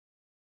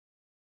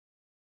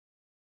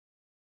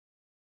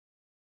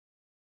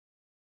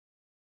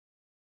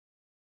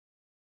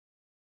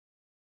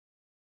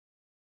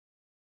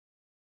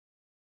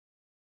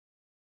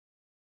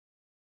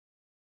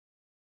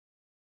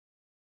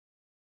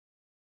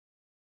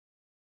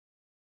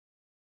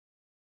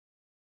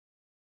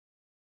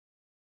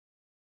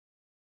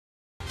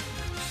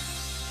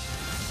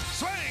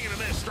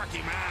Struck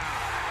him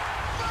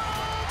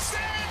out.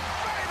 Stand,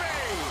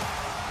 baby!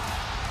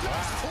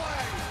 Last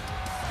play.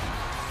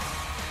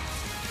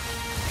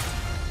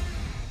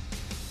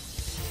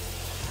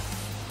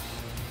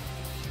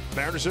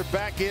 Mariners are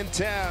back in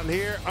town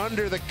here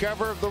under the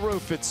cover of the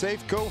roof at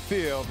Safeco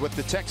Field with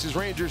the Texas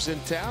Rangers in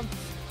town.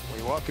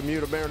 We welcome you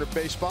to Mariner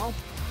Baseball.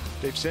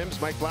 Dave Sims,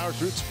 Mike Flowers,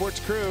 Root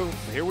Sports crew.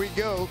 Here we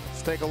go.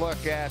 Let's take a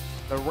look at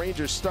the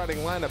Rangers starting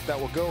lineup that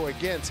will go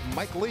against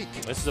Mike Leake.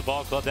 This is a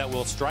ball club that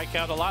will strike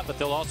out a lot, but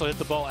they'll also hit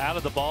the ball out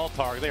of the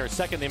ballpark. They are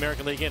second in the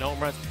American League in home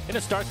runs, and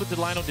it starts with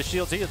Delino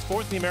DeShields. He is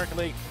fourth in the American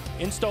League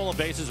in stolen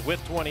bases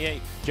with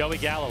 28. Joey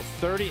Gallo,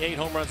 38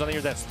 home runs on the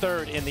year. That's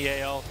third in the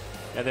AL.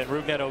 And then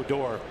Rougned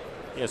Odor,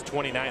 he has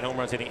 29 home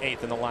runs, hitting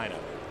eighth in the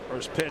lineup.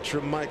 First pitch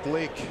from Mike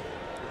Leake.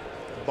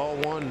 Ball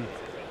one.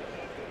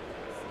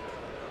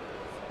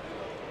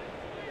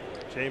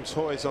 James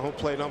Hoy's the home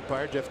plate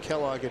umpire. Jeff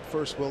Kellogg at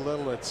first. Will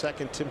Little at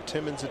second. Tim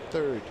Timmons at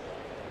third.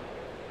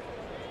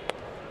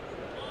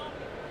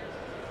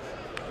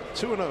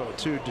 2-0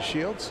 to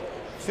DeShields.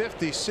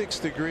 56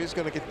 degrees.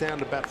 Going to get down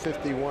to about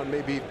 51,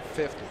 maybe even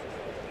 50.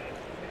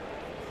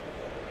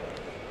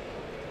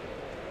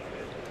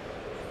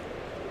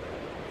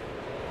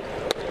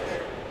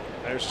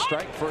 There's a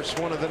strike. First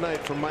one of the night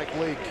from Mike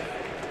Leake.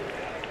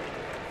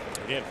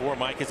 Again, for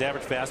Mike, his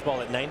average fastball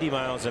at 90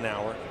 miles an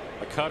hour.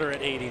 A cutter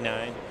at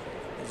 89.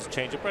 His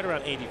changeup right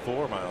around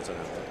 84 miles an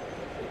hour.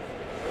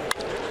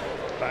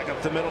 Back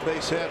up the middle,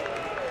 base hit.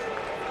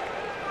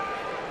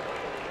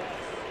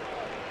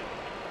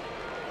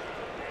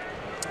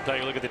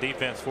 Take a look at the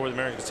defense for the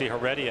Mariners. You can see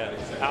Heredia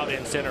out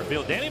in center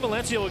field. Danny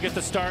Valencia will get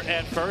the start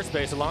at first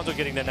base. Alonso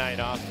getting the night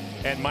off,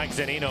 and Mike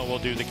Zunino will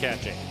do the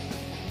catching.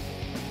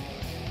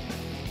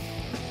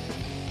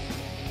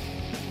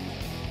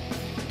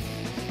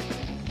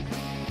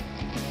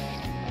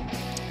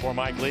 For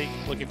Mike Leake,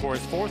 looking for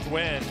his fourth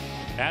win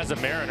as a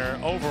Mariner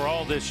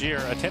overall this year.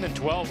 A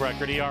 10-12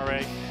 record,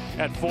 ERA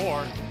at 4,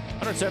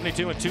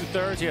 172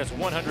 2/3. He has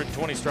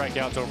 120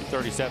 strikeouts, over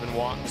 37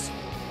 walks.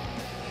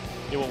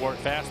 He will work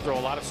fast, throw a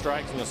lot of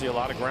strikes, and you'll see a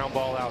lot of ground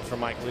ball outs from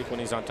Mike Leake when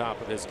he's on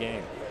top of his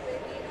game.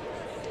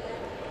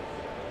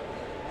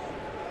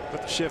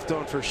 Put the shift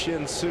on for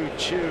Shin-Soo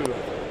Choo.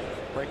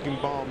 Breaking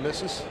ball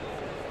misses.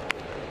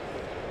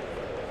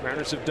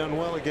 Mariners have done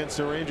well against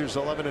the Rangers,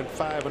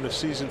 11-5 in the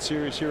season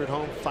series here at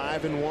home,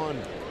 5-1.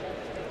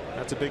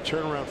 That's a big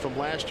turnaround from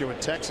last year when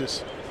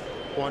Texas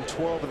won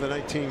 12 of the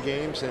 19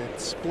 games and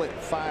split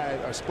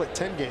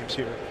 10 games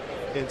here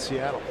in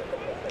Seattle.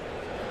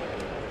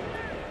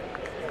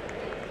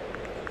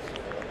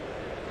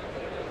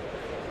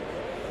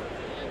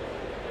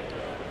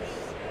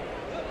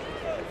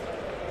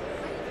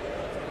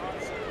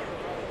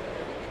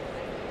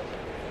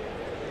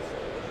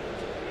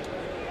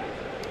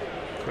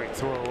 Quick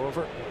throw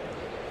over.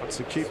 Wants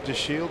to keep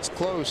DeShields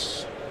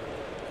close.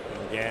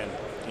 And again,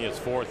 he is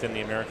fourth in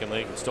the American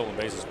League in stolen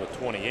bases with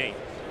 28.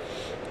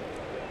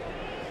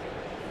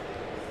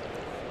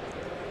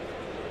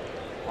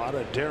 A lot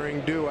of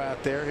daring do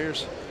out there.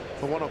 Here's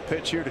the 1-0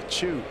 pitch here to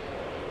Choo.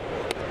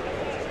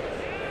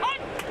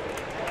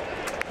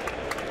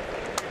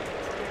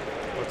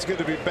 Well, it's good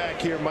to be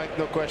back here, Mike.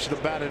 No question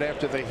about it.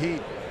 After the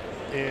heat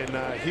in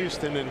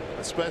Houston, and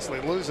especially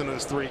losing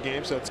those 3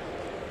 games, so it's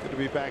good to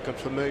be back on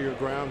familiar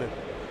ground. And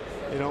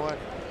you know what?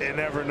 You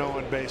never know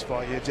in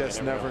baseball. You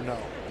just never know.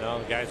 No,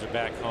 the guys are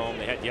back home.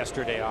 They had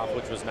yesterday off,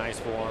 which was nice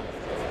for them.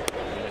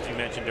 And as you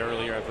mentioned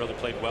earlier, I've really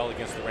played well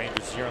against the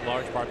Rangers here in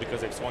large part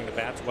because they've swung the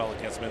bats well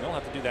against them. And they'll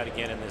have to do that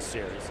again in this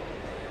series.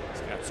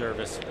 Scott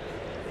Service.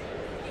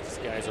 These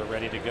guys are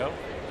ready to go.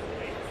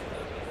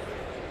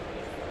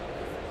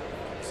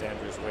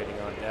 Sanders waiting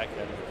on deck,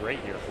 having a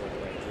great year for the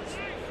Rangers.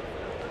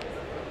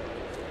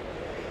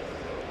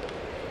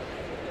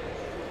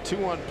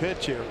 2-1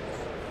 pitch here.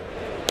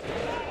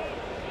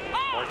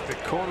 Mark the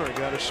corner,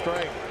 got a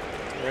strike.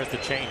 There's the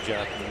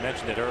changeup. You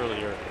mentioned it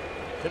earlier.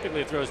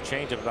 Typically, it throws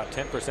changeup about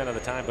 10% of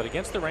the time, but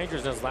against the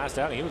Rangers in his last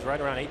outing, he was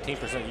right around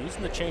 18%,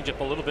 using the changeup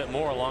a little bit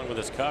more along with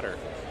his cutter.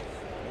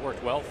 It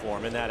worked well for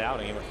him in that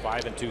outing. He went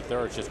 5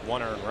 2/3, just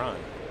 1 earned run.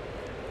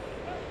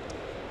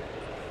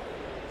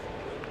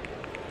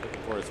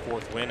 Looking for his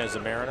fourth win as a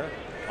Mariner.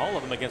 All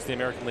of them against the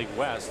American League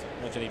West.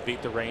 I mentioned he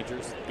beat the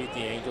Rangers, beat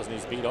the Angels, and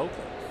he's beat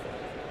Oakland.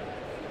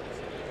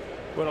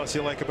 What else do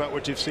you like about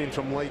what you've seen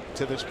from Leake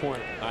to this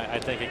point? I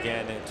think,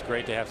 again, it's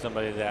great to have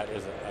somebody that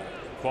is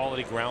a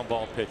quality ground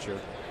ball pitcher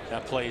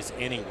that plays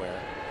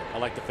anywhere. I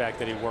like the fact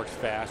that he works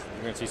fast.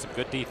 You're going to see some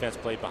good defense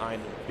played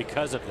behind him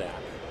because of that.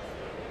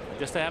 And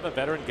just to have a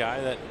veteran guy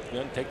that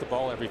doesn't take the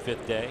ball every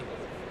 5th day,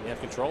 you have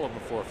control of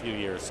him for a few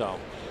years. So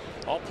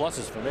all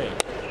pluses for me.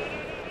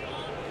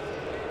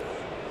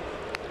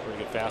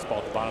 Pretty good fastball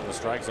at the bottom of the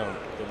strike zone.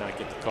 Did not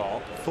get the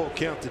call. Full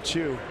count to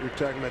Choo. You're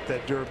talking about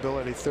that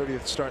durability.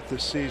 30th start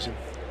this season.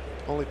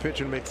 Only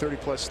pitcher to make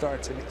 30+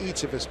 starts in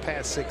each of his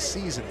past 6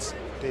 seasons,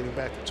 dating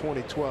back to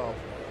 2012.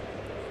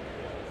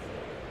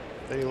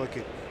 Then you look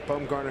at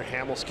Bumgarner,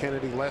 Hamels,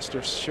 Kennedy,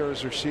 Lester,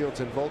 Scherzer, Shields,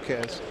 and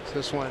Volquez.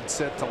 This one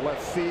set to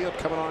left field.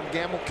 Coming on,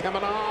 Gamble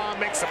coming on,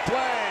 makes a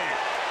play.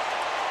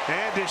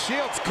 And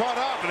DeShields caught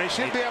up, and they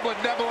should be able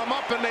to double him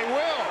up, and they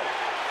will.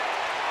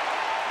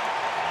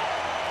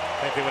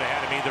 I think they would have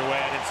had him either way.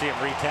 I didn't see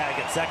him re-tag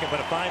at second, but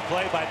a fine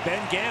play by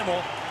Ben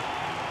Gamble.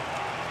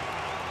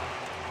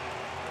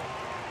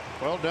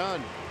 Well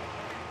done.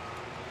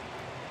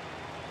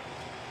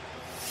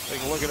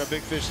 Take a look at a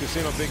Big Fish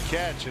Casino big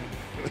catch and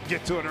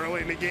get to it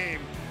early in the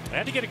game. They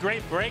had to get a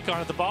great break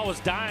on it. The ball was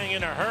dying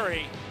in a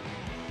hurry.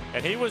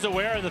 And he was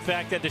aware of the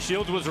fact that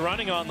DeShields was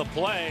running on the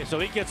play, so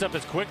he gets up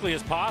as quickly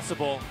as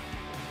possible.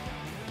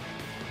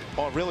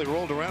 Ball really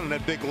rolled around in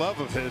that big glove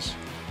of his.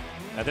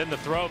 And then the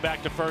throw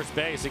back to first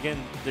base. Again,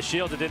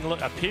 DeShields, it didn't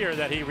appear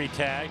that he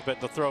re-tagged,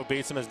 but the throw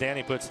beats him as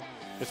Danny puts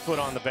his foot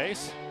on the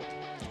base.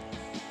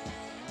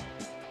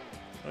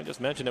 I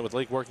just mentioned it with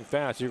Leake working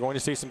fast. You're going to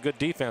see some good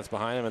defense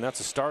behind him, and that's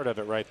the start of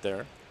it right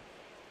there.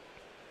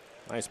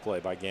 Nice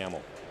play by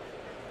Gamble.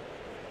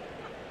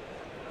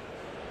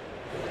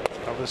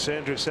 Elvis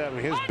Andrus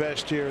having his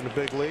best year in the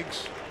big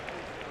leagues.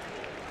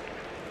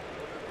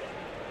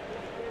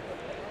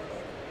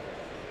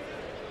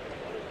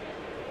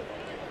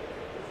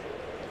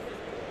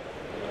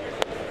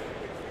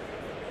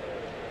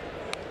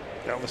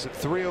 Elvis at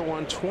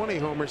 301, 20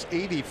 homers,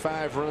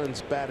 85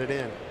 runs batted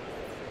in.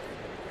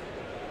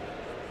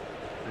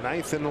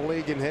 9th in the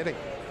league in hitting.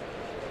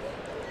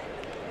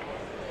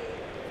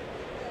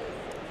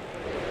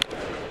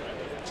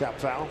 Chop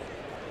foul.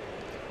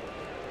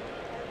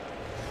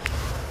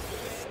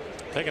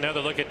 Take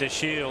another look at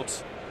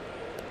DeShields.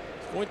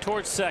 Going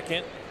towards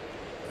second.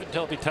 Couldn't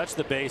tell if he touched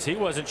the base. He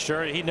wasn't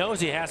sure. He knows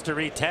he has to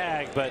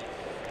re-tag, but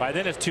by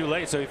then it's too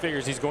late, so he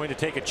figures he's going to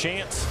take a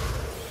chance.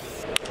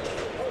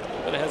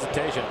 But a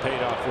hesitation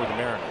paid off for the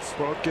Mariners.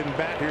 Broken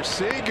bat here.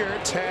 Seager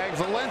tag.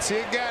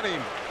 Valencia got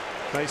him.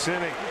 Nice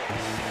inning.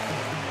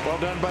 Well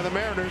done by the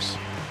Mariners.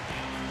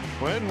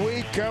 When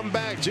we come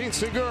back, Gene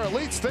Segura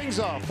leads things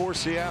off for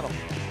Seattle.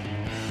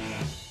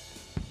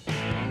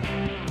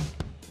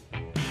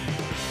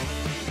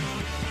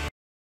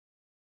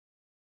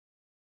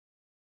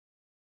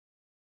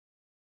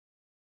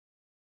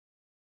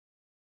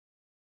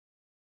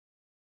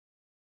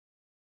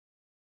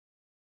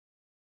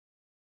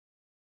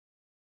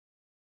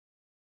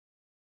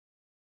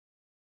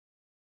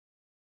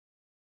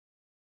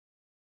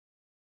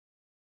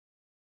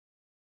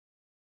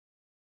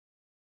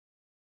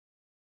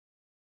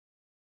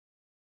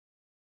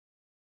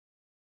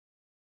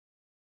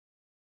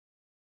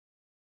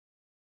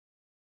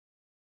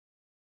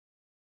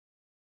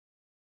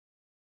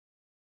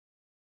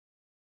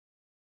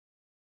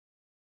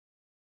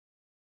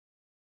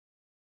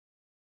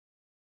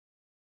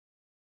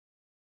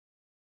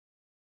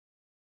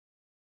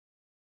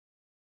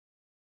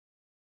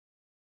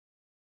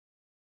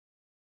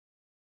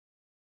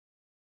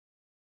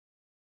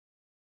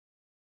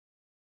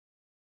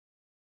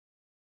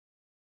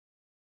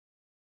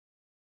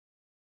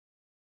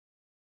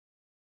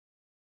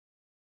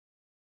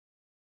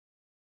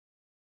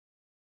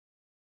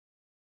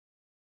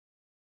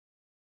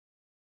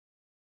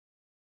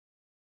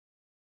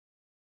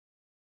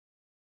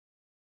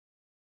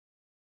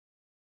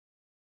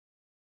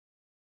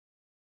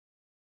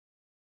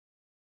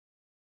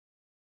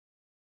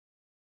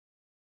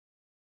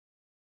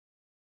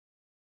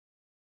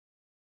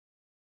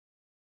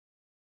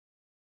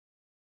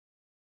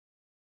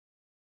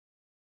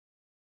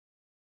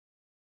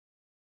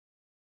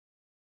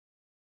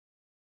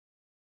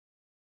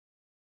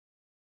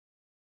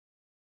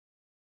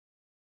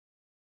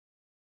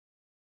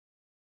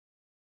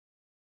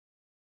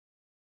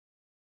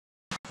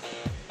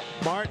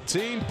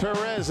 Martin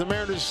Perez, the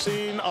Mariners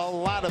seen a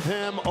lot of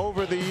him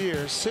over the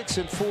years.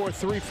 6-4,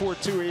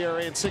 3.42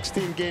 ERA in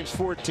 16 games,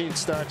 14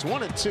 starts,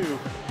 1-2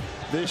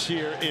 this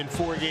year in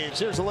 4 games.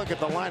 Here's a look at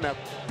the lineup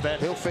that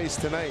he'll face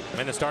tonight.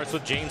 And it starts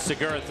with Gene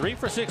Segura, 3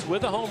 for 6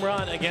 with a home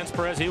run against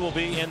Perez. He will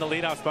be in the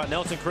leadoff spot.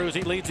 Nelson Cruz,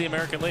 he leads the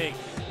American League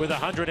with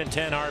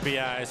 110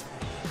 RBIs.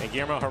 And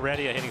Guillermo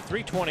Heredia hitting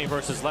 .320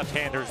 versus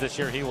left-handers this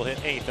year. He will hit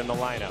 8th in the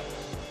lineup.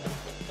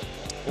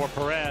 For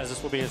Perez,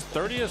 this will be his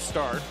 30th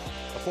start.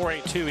 A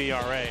 4.82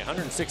 ERA,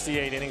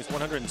 168 innings,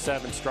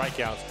 107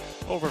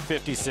 strikeouts, over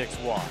 56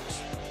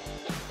 walks.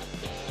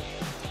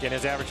 Again,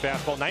 his average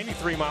fastball,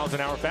 93 miles an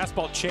hour.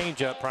 Fastball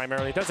changeup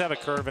primarily. It does have a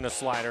curve and a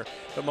slider,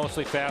 but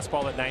mostly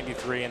fastball at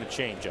 93 and a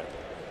changeup.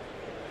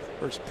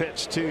 First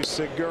pitch to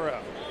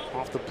Segura.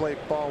 Off the plate,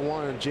 ball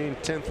 1. Gene,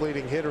 10th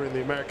leading hitter in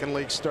the American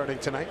League starting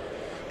tonight.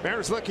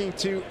 Mariners looking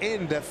to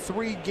end a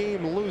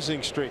 3-game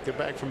losing streak. They're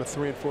back from a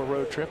 3-4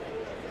 road trip.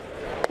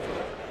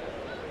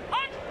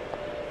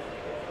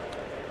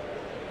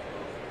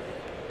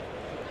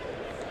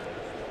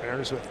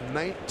 Mariners with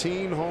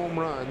 19 home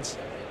runs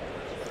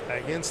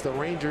against the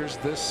Rangers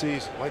this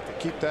season. Like to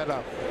keep that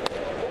up.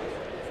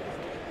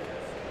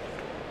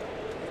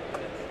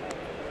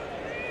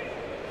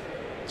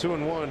 Two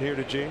and 1 here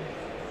to Gene.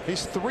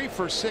 He's 3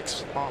 for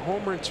 6, a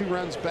homer and 2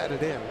 runs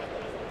batted in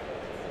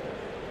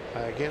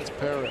against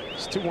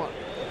Perez. 2-1.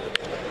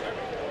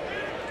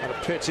 Got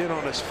a pitch in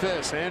on his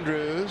fist.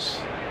 Andrews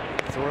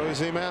throws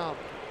him out.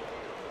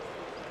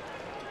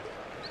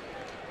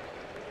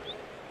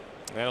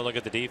 And a look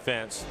at the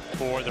defense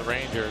for the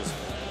Rangers.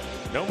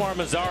 Nomar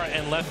Mazara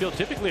in left field,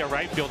 typically a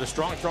right fielder,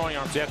 strong throwing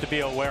arms. You have to be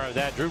aware of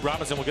that. Drew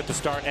Robinson will get the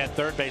start at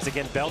third base.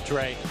 Again,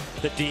 Beltre,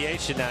 the DH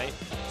tonight.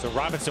 So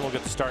Robinson will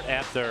get the start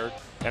at third,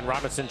 and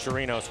Robinson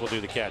Chirinos will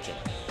do the catching.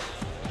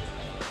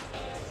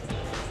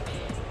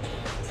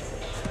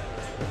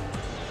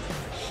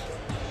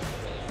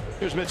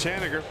 Here's Mitch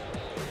Haniger,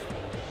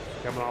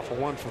 coming off a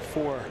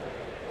 1-for-4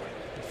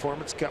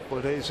 performance a couple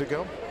of days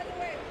ago.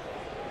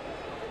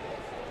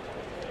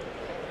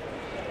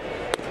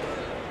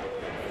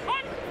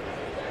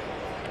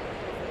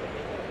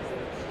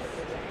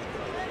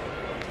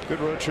 Good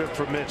road trip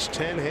for Mitch.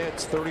 10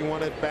 hits,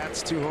 31 at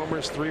bats, 2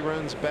 homers, 3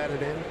 runs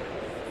batted in.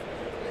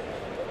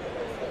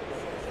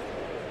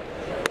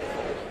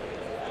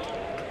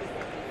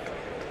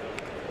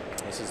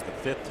 This is the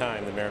 5th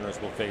time the Mariners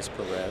will face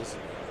Perez.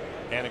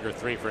 Haniger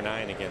 3 for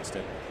 9 against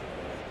him.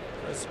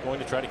 Perez is going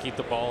to try to keep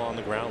the ball on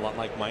the ground, a lot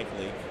like Mike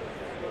Lee.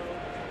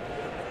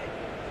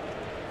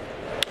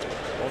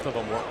 Both of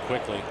them work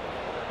quickly.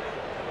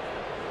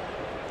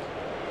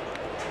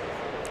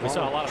 We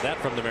saw a lot of that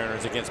from the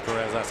Mariners against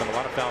Perez last time. A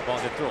lot of foul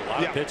balls. They threw a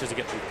lot of pitches to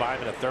get through 5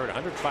 1/3.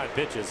 105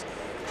 pitches.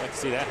 I'd like to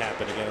see that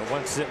happen again.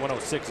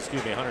 106,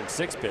 excuse me,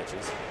 106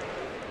 pitches.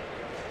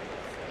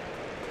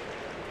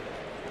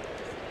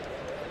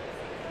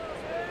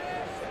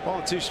 Ball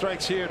and 2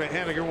 strikes here to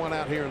Haniger. 1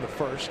 out here in the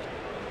first.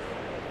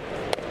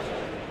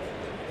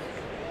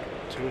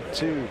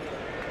 2-2.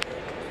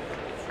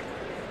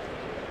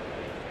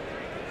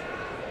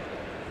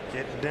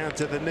 Getting down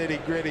to the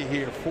nitty gritty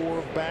here.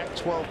 4 back,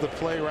 12 to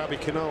play. Robbie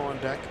Cano on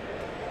deck.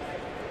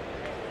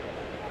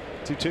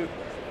 2-2.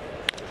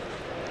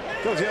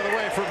 Goes the other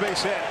way for a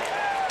base hit.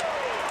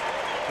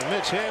 And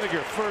Mitch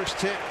Haniger, first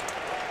hit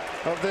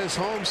of this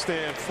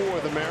homestand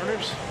for the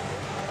Mariners.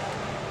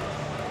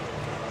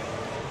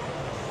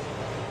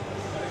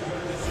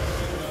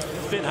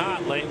 It's been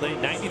hot lately.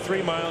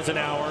 93 miles an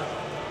hour.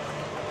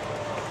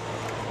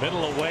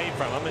 Middle away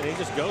from him, and he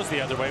just goes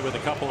the other way with a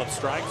couple of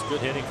strikes.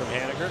 Good hitting from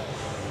Haniger.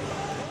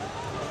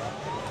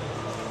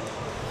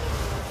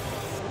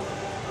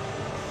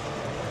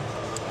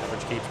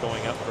 Keeps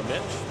going up for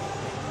Mitch.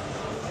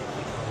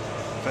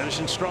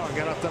 Finishing strong.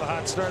 Got off to the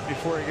hot start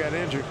before he got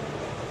injured.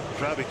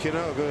 Robbie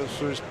Cano goes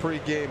for his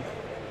pre-game,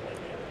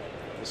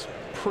 his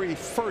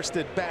pre-first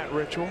at bat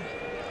ritual.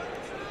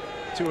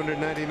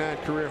 299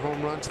 career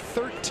home runs,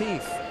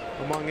 13th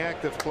among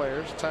active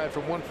players, tied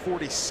for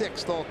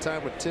 146th all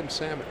time with Tim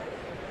Salmon.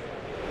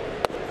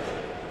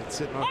 Been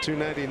sitting on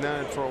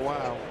 299 for a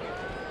while.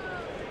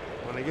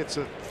 When he gets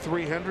a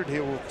 300, he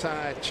will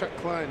tie Chuck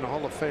Klein, the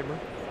Hall of Famer.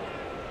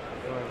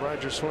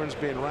 Rogers,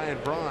 Hornsby, and Ryan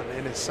Braun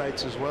in his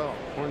sights as well.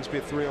 Hornsby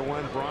at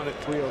 301, Braun at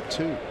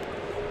 302.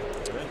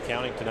 And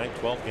counting tonight,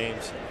 12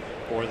 games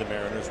for the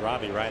Mariners.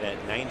 Robbie right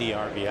at 90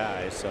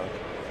 RBIs, so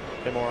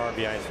 10 more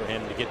RBIs for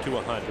him to get to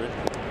 100.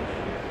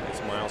 It's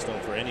a milestone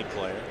for any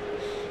player.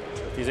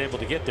 If he's able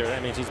to get there,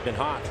 that means he's been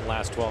hot the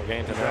last 12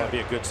 games, and that would be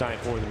a good sign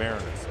for the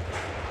Mariners.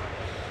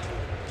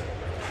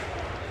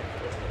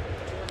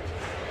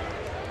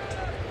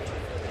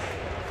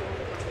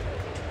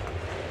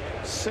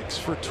 Six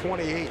for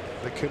 28,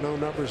 the Cano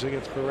numbers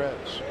against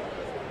Perez.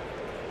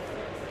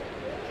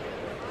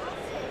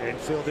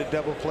 Infielded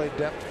double play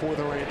depth for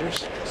the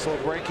Rangers. Slow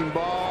breaking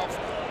ball.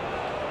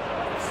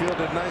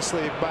 Fielded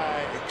nicely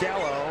by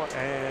Gallo,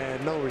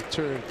 and no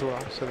return throw,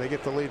 so they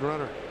get the lead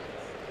runner.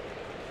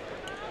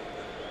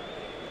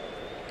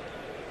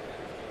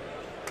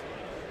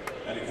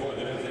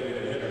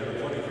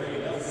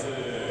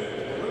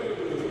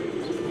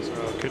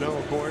 So Cano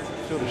aboard,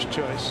 fielder's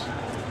choice.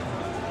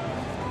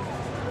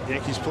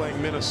 Yankees playing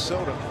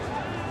Minnesota.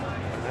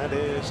 And that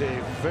is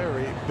a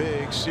very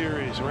big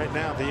series. Right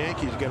now, the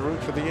Yankees got to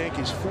root for the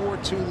Yankees.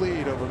 4-2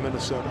 lead over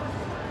Minnesota.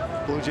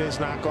 Blue Jays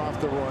knock off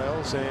the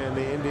Royals, and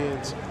the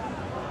Indians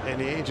and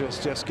the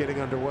Angels just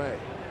getting underway.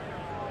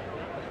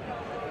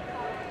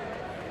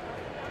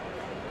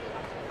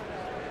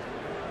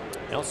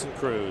 Nelson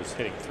Cruz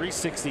hitting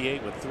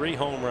 .368 with 3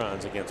 home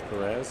runs against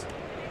Perez.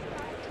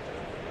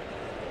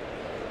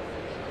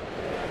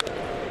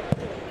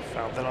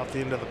 Fouled that off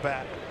the end of the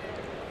bat.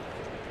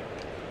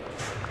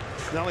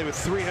 Nelly with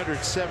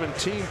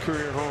 317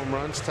 career home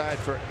runs, tied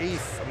for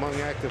 8th among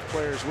active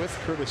players with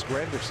Curtis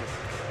Granderson.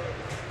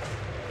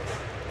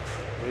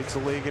 Leads the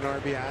league in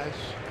RBIs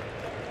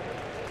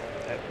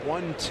at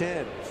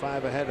 110,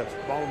 5 ahead of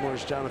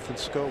Baltimore's Jonathan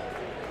Scope.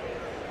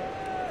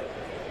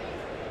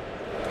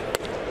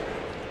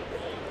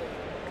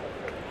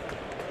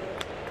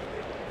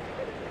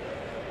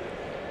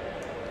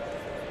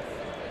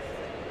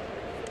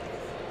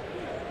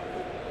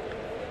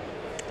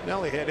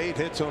 Nelly had 8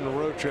 hits on the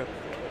road trip.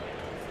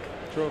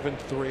 Drove in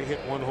 3, hit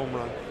 1 home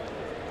run.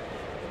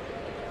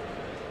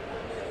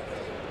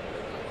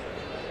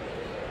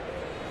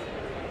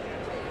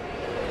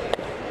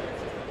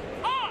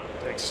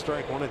 Takes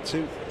strike 1 and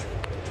 2.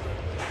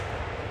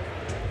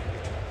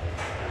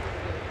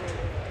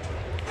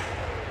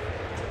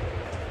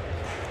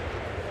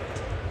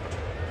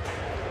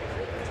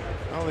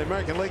 Well, the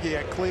American League, you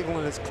got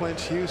Cleveland has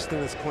clinched, Houston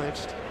has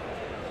clinched.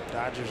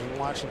 Dodgers and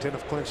Washington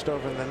have clinched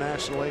over in the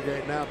National League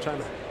right now, trying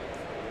to,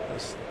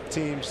 those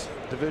teams,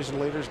 division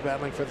leaders,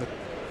 battling for the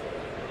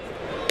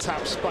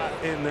top spot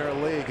in their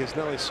league as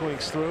Nelly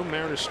swings through.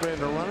 Mariners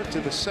stranded a runner. To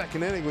the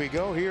second inning we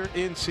go here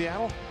in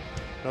Seattle.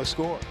 No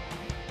score.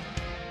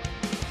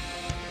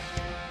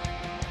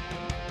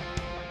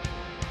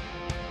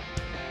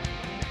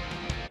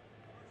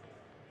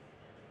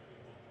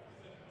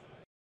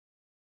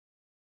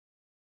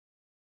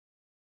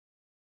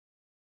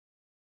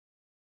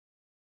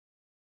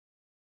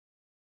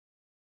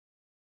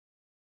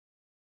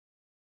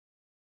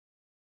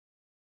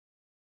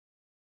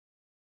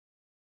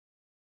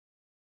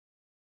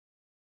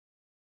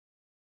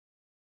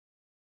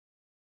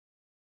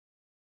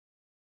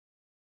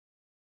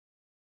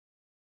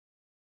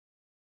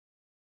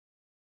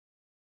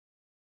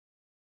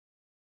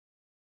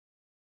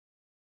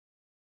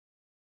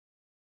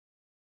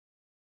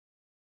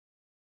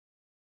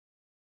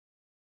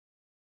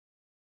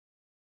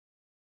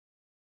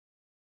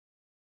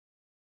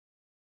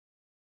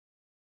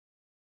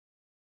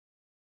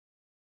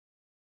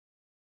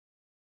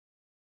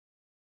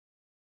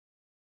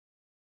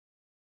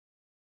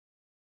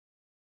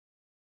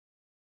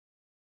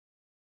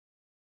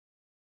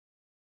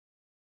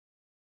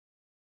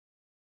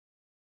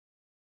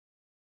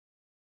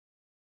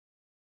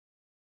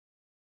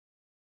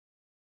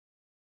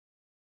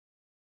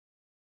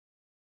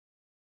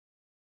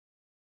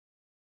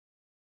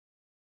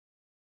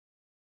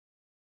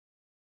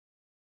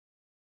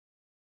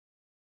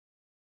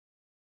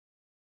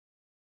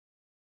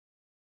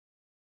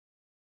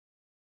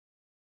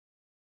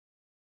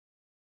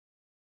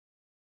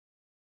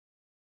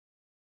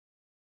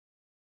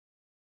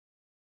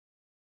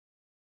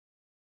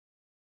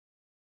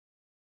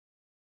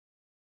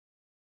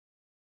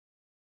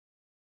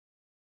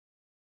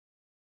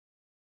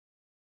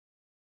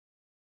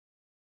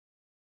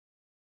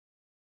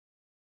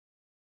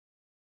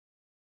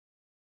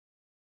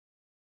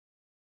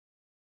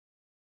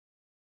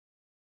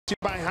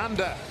 By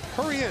Honda.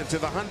 Hurry in to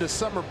the Honda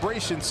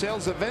Celebration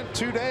Sales Event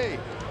today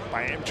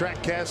by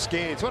Amtrak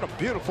Cascades. What a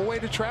beautiful way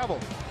to travel.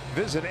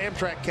 Visit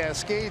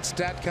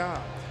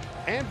AmtrakCascades.com.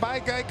 And by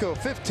Geico,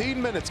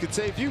 15 minutes could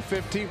save you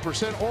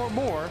 15% or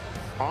more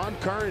on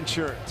car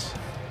insurance.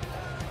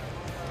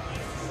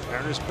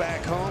 Mariners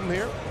back home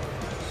here.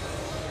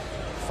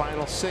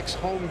 Final 6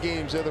 home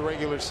games of the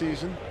regular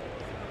season.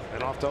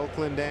 And off to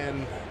Oakland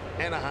and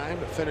Anaheim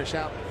to finish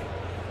out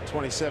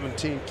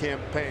 2017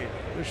 campaign.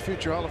 There's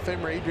future Hall of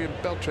Famer Adrian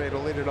Beltre to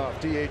lead it off,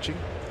 DHing.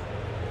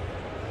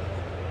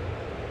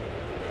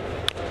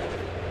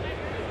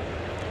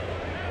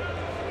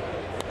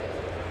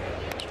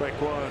 Strike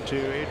one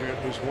to Adrian,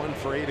 who's 1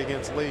 for 8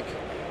 against Leake.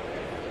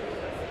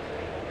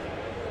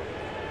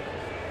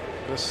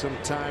 Just some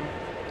time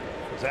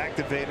was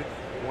activated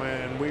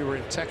when we were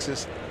in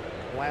Texas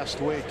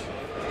last week.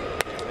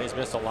 He's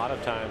missed a lot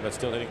of time, but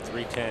still hitting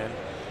 .310.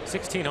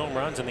 16 home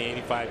runs in the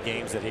 85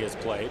 games that he has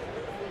played.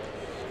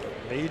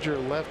 Major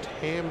left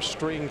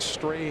hamstring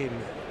strain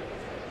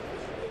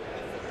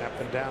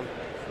happened down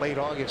late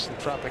August in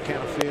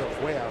Tropicana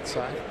Field, way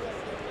outside.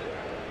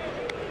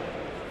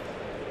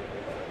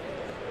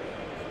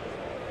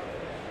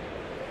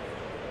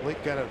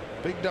 Leake got a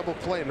big double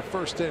play in the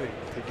first inning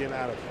to get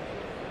out of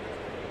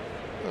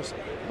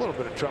a little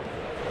bit of trouble.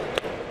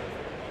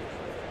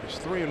 There's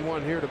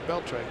 3-1 here to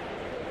Beltre.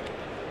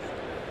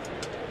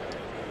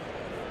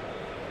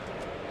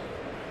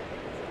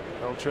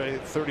 Beltre,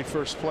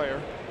 31st player.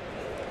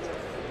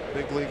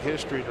 Big league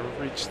history to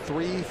reach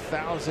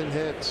 3,000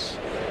 hits.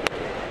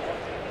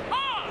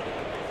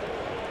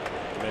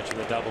 You mentioned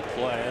the double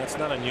play. That's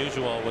not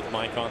unusual with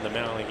Mike on the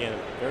mound. Again,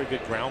 very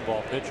good ground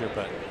ball pitcher,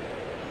 but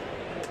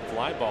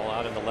fly ball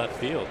out in the left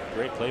field.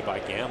 Great play by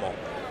Gamble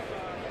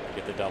to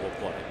get the double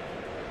play.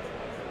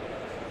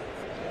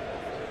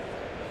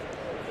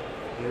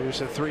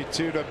 Here's a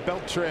 3-2 to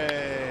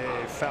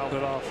Beltre. Fouled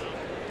it off.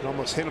 He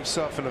almost hit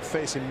himself in the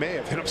face. He may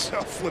have hit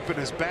himself flipping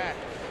his bat.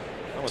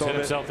 Almost hit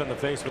himself in the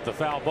face with the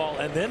foul ball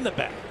and then the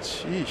bat.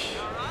 Sheesh.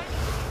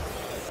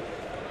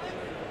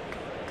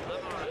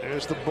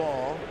 There's the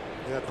ball.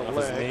 Got the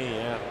leg. Knee,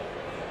 yeah.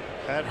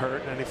 That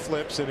hurt, and he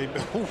flips, and he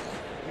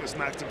just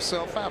knocked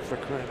himself out, for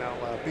crying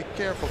out loud. Be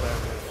careful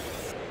down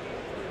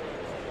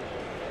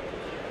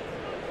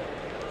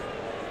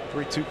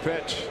there. 3-2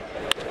 pitch.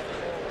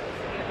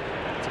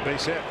 It's a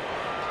base hit.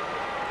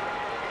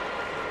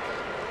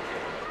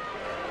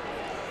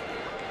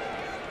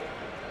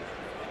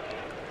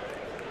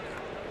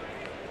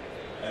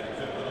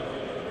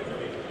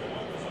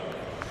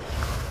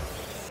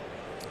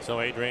 So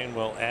Adrian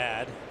will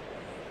add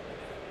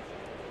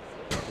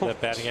that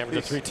batting average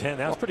of .310.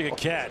 That was a pretty good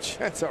catch.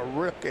 That's a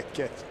real good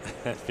catch.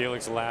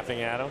 Felix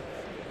laughing at him.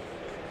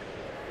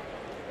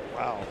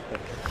 Wow.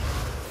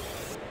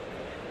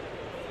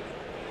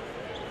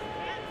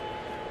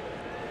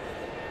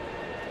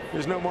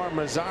 There's no more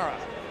Mazzara.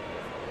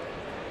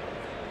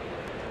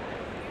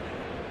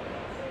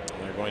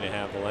 They're going to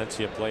have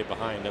Valencia play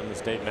behind him. As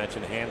Dave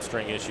mentioned,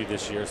 hamstring issue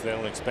this year, so they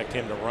don't expect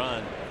him to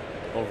run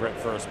over at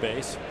first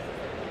base.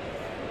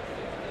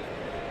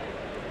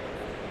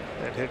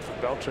 That hit for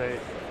Beltre,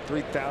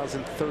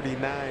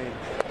 3,039.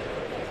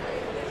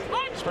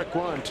 Strike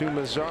one to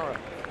Mazzara.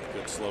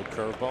 Good slow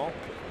curveball.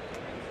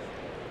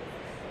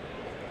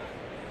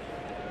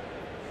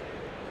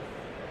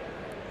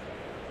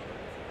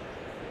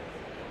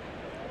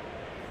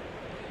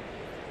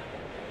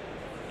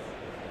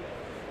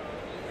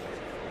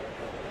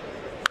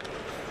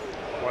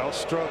 Well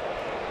struck.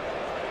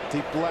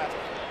 Deep left.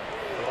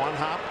 One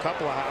hop,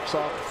 couple of hops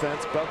off the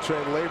fence.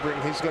 Beltre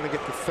laboring. He's going to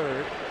get the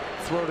third.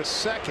 Throw to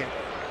second.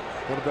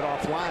 A little bit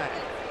offline.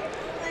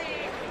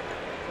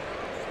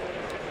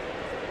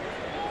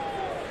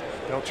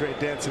 Beltre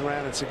dancing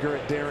around and Segura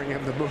daring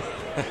him to move.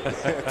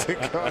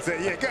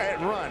 Yeah, go ahead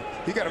and run.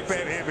 You got a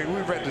bad hammy.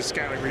 We read the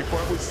scouting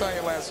report. We saw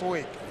you last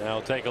week. Now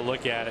take a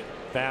look at it.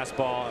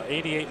 Fastball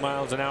 88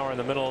 miles an hour in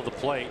the middle of the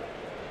plate.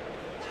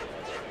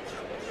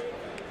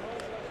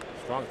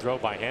 Strong throw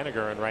by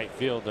Haniger in right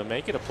field to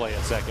make it a play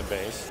at second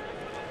base.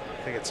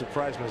 I think it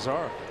surprised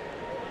Mazzara.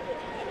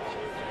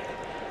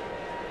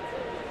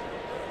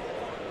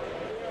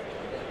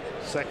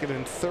 Second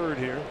and third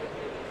here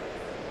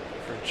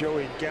for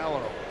Joey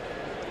Gallo.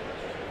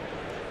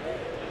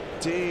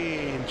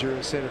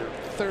 Dangerous hitter.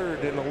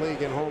 Third in the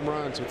league in home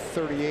runs with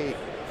 38.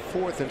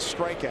 Fourth in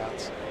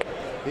strikeouts.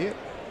 He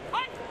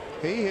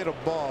hit a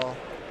ball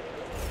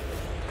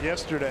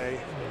yesterday.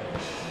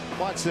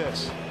 Watch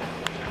this.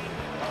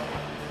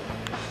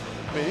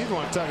 I mean, you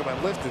want to talk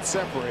about lift and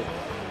separate.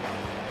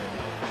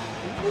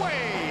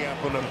 Way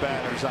up on the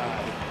batter's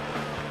eye.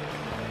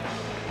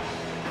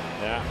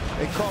 Yeah.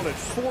 They called it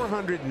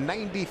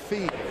 490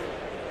 feet.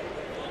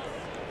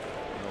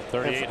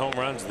 38 home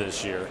runs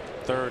this year.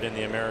 Third in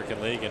the American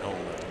League in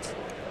home runs.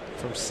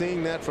 From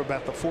seeing that for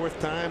about the fourth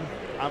time,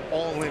 I'm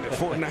all in at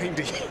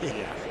 490.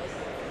 Yeah.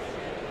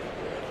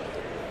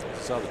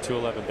 Saw the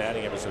 211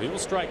 batting average, so he will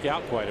strike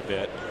out quite a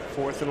bit.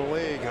 Fourth in the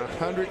league,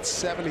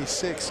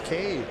 176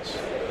 Ks.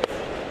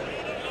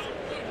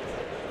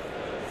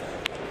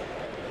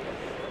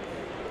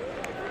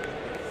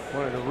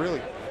 One of the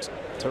really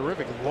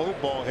terrific low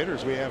ball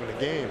hitters we have in the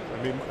game.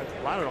 I mean,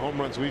 a lot of the home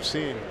runs we've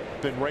seen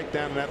have been right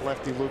down in that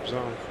lefty loop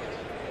zone.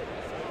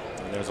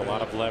 And there's a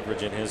lot of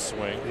leverage in his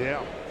swing.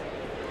 Yeah.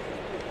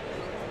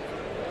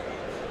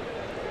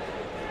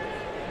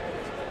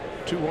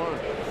 2-1.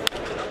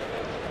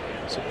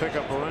 So pick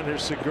up a run here.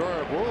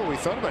 Segura. Whoa, we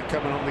thought about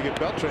coming home to get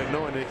Beltre,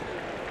 knowing he's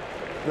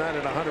not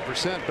at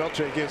 100%.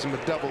 Beltre gives him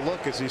a double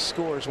look as he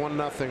scores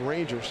 1-0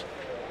 Rangers.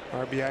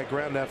 RBI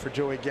ground out for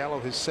Joey Gallo,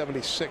 his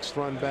 76th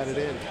run batted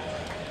in.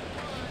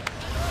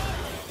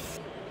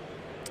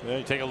 Then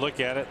you take a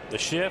look at it. The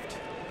shift.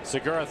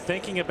 Segura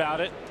thinking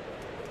about it.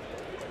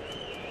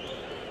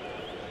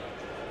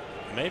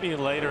 Maybe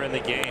later in the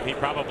game he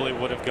probably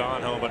would have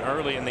gone home, but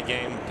early in the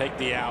game take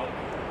the out.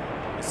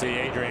 You see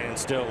Adrian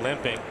still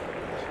limping.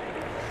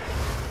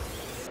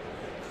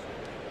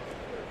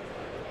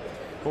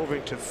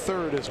 Moving to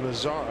third is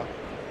Mazzara.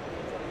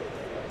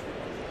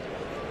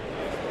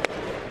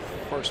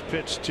 First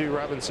pitch to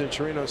Robinson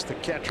Chirinos, the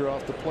catcher,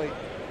 off the plate.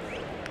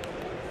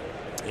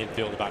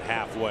 Infield about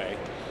halfway.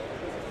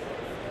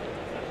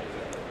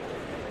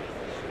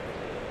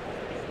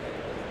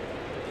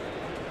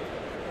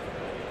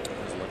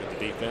 Let's look at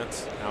the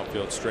defense.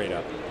 Outfield straight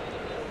up.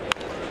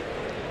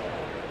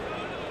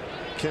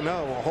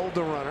 Cano will hold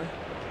the runner.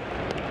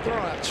 Throw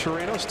out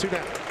Chirinos, 2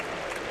 down.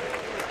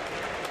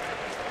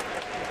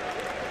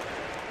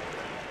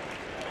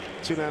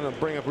 2 down to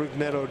bring up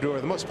Rougned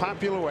Odor. The most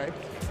popular way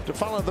to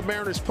follow the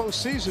Mariners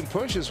postseason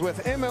push is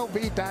with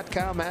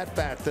MLB.com at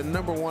bat, the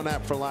 #1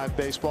 app for live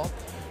baseball.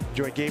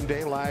 Enjoy game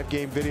day, live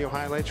game video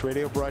highlights,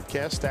 radio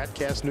broadcast,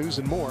 statcast, news,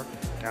 and more.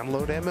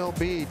 Download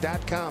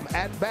MLB.com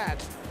at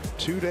bat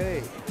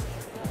today.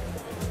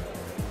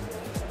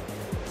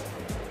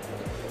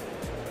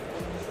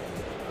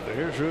 So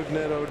here's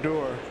Rougned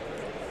Odor.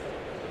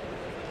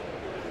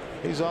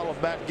 He's all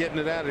about getting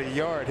it out of the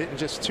yard, hitting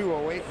just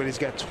 208, but he's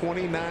got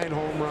 29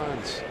 home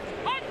runs.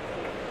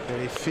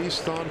 And he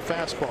feasts on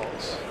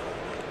fastballs.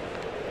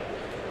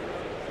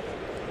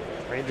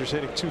 Rangers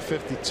hitting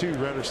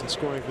 .252, runners in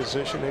scoring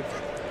position. They've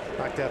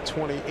knocked out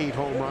 28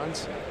 home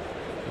runs.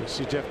 You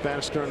see Jeff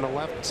Bannister on the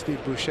left, and Steve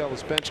Buechele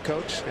is bench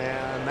coach,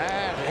 and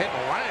that hit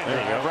a line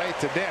drive right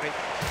to Danny.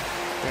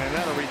 And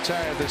that'll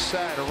retire this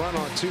side. A run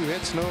on 2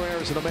 hits, no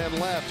errors, and a man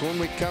left. When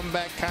we come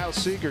back, Kyle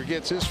Seager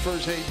gets his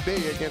first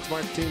AB against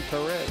Martin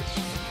Perez.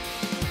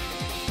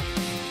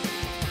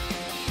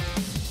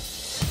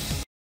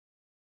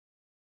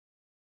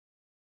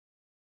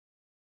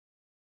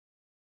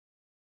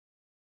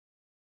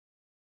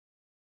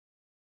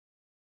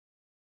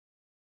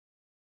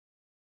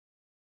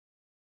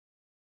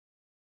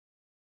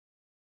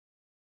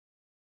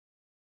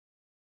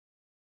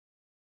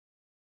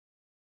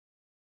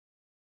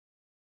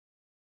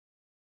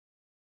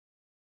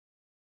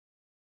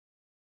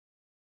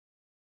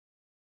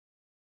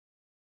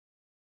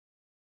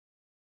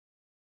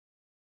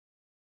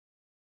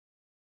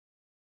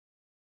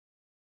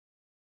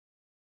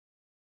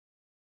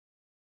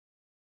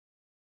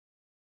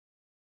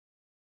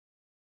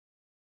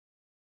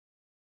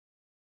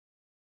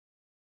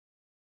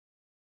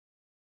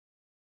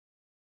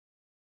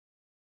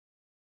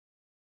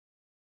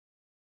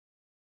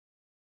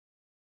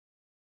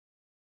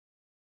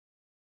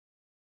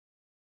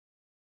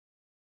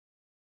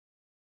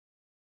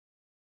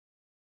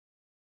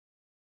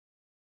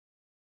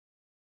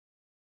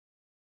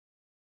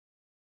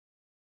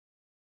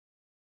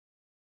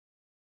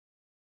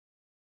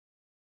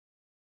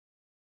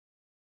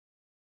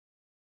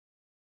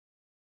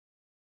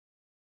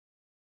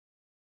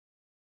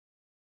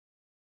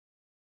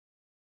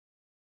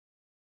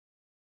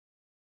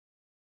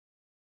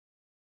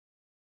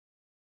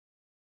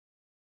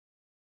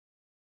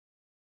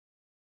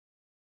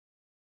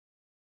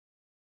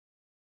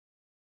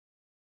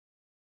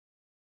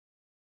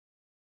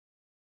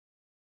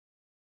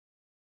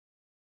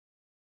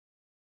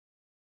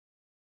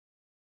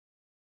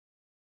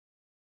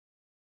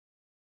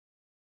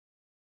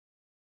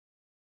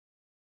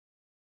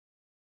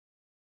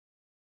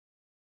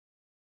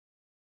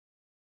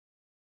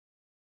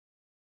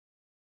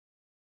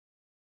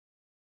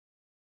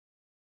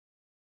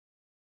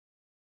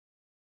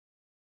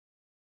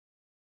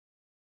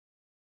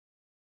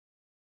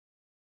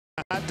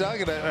 hot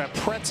dog and a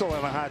pretzel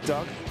and a hot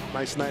dog.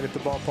 Nice night at the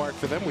ballpark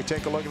for them. We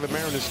take a look at the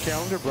Mariners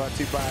calendar, brought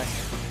to you by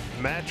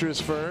Mattress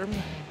Firm.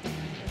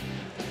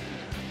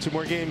 2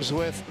 more games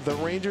with the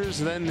Rangers,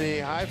 then the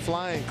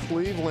high-flying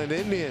Cleveland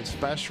Indians.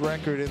 Best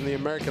record in the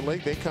American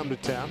League. They come to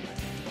town.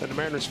 Then the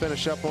Mariners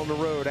finish up on the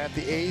road at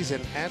the A's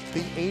and at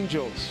the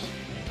Angels.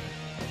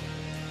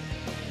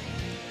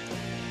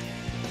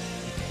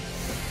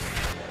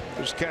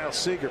 There's Kyle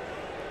Seager.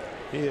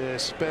 He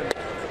has spent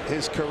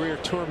his career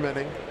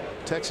tormenting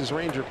Texas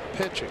Ranger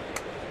pitching.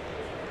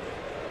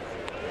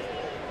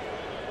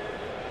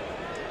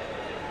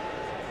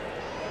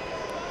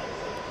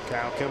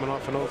 Kyle coming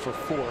off an 0 for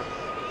 4.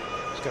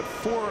 He's got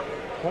 4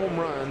 home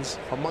runs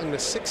among the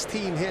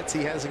 16 hits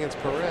he has against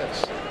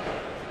Perez.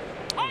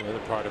 The other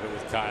part of it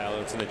with Kyle,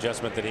 it's an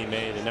adjustment that he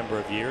made a number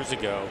of years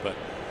ago, but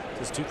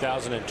since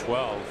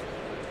 2012,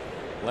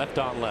 left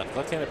on left,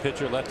 left-handed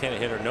pitcher, left-handed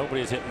hitter,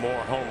 nobody's hit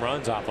more home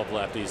runs off of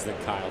lefties than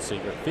Kyle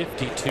Seager.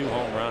 52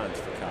 home runs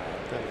for Kyle.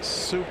 That is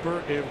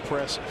super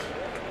impressive.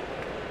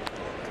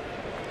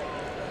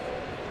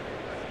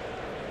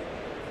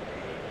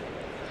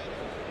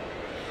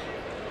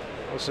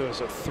 Also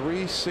has a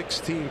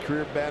 .316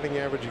 career batting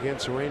average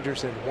against the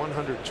Rangers in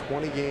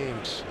 120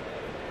 games.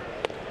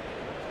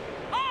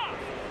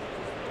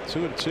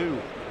 2-2.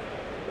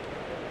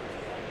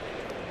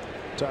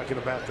 Talking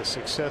about the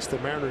success the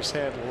Mariners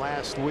had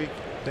last week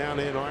down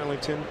in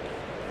Arlington.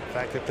 The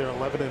fact that they're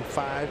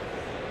 11-5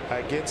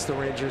 against the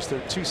Rangers.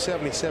 Their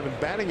 .277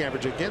 batting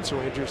average against the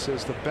Rangers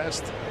is the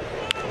best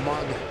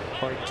among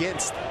or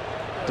against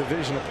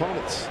division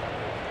opponents.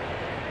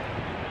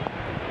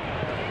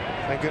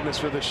 Thank goodness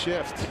for the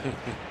shift.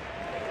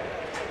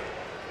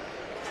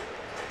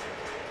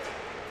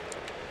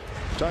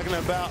 Talking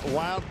about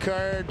wild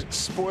card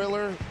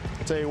spoiler.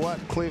 I'll tell you what,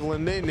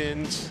 Cleveland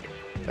Indians,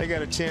 they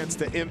got a chance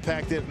to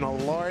impact it in a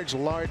large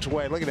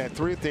way. Look at that.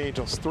 3 with the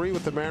Angels, 3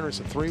 with the Mariners,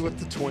 and 3 with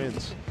the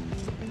Twins.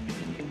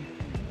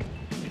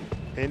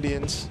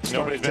 Indians.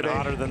 Nobody's been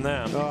hotter than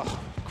them. Oh,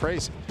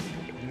 crazy.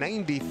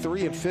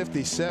 93 and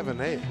 57.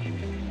 Hey,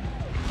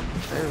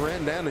 they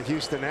ran down the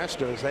Houston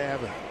Astros. They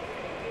have a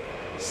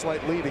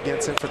slight lead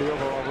against them for the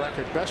overall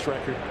record, best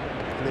record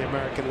in the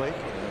American League.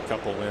 A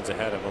couple wins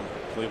ahead of them.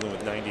 Cleveland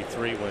with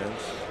 93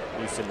 wins.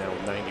 Houston now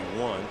with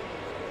 91.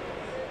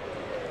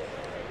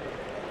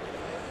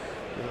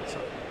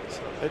 So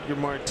Edgar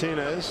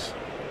Martinez,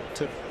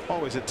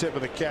 always a tip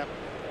of the cap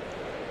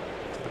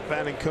to the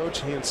batting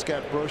coach. He and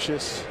Scott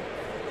Brocious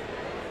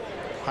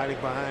hiding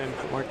behind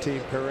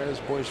Martin Perez.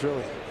 Boys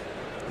really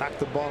knocked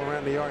the ball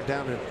around the yard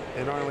down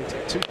in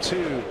Arlington.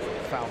 2-2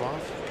 fouled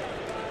off.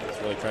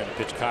 He's really trying to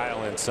pitch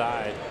Kyle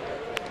inside.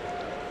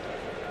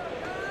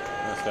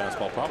 This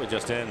fastball probably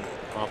just in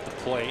off the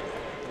plate,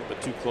 a little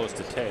bit too close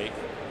to take.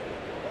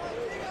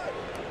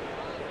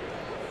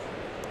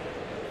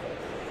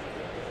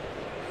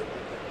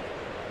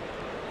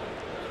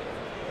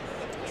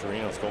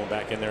 Chirino's going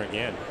back in there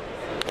again.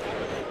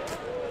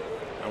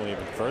 I went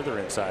even further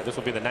inside. This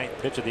will be the 9th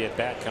pitch of the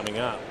at-bat coming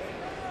up.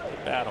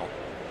 Good battle.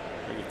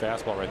 Pretty good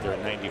fastball right there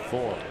at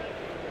 94.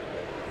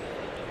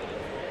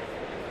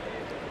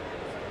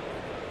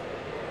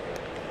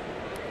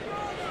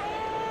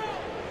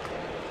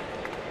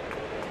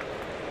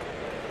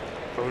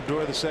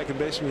 Odor, the second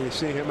baseman, you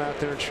see him out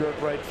there in short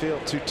right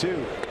field.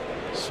 2-2.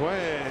 Swing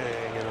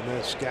and a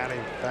miss. Got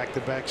him.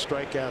 Back-to-back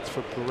strikeouts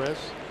for Perez.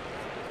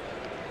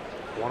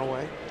 1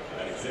 away.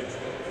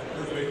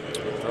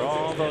 For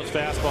all those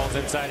fastballs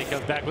inside, he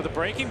comes back with a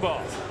breaking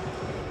ball.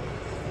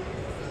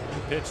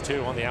 Pitch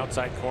 2 on the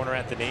outside corner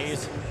at the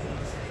knees.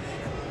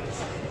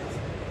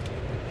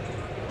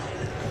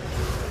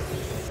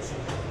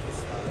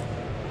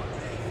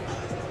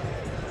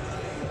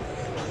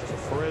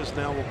 Perez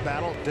now will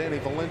battle Danny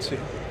Valencia.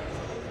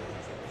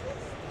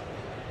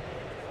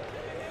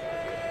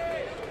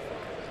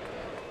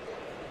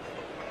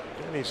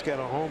 Danny's got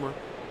a homer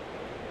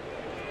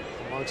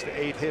amongst the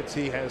 8 hits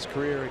he has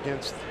career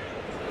against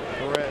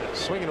Perez.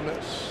 Swing and a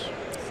miss.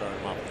 Start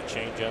him off with the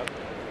changeup.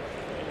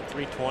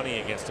 320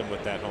 against him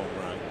with that home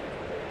run.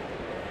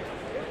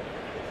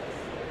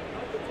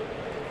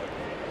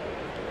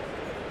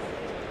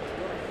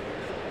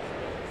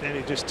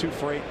 Danny just 2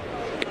 for 8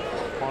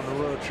 on the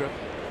road trip.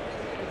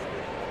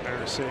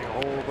 They're seeing a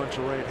whole bunch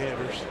of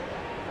right-handers.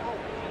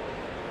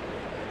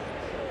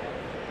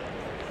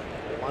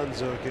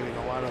 Alonso getting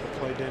a lot of the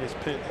play. Danny's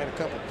had a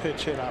couple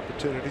pitch hit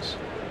opportunities.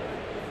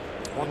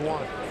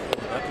 1-1.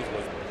 Lefties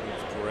was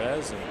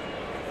Perez and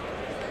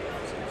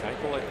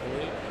Keuchel, I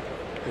believe.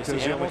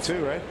 There's only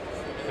 2, right?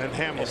 And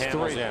Hamels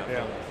 3.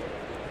 Yeah.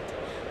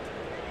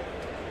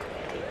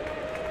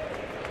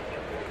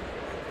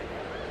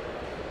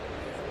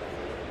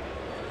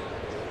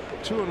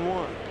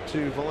 2-1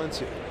 to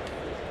Valencia.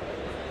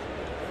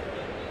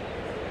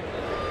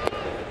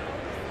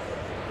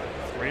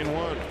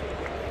 3-1.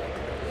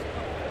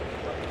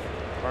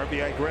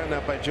 RBI ground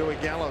out by Joey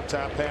Gallo,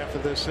 top half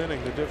of this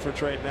inning. The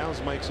difference right now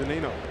is Mike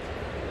Zunino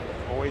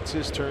awaits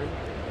his turn.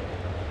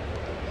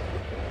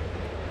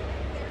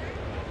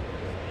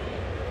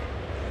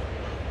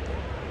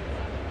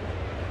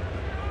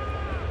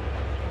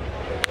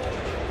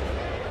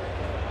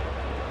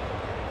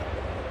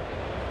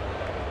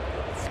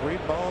 3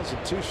 balls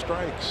and 2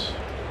 strikes.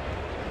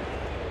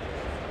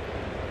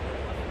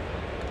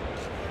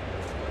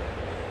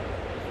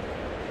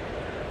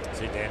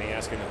 See Danny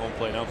asking the home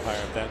plate umpire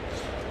if that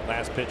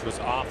last pitch was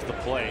off the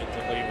plate. Looked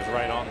like he was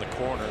right on the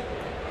corner.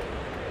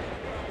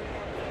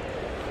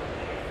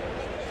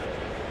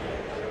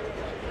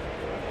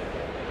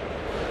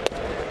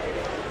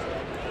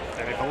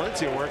 And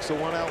Valencia works the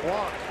 1-out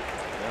walk.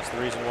 That's the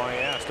reason why he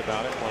asked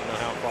about it. Want to know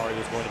how far he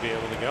was going to be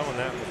able to go, and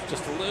that was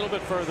just a little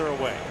bit further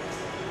away.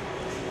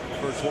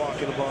 First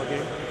walk in the ball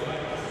game.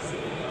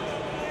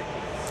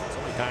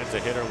 So many times the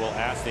hitter will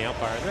ask the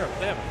umpire, and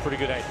they have a pretty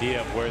good idea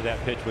of where that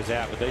pitch was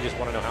at, but they just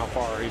want to know how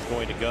far he's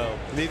going to go.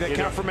 Need that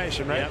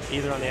confirmation, right? Yep,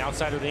 either on the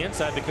outside or the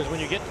inside, because when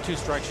you get to 2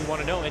 strikes, you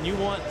want to know, and you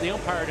want the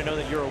umpire to know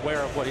that you're aware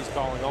of what he's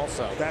calling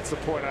also. That's the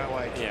point I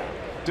like. Yeah.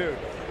 Dude,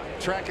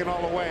 tracking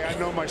all the way. I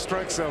know my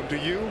strike zone. Do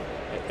you?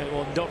 And,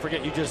 well, don't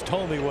forget, you just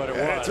told me what it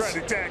was. That's right,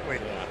 exactly.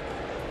 Yeah.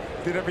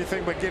 Did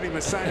everything but get him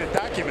to sign a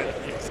document.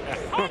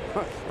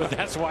 But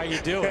that's why you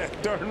do it.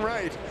 Darn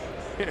right.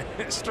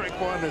 Strike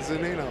 1 is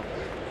Zanino.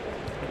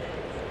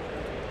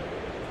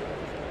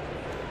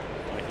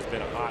 Mike has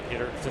been a hot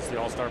hitter since the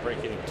All-Star break,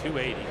 hitting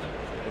 .280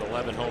 with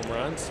 11 home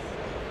runs.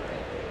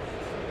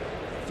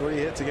 3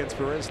 hits against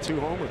Perez, 2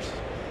 homers.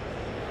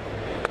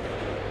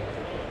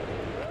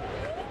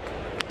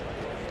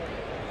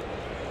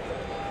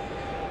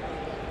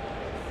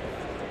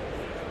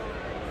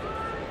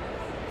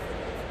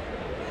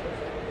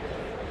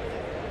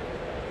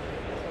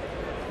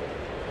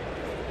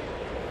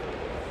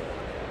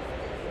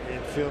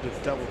 Infield is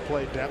double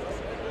play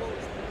depth.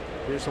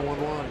 Here's the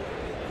 1-1.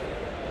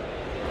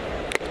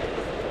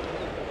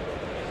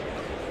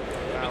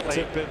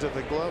 Tip into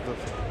the glove of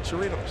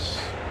Chirinos.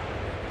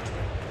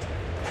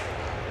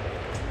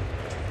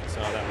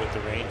 Saw that with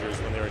the Rangers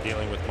when they were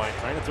dealing with Mike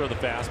trying to throw the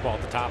fastball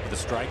at the top of the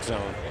strike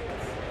zone.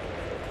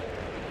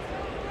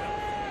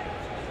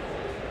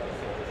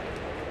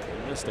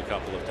 He missed a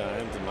couple of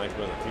times, and Mike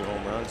with a few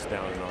home runs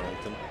down in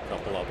Arlington, a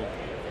couple of them.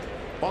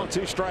 1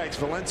 2 strikes.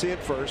 Valencia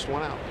at first,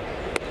 1 out.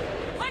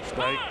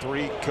 Strike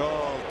 3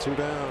 called, 2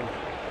 down.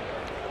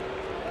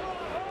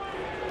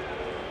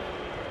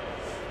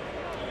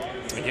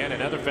 Again,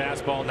 another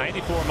fastball,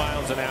 94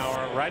 miles an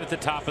hour, right at the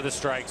top of the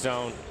strike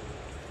zone.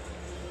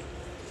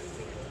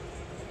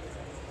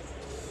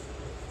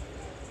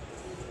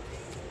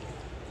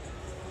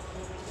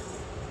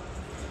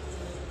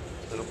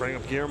 It'll bring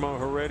up Guillermo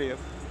Heredia.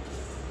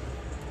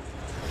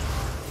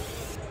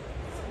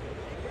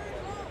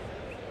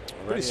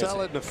 Pretty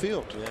solid in the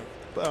field. Yeah.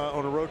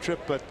 On a road trip,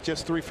 but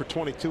just 3 for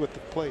 22 at the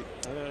plate.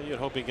 You'd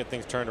hope he'd get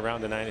things turned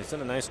around tonight. He's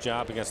done a nice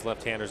job against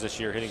left-handers this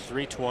year, hitting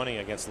 .320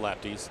 against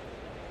lefties.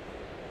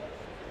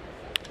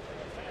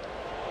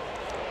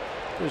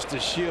 There's the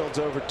Shields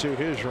over to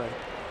his right.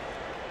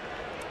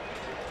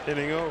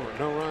 Inning over.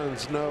 No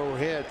runs, no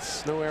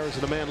hits, no errors,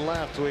 and a man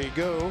left. We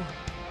go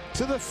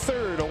to the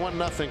 3rd, a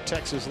 1-0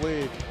 Texas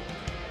lead.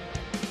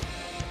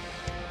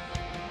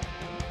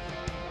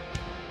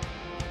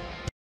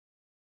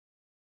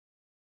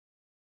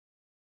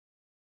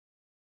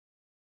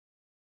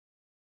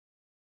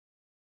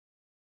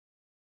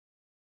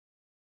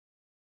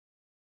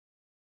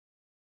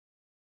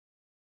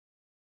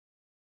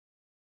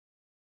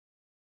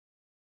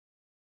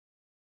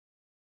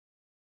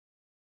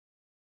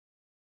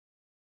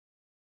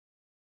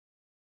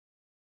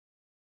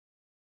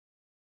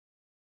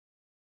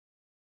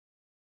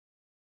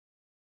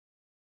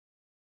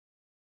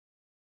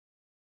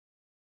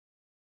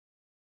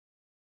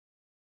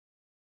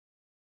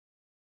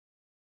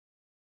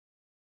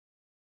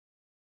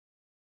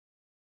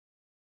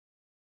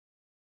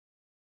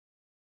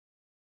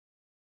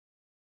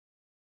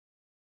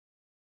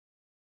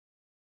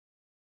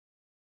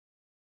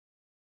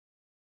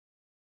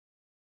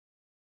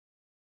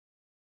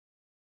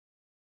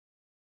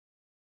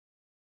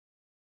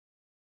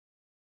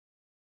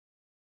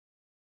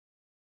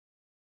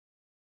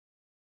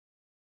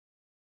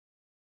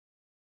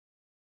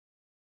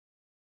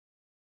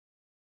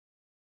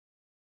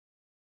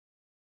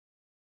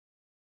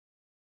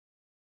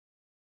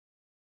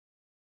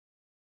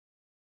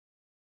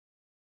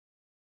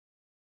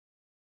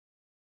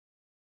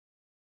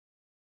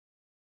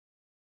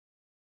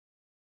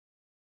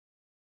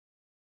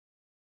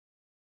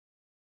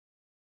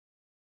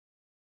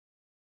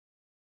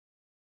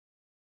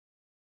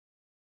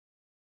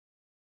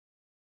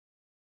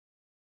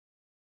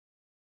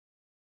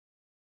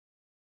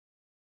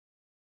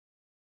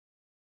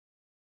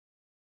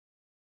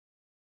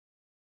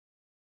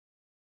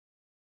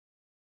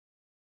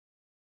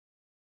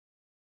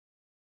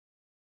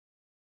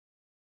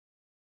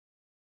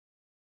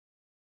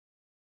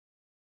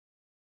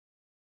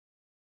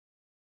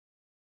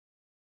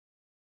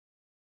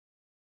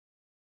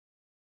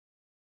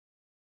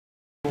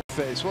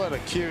 Face. What a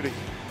cutie.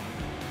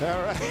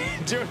 All right.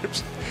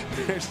 Junior's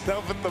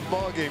herself at the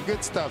ball game.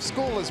 Good stuff.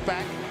 School is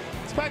back.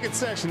 It's back in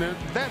session, and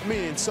that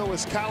means so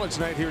is college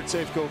night here at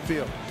Safeco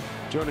Field.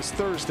 Join us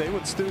Thursday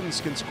when students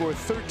can score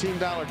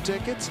 $13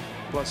 tickets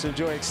Plus,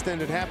 enjoy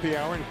extended happy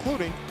hour,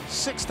 including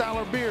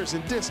 $6 beers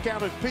and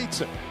discounted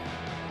pizza.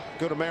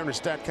 Go to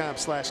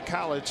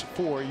mariners.com/college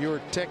for your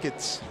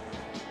tickets.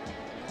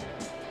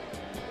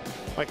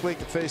 Mike Leake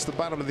to face the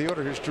bottom of the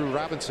order. Here's Drew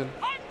Robinson,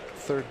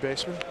 third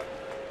baseman.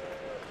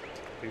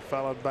 Be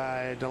followed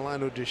by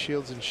Delano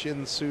DeShields and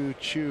Shin-Soo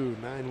Choo,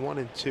 9-1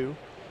 and 2.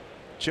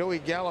 Joey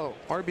Gallo,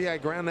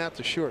 RBI ground out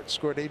to short,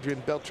 scored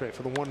Adrian Beltre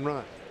for the 1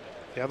 run.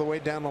 The other way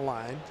down the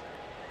line,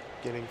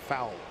 getting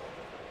fouled.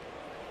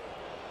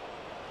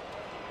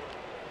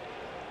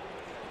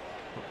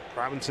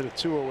 Robinson at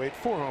 208,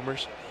 4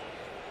 homers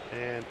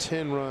and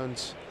 10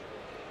 runs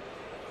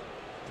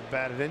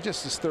batted in,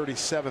 just his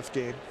 37th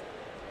game.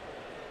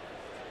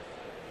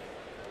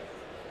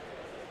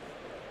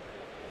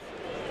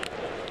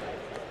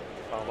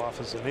 Fouled off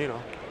of Zunino.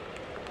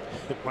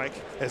 Mike,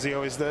 as he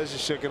always does,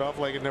 just shook it off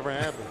like it never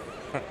happened.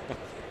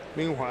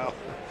 Meanwhile,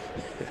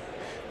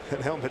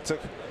 that helmet took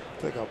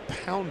a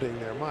pounding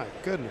there. My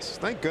goodness.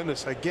 Thank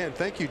goodness. Again,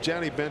 thank you,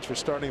 Johnny Bench, for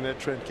starting that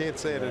trend. Can't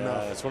say it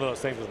enough. It's one of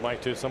those things with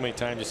Mike, too. So many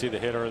times you see the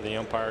hitter or the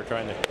umpire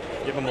trying to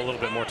give him a little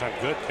bit more time.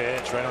 Good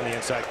pitch right on the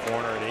inside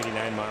corner at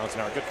 89 miles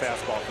an hour. Good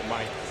fastball from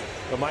Mike.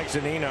 But Mike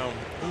Zunino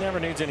never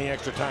needs any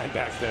extra time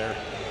back there.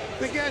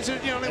 The guys are,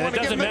 they want to give him.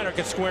 It doesn't matter. It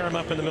can square him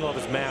up in the middle of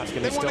his mask.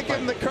 And they want to give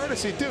him the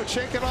courtesy. Dude,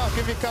 shake it off.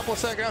 Give you a couple of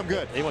seconds. I'm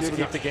good. He wants to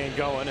keep the game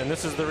going. And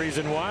this is the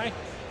reason why.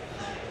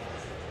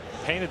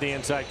 Painted the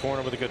inside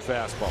corner with a good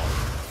fastball.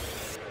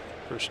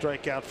 First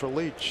strikeout for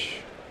Leach.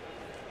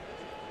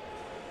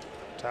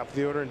 Top of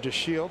the order, and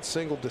DeShields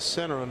singled to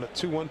center on the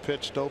 2-1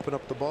 pitch to open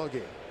up the ball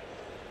game.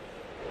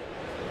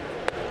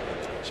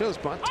 Shows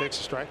bunt, takes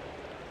a strike.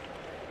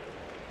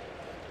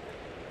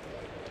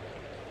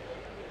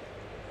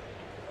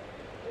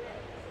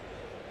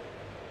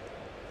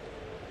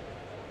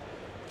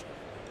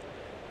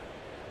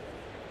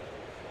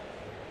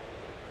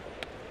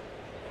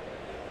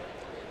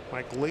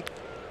 Mike Leake,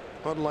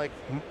 unlike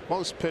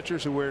most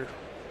pitchers who wear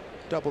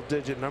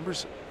double-digit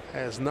numbers,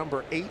 has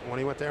number 8. When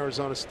he went to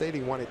Arizona State,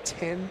 he wanted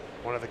 10.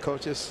 One of the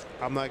coaches,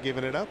 I'm not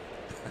giving it up.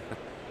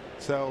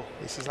 So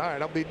he says, all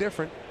right, I'll be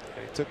different.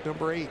 And he took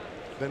number 8.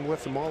 Been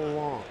with him all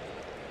along.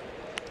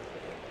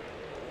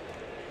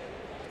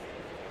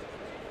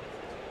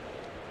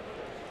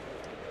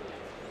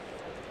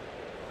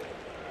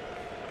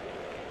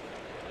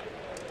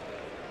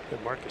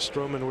 And Marcus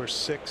Stroman wears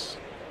 6.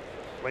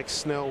 Blake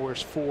Snell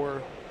wears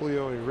 4.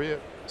 Julio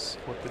Urias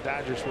with the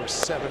Dodgers wears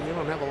 7. You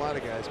don't have a lot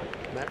of guys.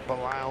 Matt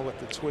Belisle with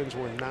the Twins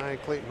wear 9.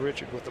 Clayton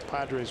Richard with the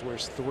Padres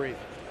wears 3.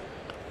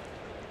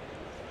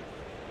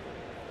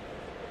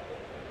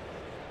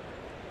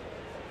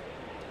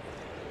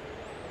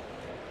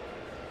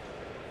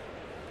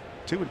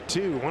 Two and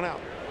 2, 1 out.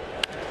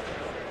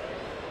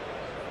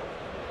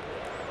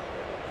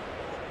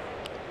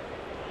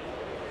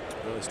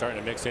 Really starting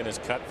to mix in his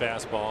cut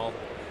fastball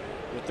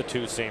with the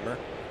 2-seamer.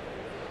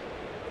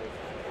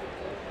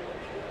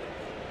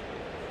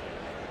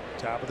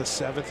 Top of the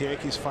 7th,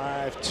 Yankees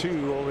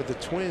 5-2 over the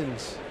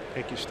Twins.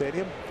 Yankee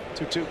Stadium,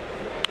 2-2.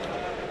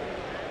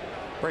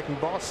 Breaking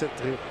ball set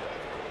to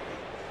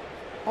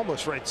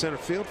almost right center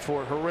field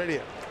for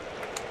Heredia.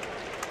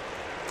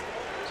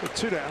 So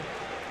 2 down.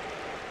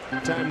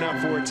 Time now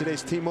for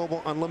today's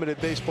T-Mobile Unlimited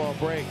Baseball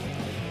break.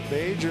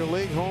 Major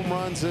League home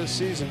runs this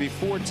season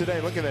before today.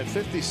 Look at that,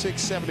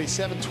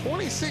 56-77,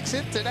 26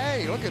 hit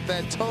today. Look at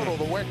that total.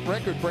 The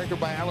record breaker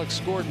by Alex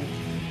Gordon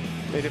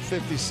made it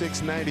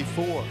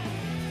 56-94.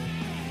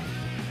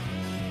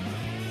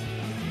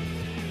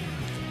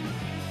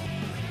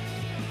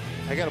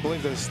 I got to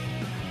believe this.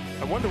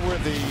 I wonder where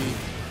the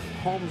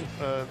home.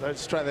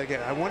 Let's try that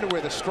again. I wonder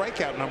where the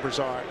strikeout numbers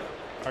are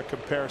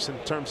comparison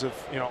in terms of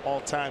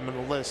all time in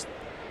the list.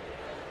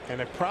 And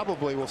it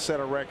probably will set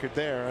a record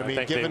there. I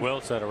think they will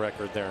set a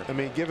record there. I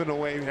mean, giving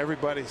away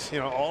everybody's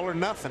all or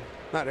nothing.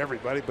 Not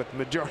everybody, but the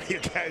majority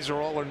of guys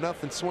are all or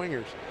nothing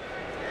swingers.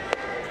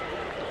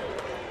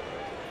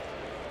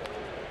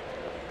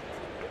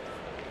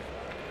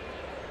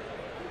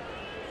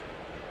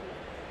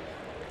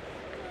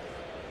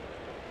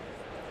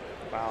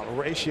 Wow, the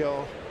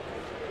ratio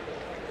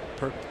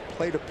per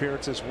plate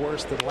appearance is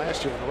worse than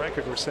last year when the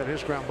record was set.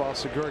 Here's ground ball.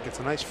 Segura gets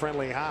a nice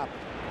friendly hop.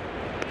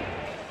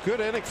 Good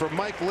inning for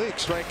Mike Leake.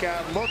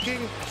 Strikeout looking,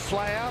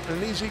 fly out,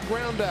 and an easy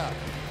ground out.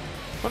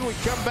 When we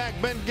come back,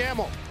 Ben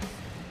Gamble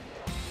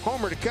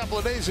homered a couple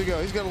of days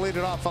ago. He's going to lead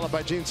it off, followed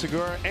by Gene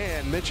Segura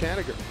and Mitch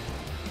Haniger.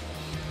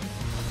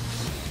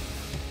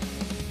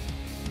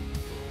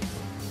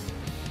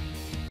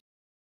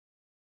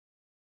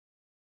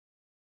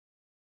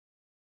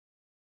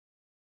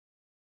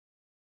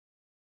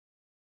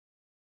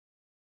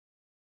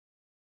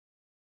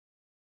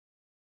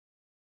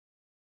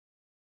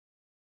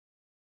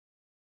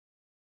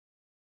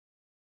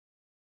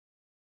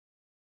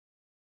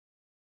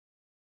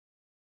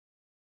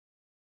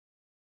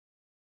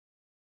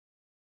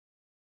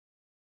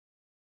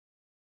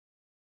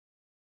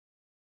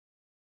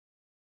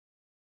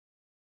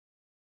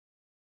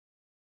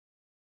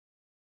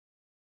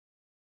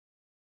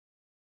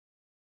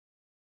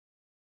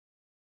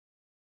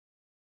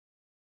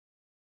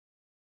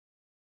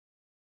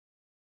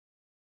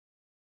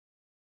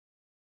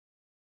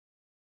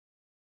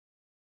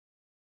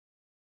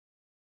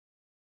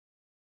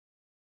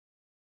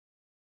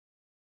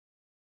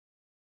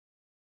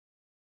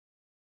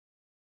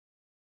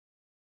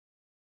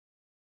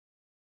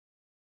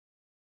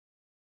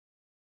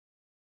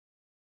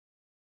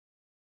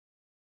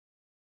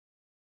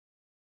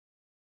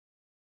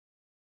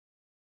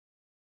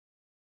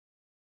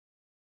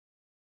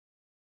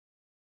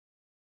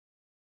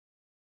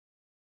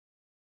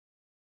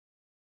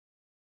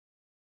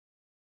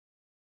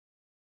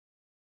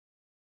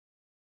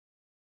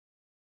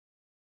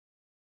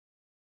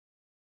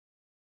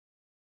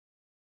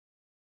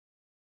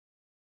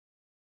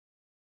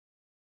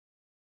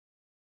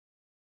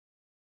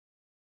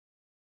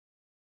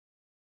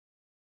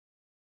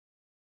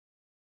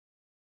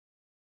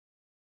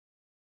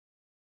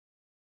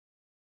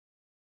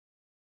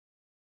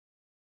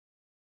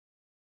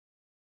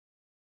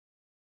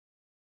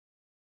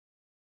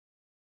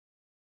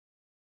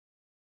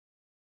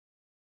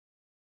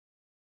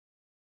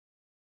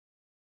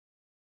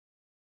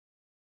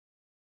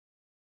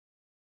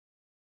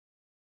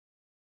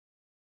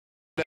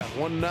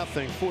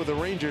 1-0 for the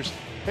Rangers.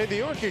 Hey,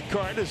 the Orchid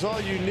card is all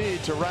you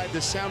need to ride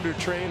the Sounder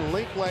train,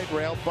 Link Light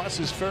Rail,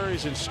 buses,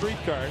 ferries, and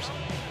streetcars.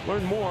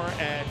 Learn more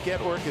at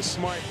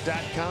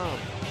getorchidsmart.com.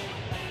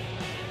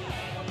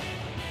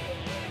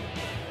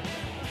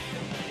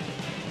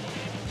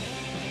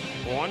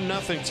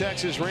 1-0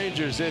 Texas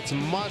Rangers. It's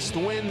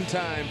must-win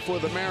time for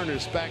the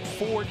Mariners. Back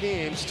 4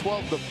 games,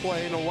 12 to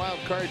play in a wild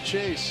card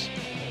chase.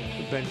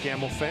 Ben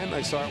Gamble fan,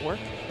 nice artwork.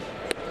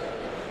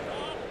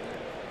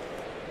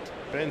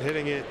 Ben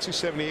hitting it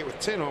 .278 with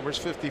 10 homers,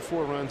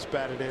 54 runs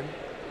batted in.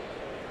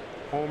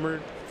 Homered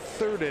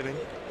 3rd inning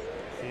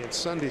in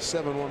Sunday's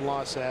 7-1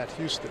 loss at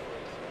Houston.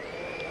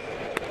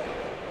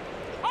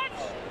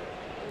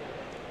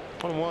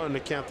 1-1 to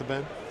count the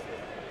Ben.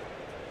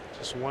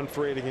 Just 1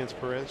 for 8 against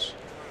Perez.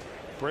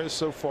 Perez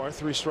so far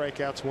 3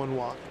 strikeouts, 1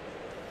 walk.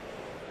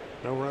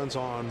 No runs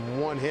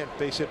on 1 hit,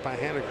 base hit by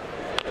Haniger.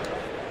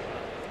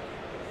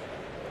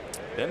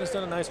 Ben has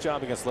done a nice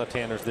job against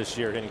left-handers this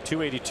year, hitting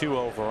 .282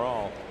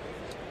 overall.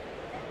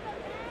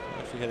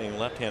 Actually hitting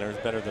left-handers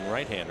better than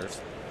right-handers.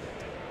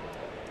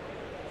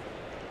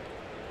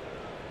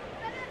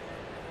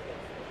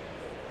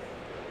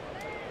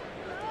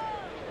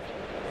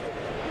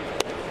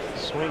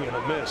 Swing and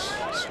a miss.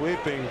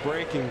 Sweeping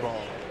breaking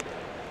ball.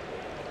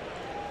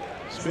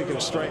 Speaking of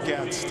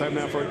strikeouts, time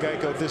now for a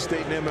Geico This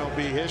Date in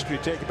MLB history.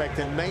 Take it back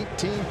to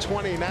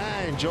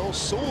 1929. Joel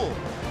Sewell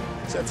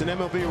sets an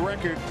MLB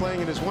record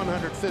playing in his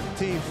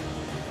 115th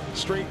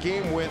straight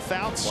game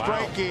without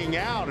striking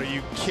out. Are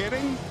you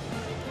kidding?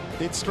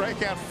 He'd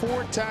strike out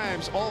 4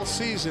 times all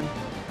season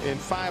in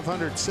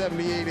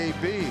 578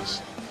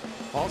 ABs.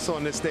 Also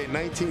on this date,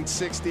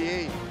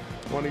 1968,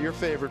 one of your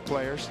favorite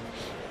players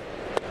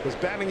was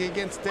batting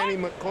against Denny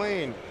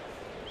McClain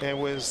and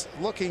was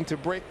looking to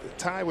break the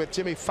tie with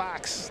Jimmy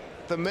Fox,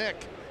 the Mick.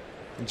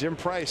 And Jim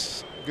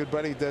Price, good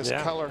buddy, does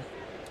color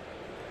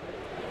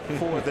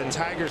for the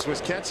Tigers,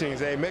 was catching. He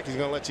said, hey, Mick, he's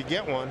going to let you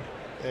get one.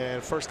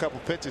 And first couple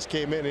pitches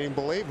came in, and he didn't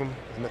believe him.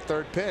 And the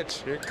 3rd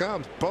pitch, here it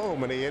comes,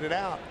 boom, and he hit it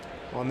out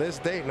on this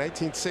date,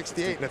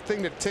 1968. And the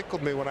thing that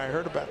tickled me when I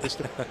heard about this,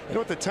 you know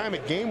what the time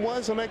of game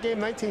was on that game?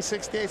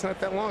 1968. It's not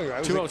that long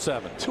ago.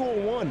 2:07. Like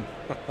 2:01.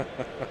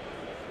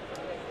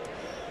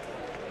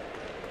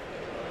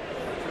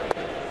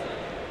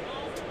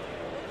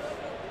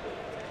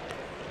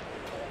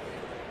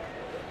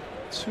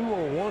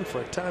 2:01 for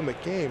a time of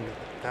game.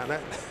 Now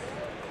that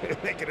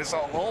making us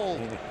all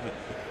old.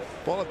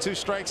 Ball of 2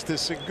 strikes to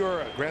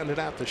Segura, grounded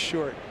out to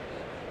short.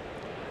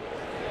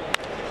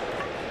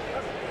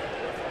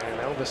 And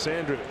Elvis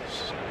Andrus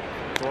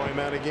throw him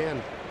out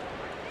again.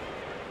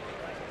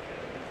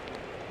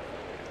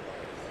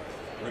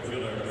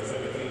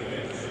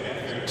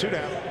 So 2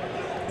 down.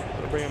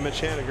 Gonna bring in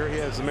Mitch Haniger. He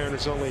has the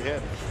Mariners' only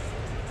hit.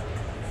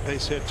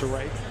 Base hit to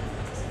right.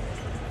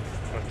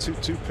 A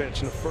 2-2 pitch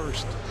in the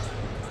first.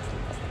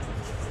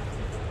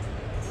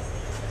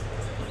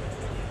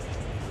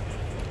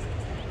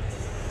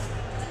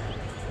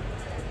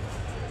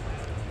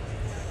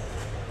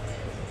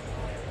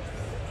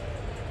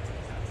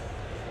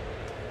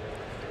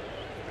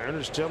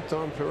 Mariners jumped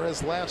on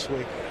Perez last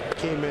week.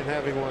 Came in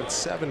having won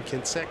 7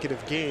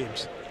 consecutive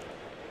games.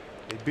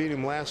 They beat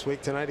him last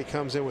week. Tonight he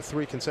comes in with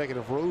 3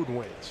 consecutive road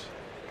wins.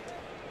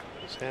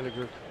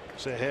 Haniger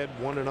is ahead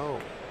 1-0.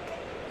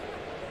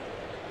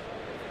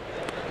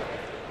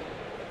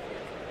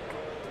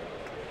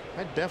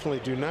 I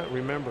definitely do not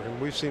remember him.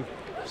 We've seen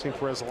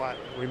Perez a lot.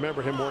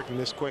 Remember him working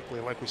this quickly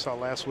like we saw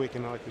last week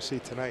and like we see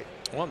tonight.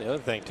 Well, the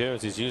other thing too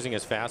is he's using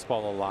his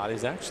fastball a lot.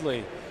 He's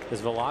actually, his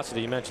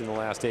velocity, you mentioned the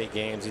last 8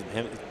 games, he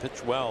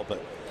pitched well,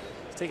 but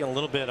he's taking a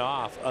little bit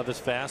off of his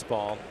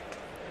fastball.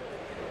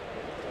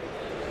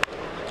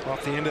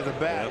 Off the end of the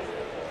bat. Yep.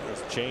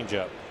 There's a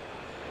changeup.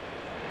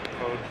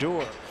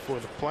 Odor for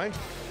the play.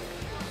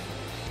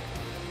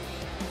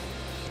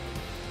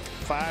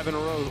 5 in a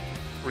row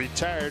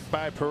retired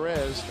by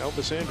Perez.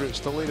 Elvis Andrus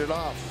to lead it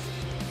off.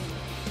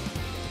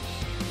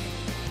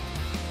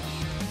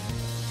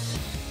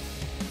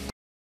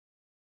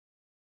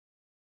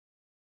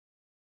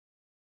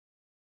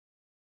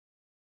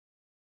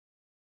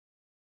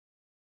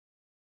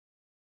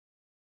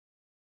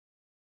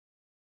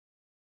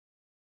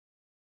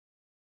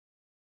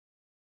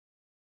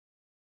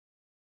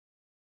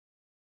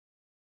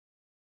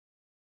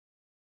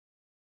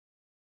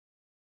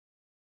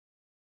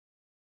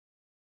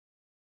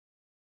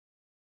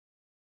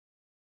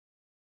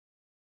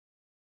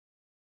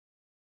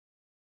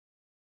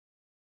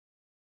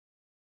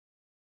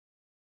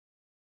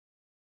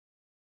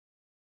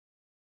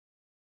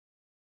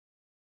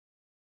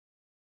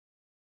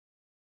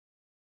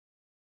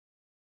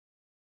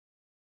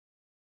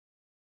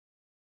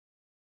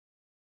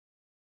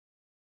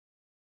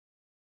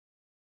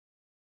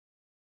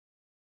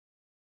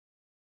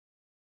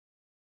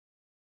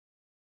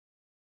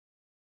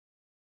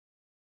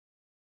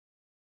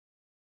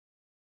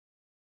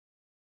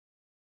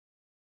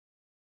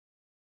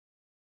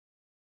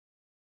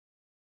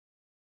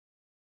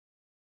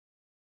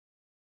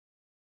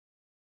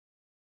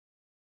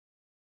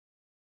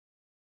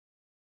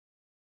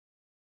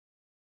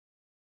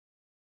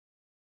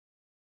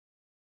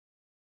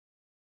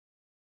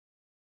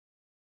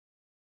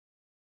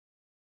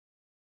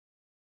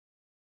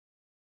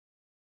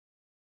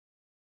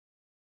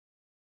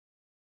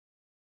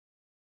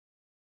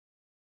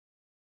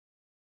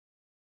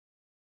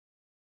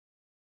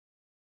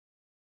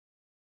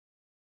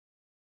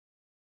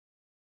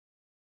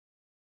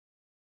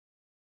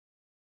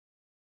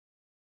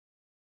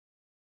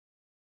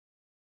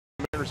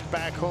 Mariners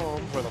back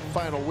home for the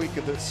final week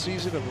of the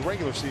season, of the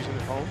regular season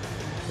at home.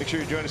 Make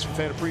sure you join us for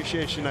Fan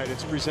Appreciation Night.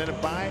 It's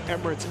presented by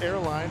Emirates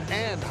Airline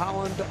and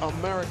Holland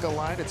America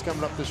Line. It's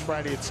coming up this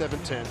Friday at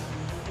 7:10.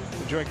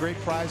 Enjoy great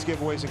prize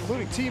giveaways,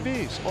 including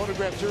TVs,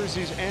 autographed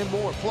jerseys, and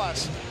more.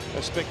 Plus,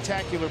 a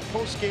spectacular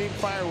post-game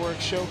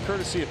fireworks show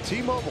courtesy of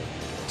T-Mobile.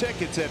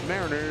 Tickets at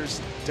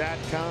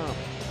mariners.com.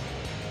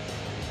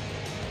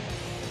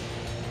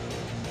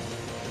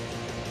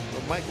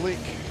 Mike Leake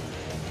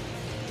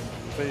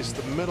faced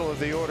the middle of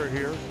the order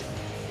here.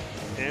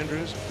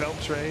 Andrews,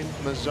 Beltran,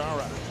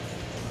 Mazzara.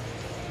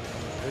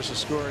 There's a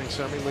scoring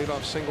summary.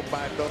 Leadoff single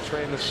by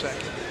Beltran in the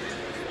second.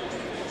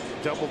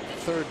 Double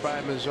third by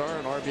Mazzara.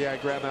 An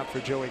RBI grab out for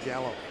Joey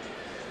Gallo.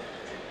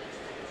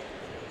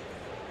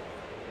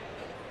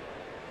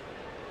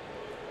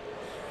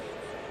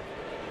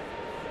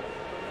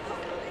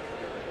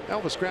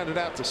 Elvis grounded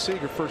out to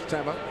Seager first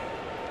time up.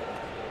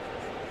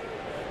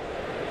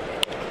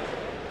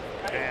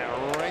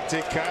 And right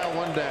to Kyle,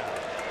 one down.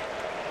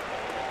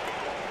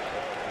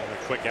 And a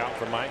quick out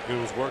for Mike,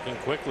 who's working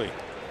quickly.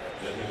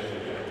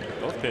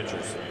 Both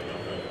pitchers,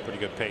 pretty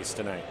good pace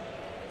tonight.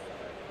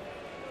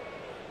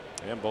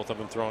 And both of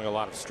them throwing a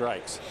lot of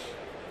strikes.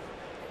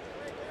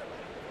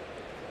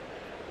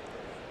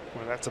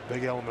 Well, that's a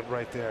big element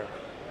right there.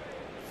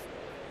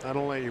 Not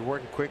only are you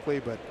working quickly,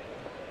 but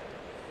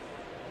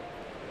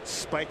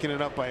spiking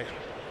it up by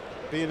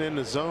being in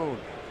the zone.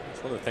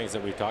 It's one of the things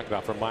that we talked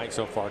about for Mike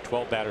so far.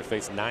 12 batters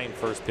faced 9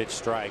 first pitch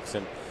strikes,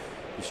 and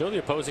you show the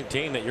opposing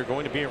team that you're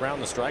going to be around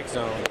the strike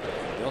zone,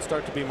 they'll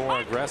start to be more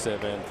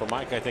aggressive. And for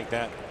Mike, I think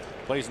that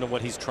plays into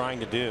what he's trying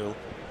to do.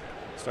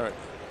 Start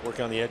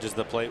working on the edges of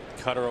the plate,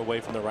 cutter away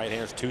from the right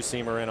handers,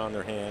 two-seamer in on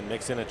their hand,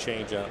 mix in a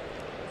changeup.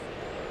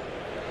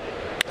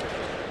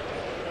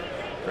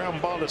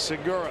 Ground ball to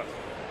Segura.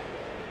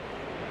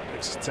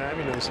 Next time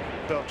he knows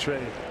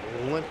Beltran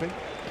limping.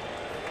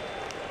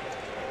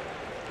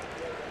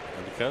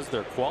 And because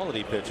they're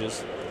quality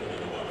pitches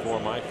for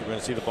Mike, you're going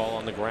to see the ball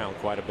on the ground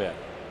quite a bit.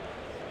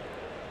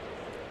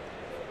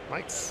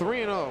 Mike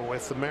 3-0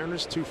 with the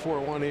Mariners,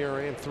 2.41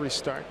 ERA and 3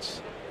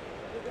 starts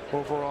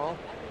overall.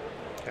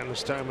 And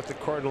this time with the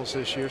Cardinals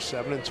this year,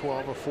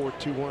 7-12, a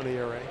 4.21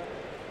 ERA.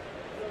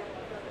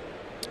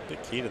 The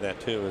key to that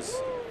too is,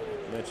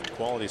 you mentioned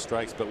quality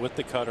strikes, but with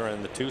the cutter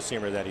and the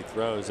two-seamer that he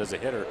throws as a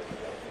hitter,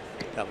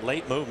 that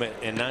late movement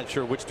and not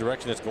sure which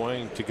direction it's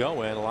going to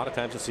go in. A lot of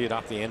times you see it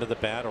off the end of the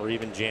bat or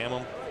even jam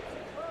them.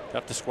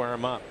 Tough to square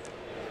them up.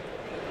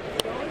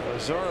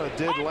 Mazzara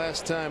did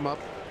last time up,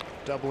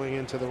 doubling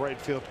into the right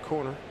field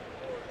corner.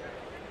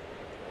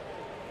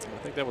 I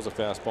think that was a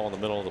fastball in the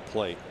middle of the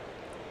plate.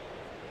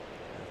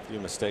 A few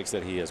mistakes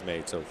that he has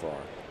made so far.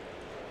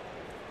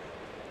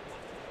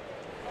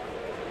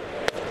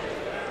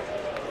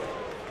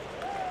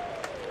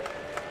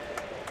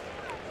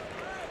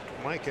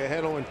 Mike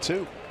ahead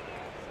 0-2.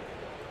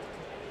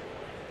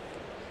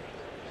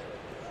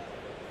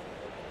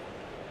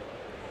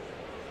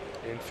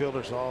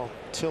 Infielders all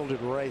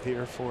tilted right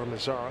here for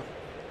Mazzara.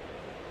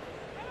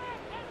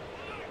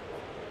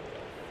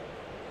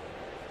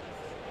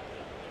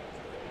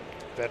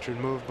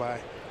 Veteran move by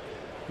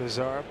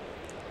Mazzara.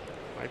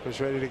 Mike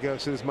was ready to go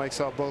as soon as Mike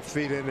saw both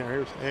feet in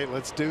there. Hey,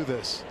 let's do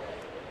this.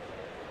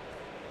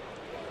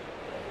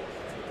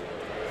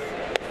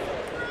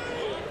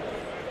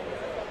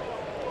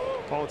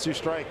 Ball 2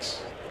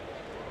 strikes.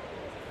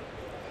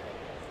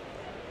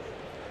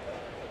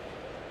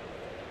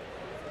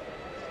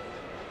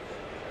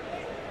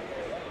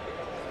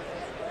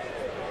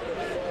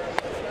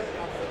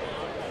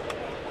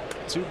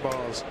 Two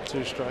balls,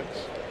 2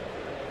 strikes.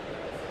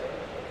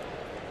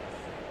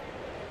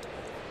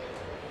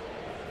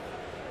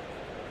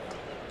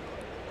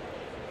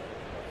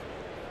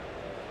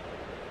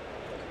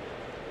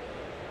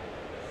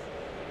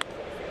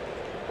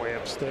 Way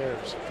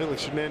upstairs.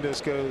 Felix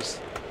Hernandez goes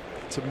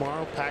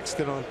tomorrow.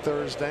 Paxton on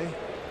Thursday.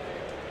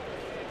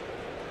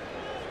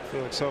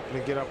 Felix hoping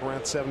to get up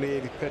around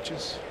 70-80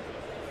 pitches.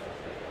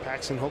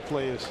 Paxton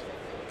hopefully has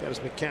got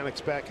his mechanics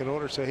back in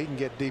order so he can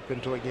get deep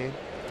into a game.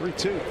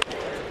 3-2.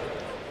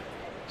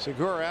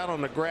 Segura out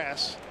on the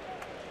grass.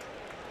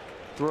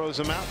 Throws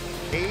him out.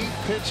 8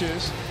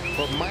 pitches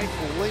for Mike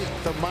Leake,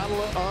 the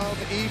model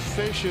of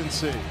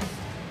efficiency.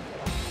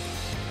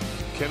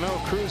 Cano,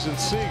 Cruz, and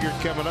Seager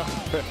coming up.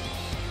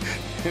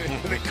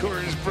 The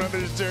Coors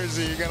Brothers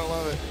jersey. You gotta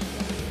love it.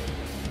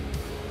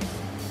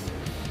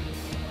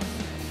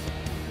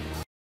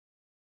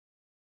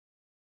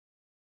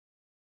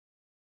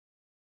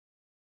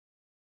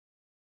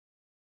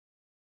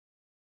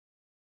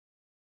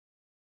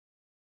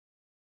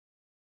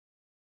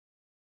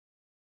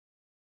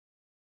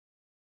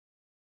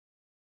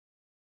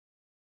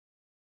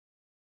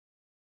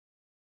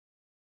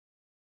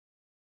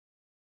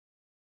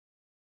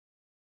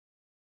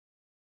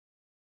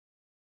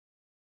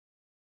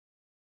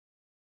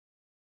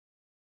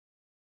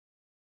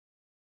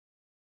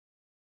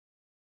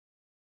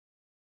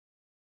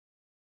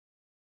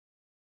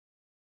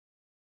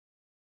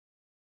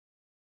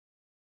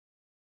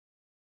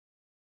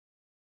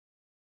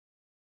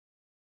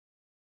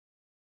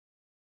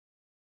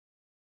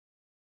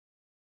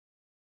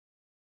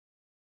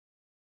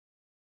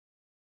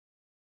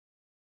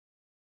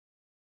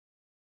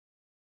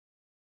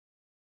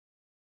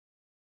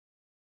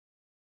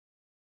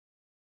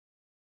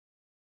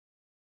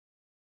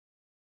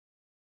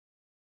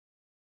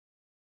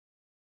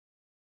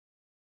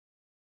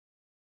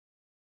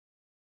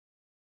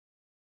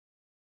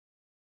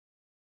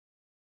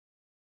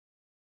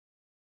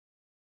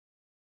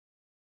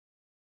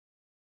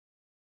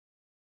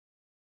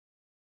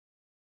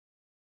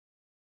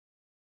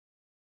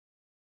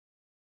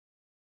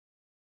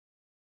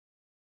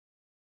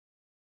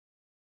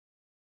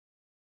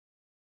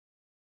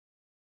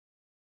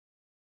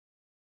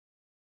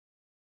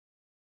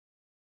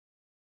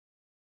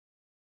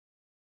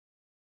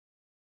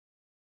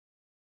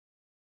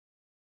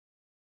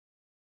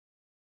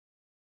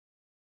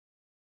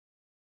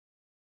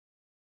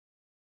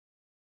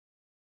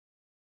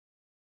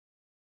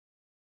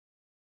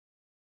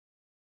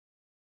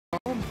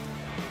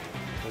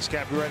 This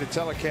copyrighted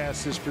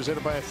telecast is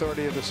presented by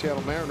authority of the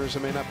Seattle Mariners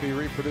and may not be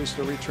reproduced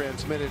or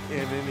retransmitted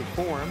in any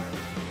form.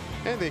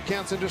 And the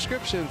accounts and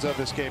descriptions of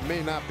this game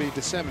may not be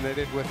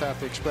disseminated without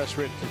the express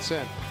written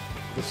consent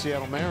of the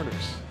Seattle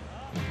Mariners.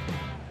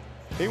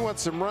 He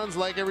wants some runs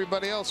like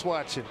everybody else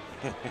watching.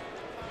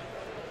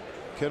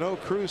 Cano,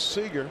 Cruz,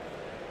 Seager.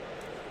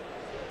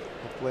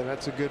 Hopefully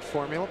that's a good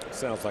formula.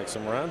 Sounds like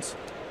some runs.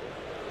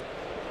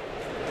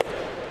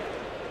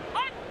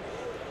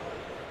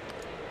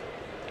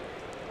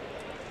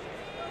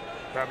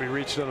 Robbie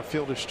reached on a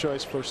fielder's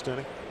choice first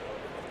inning.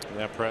 And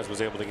that Perez was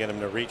able to get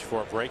him to reach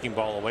for a breaking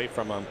ball away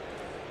from him.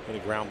 And a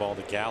ground ball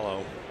to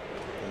Gallo.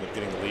 Ended up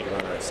getting the lead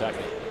runner at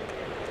second.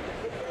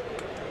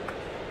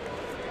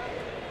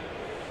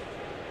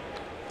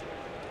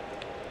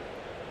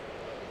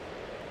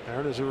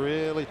 Mariners have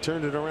really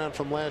turned it around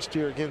from last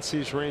year against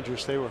these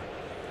Rangers. They were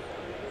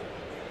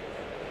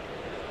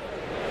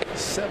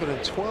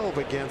 7-12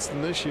 against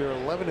them this year.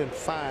 11-5,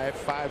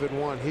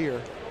 5-1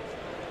 here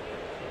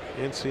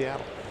in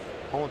Seattle.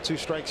 0-2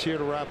 strikes here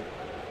to Robin.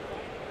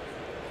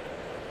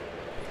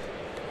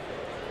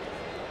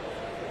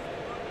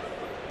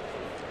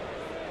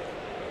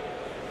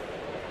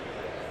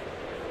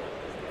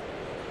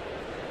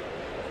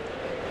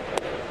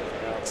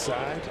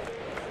 Outside.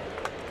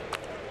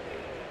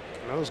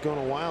 It's gone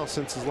a while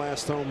since his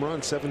last home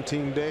run.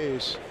 17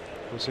 days.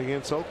 It was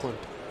against Oakland.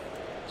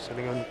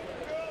 Sitting on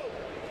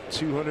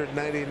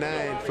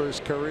 299 for his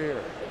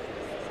career.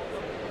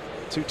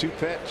 2-2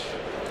 pitch.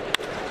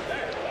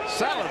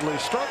 Solidly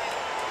struck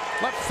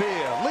left field.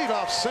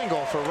 Leadoff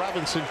single for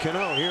Robinson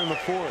Cano here in the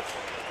fourth.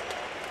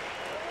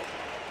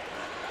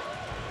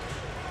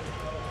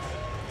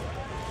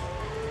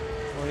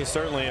 Well, he's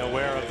certainly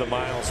aware of the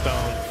milestone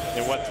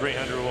and what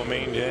 300 will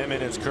mean to him in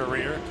his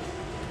career.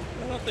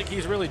 I don't think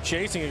he's really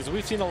chasing it because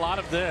we've seen a lot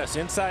of this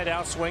inside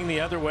out swing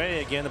the other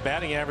way. Again, the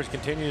batting average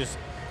continues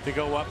to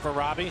go up for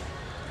Robbie.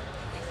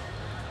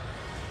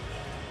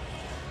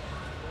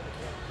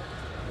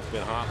 It's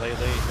been hot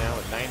lately now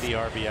with 90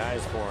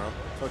 RBIs for him.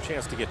 No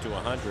chance to get to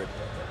 100,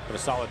 but a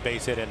solid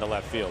base hit into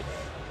left field.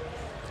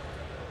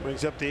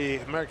 Brings up the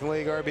American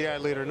League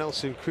RBI leader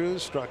Nelson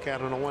Cruz. Struck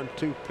out on a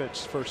 1-2 pitch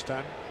first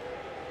time.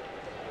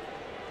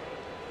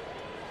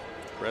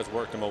 Perez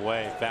worked him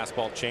away.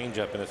 Fastball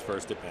changeup in his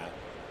first at bat.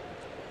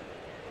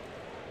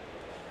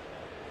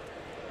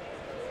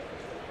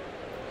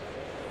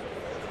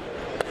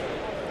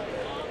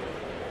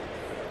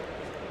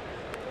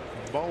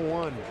 Ball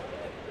one.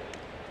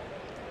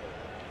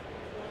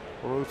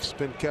 Roof's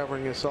been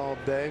covering us all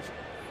day.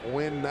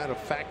 Wind not a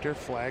factor.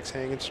 Flags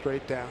hanging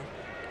straight down.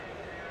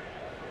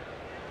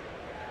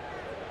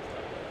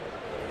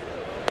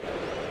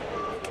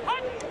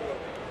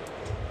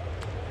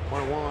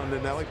 One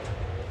to Nelly.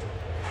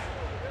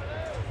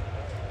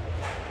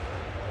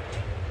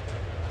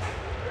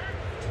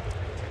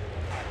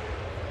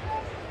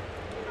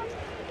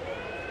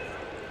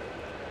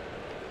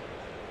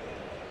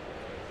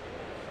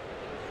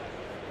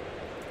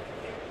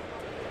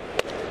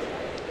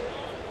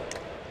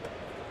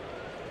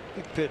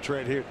 Big pitch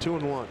right here.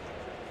 2-1.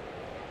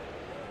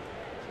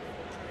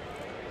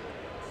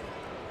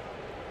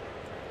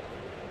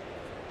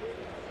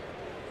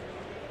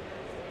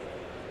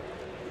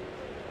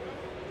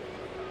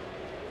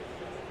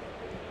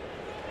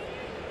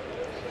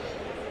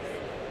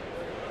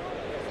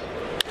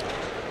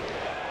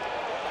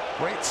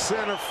 Great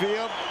center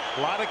field.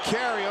 A lot of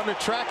carry on the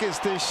track is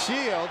to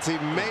Shields. He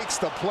makes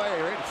the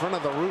play right in front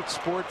of the Root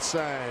Sports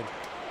sign.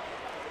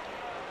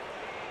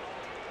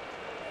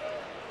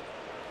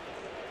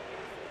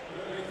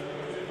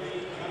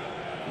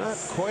 Not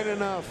quite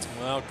enough.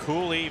 Well,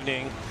 cool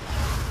evening.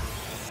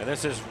 And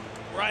this is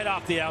right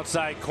off the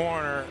outside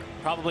corner.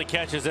 Probably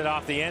catches it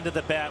off the end of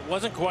the bat.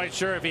 Wasn't quite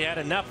sure if he had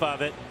enough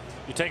of it.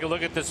 You take a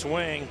look at the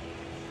swing.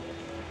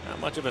 Not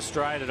much of a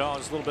stride at all.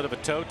 Just a little bit of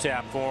a toe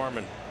tap for him.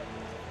 And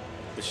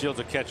the Shields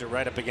will catch it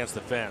right up against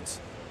the fence.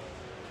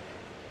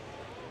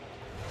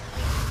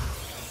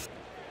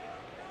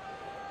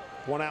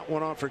 One out,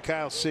 one on for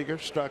Kyle Seager.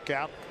 Struck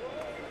out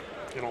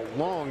in a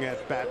long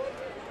at bat.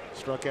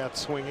 Struck out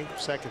swinging.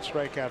 Second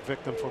strikeout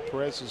victim for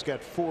Perez, who's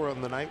got 4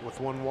 on the night with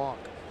 1 walk.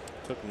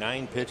 Took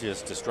 9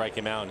 pitches to strike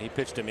him out, and he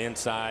pitched him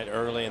inside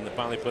early and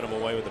finally put him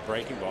away with a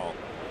breaking ball.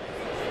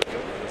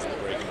 There's the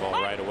breaking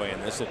ball right away in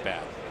this at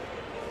bat.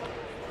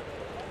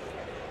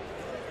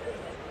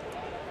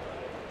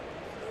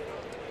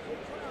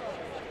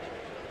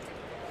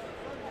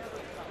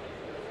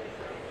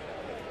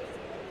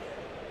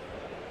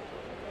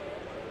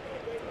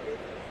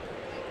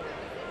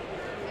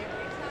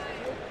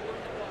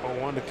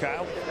 One to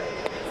Kyle.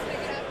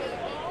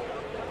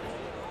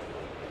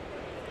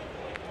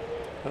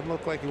 Doesn't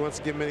look like he wants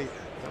to give him any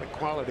kind of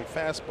quality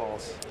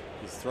fastballs.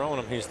 He's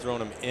throwing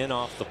them in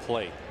off the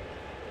plate.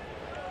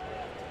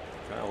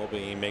 Kyle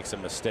hoping he makes a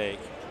mistake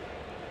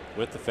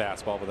with the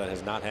fastball, but that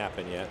has not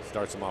happened yet.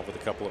 Starts him off with a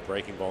couple of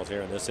breaking balls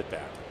here in this at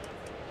bat.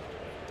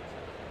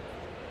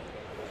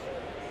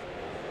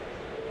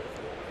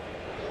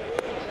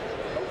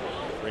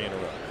 Three in a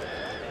row.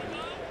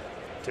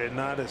 Did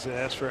not, as they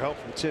asked for help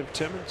from Tim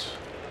Timmons.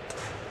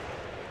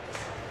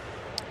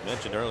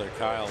 Mentioned earlier,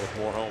 Kyle with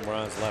more home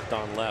runs left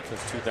on left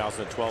since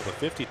 2012 with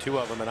 52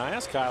 of them. And I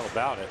asked Kyle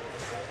about it,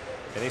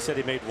 and he said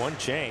he made one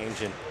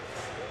change, and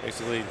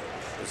basically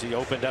as he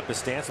opened up his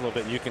stance a little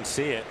bit, you can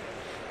see it.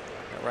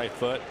 That right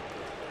foot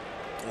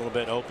a little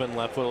bit open,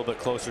 left foot a little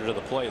bit closer to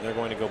the plate, and they're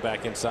going to go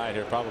back inside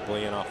here,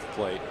 probably in off the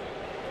plate.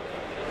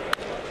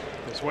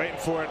 He's waiting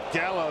for it.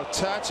 Gallo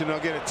touch, and they'll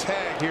get a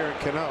tag here at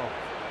Cano.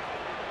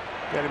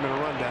 Got him in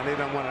a rundown. He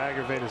doesn't want to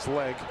aggravate his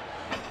leg,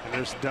 and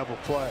there's a double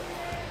play.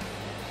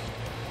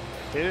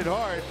 Hit it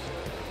hard.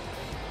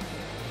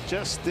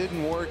 Just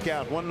didn't work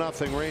out.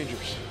 1-0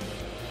 Rangers.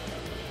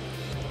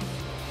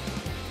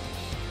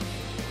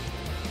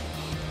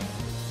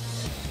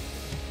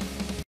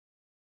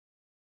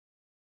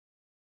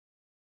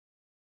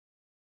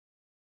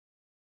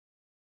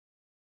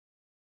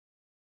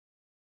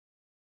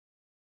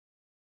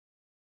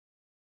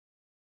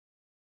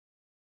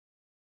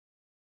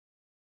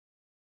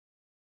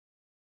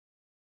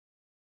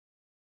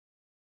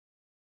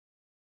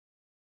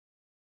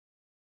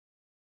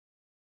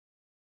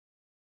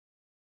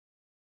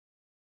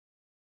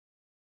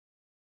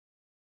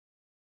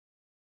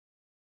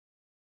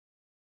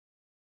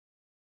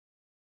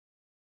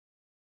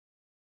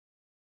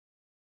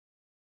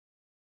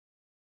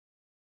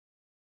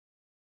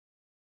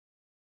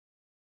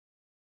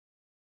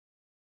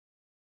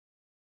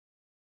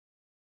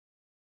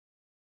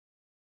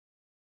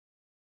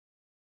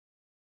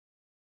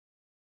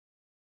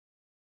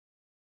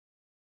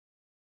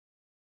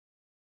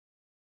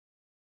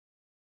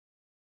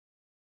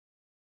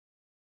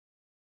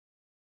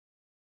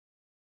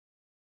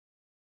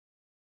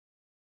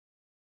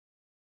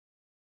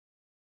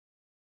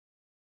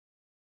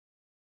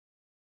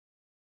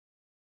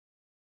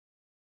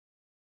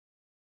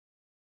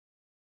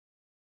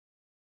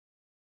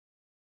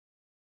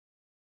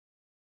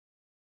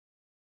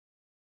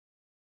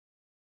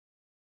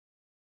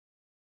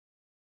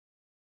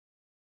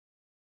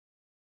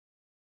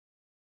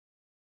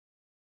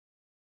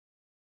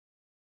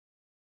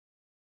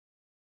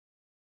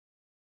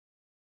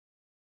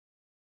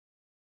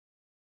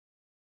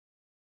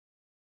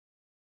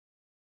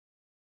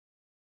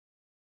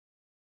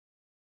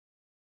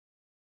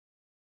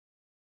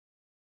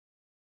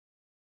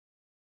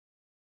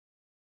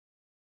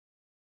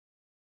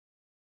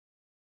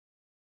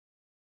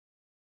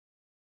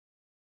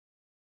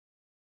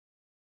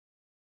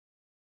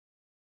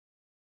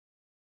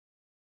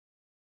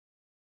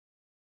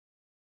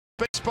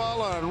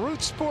 Baseball on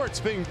Root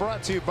Sports being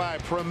brought to you by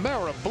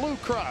Primera Blue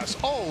Cross,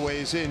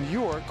 always in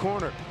your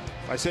corner.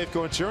 By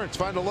Safeco Insurance,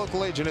 find a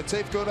local agent at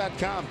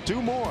safeco.com. Do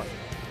more.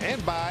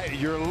 And by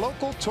your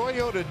local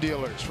Toyota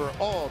dealers. For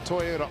all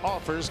Toyota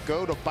offers,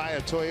 go to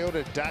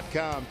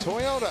buyatoyota.com.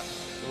 Toyota,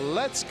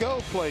 let's go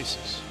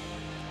places.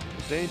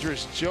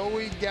 Dangerous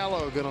Joey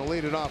Gallo going to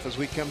lead it off as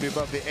we come to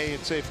above the A at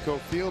Safeco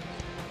Field.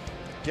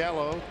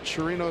 Gallo,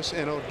 Chirinos,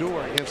 and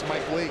Odor against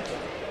Mike Leake.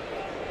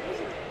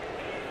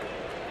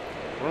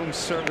 Room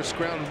service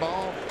ground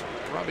ball.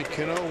 Robbie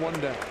Cano, 1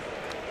 down.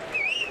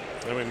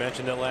 And we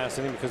mentioned it last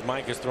inning because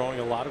Mike is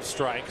throwing a lot of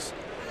strikes.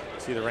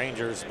 See the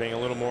Rangers being a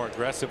little more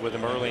aggressive with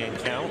him early in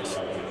counts.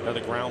 Another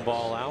ground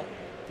ball out.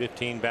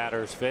 15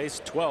 batters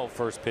faced, 12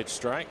 first pitch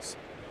strikes.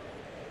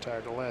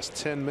 Tired the last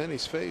 10 men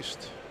he's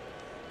faced.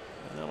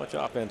 Not much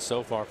offense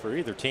so far for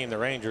either team. The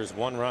Rangers,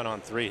 1 run on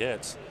 3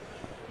 hits.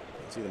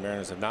 See the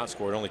Mariners have not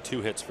scored, only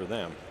 2 hits for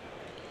them.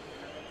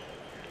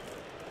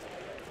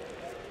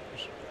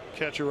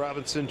 Catcher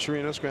Robinson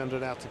Chirinos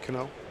grounded out to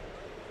Cano.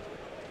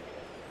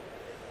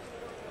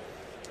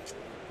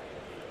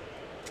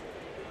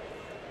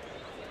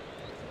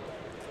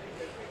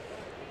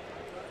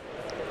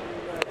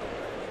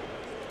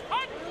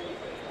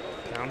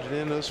 Pounded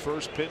in those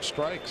first pitch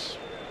strikes.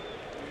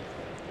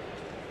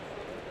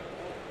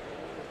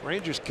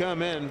 Rangers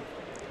come in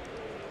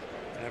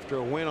after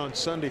a win on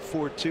Sunday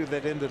 4-2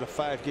 that ended a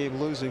 5-game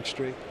losing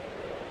streak.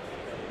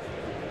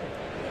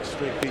 The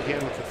streak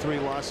began with the 3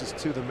 losses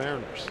to the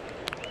Mariners.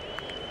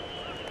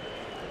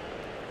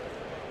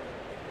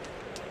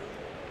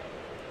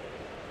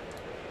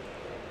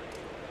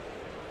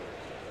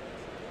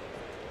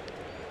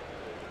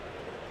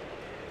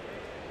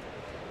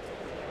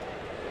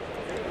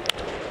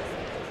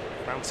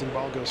 Bouncing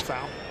ball goes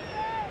foul.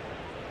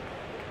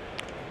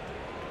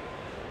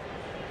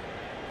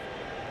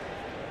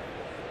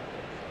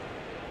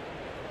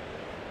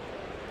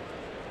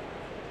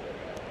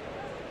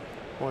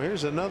 Well,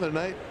 here's another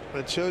night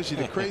that shows you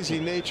the crazy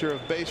nature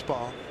of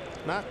baseball.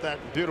 Not that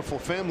beautiful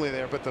family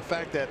there, but the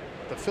fact that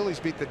the Phillies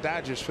beat the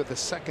Dodgers for the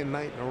 2nd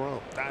night in a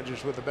row.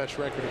 Dodgers with the best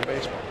record in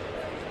baseball.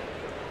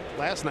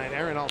 Last night,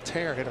 Aaron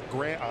Altair hit a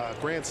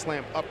grand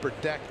slam upper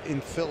deck in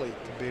Philly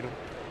to beat him.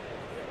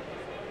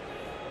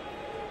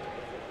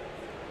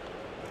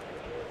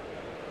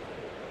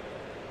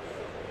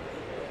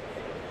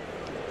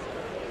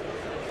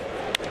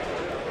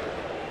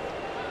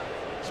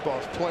 This ball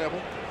is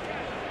playable.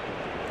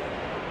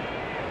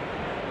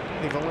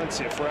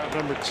 Valencia for out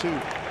number 2.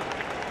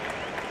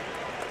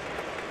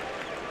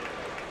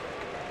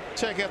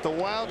 check out the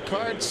wild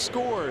card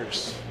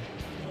scores.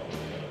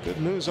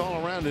 Good news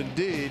all around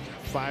indeed.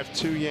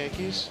 5-2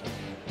 Yankees.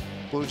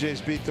 Blue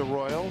Jays beat the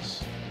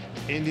Royals.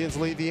 Indians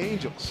lead the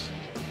Angels.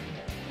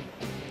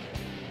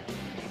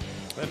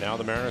 And now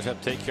the Mariners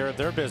have to take care of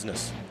their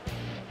business.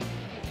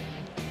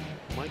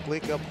 Mike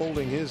Leake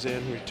upholding his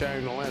end,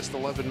 retiring the last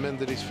 11 men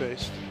that he's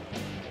faced.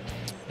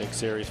 Big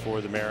series for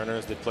the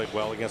Mariners. They played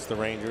well against the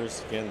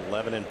Rangers. Again,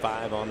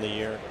 11-5 on the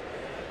year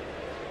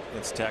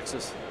against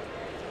Texas.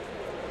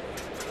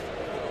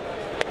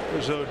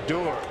 There's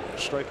Odor,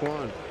 strike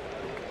one.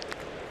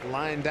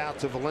 Lined out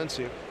to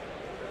Valencia.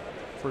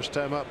 First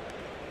time up.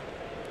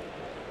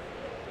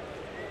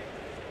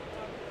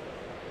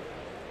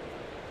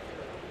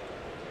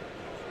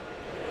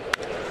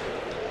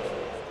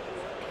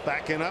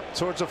 Backing up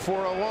towards a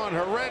 401.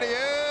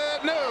 Heredia.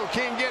 No,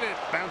 can't get it.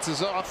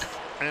 Bounces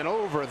off and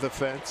over the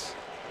fence.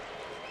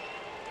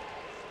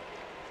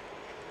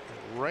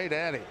 Right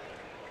at him.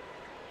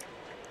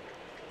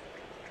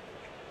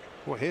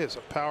 Well, here's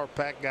a power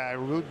pack guy,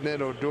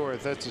 Rougned Odor.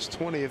 That's his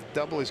 20th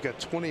double. He's got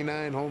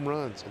 29 home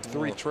runs and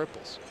 3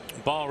 triples.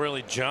 Ball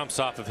really jumps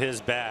off of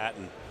his bat,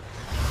 and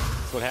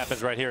that's what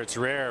happens right here. It's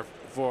rare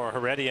for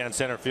Heredia in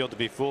center field to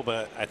be fooled,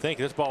 but I think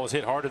this ball was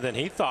hit harder than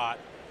he thought.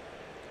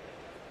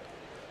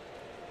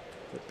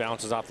 It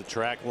bounces off the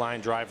track,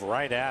 line drive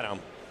right at him,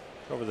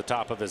 over the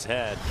top of his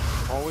head.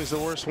 Always the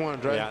worst one,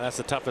 right? Yeah, that's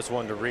the toughest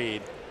one to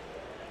read.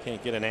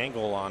 Can't get an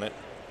angle on it.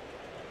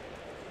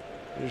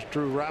 There's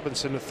Drew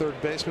Robinson, the third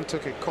baseman,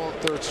 took a called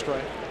third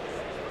strike.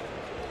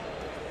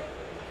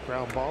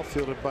 Ground ball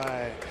fielded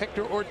by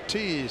Hector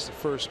Ortiz, the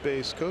first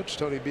base coach.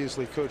 Tony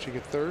Beasley coaching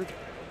at third.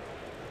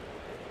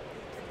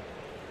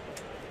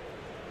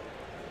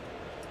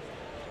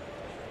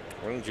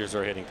 Rangers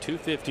are hitting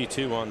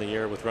 .252 on the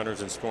year with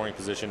runners in scoring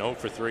position. 0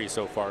 for 3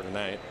 so far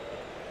tonight.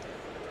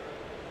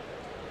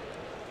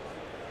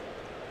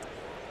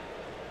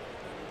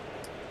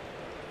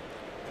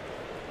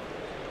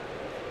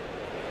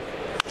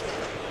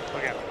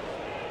 Look out.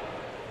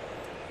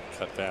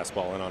 Cut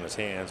fastball in on his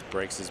hands,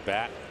 breaks his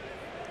bat.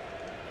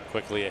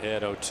 Quickly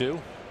ahead, 0-2.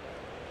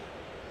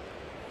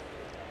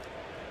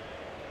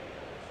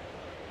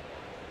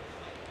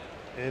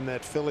 In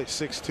that Phillies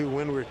 6-2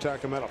 win, we were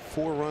talking about a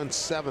 4-run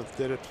 7th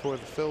did it for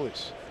the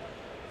Phillies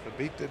to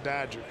beat the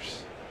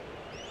Dodgers.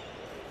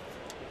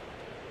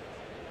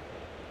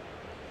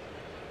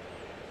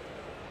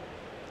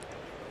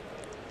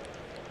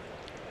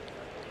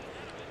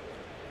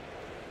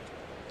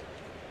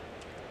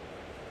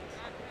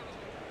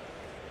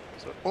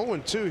 So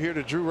 0-2 here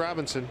to Drew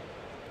Robinson.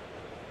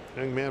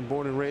 Young man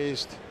born and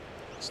raised,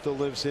 still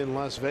lives in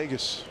Las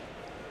Vegas.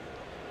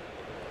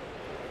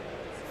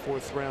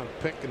 4th round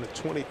pick in the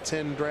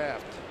 2010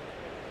 draft.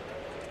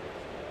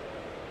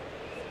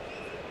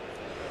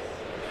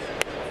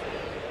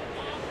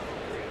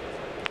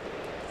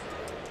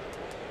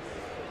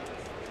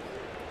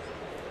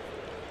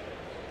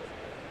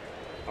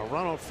 A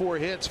run on 4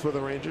 hits for the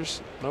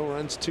Rangers. No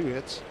runs, 2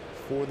 hits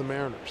for the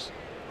Mariners.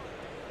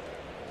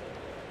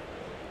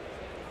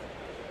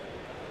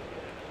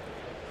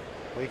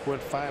 Lake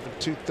went 5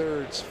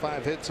 2/3,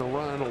 5 hits, a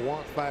run, a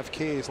walk, 5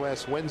 Ks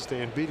last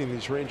Wednesday, and beating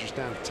these Rangers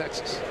down in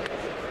Texas.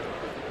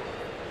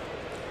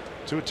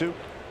 2-2.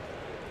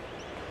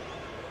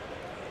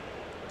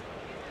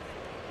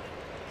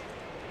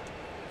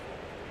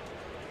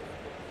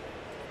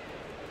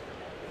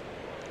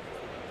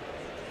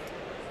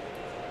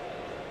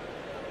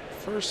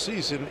 First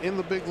season in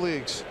the big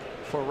leagues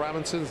for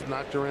Robinson's,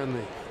 knocked around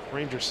the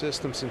Ranger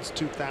system since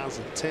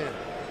 2010.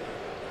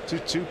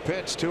 2-2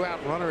 pitch, 2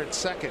 out, runner at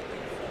second.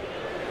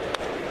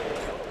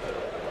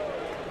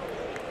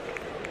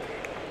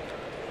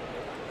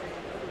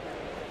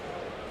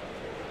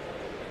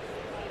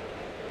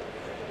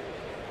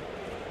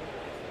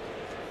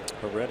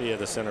 Heredia,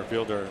 the center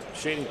fielder,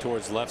 shading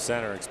towards left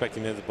center,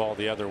 expecting to hit the ball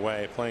the other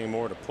way, playing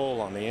more to pull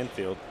on the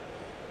infield.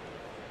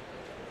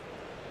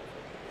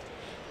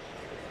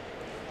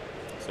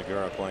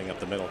 Segura playing up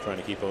the middle, trying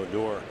to keep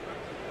Odor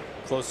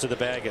close to the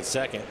bag at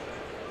second.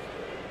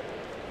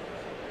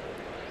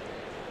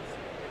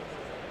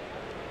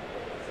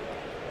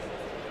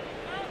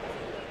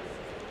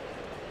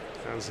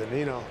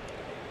 Zanino,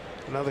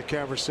 another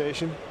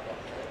conversation.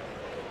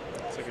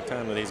 Second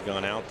time that he's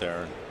gone out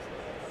there.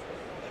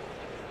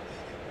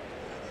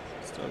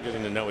 Still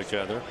getting to know each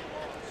other.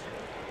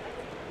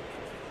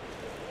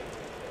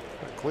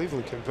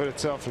 Cleveland can put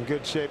itself in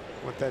good shape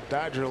with that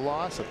Dodger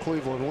loss. A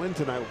Cleveland win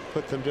tonight will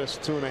put them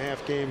just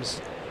 2.5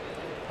 games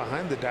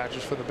behind the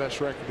Dodgers for the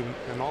best record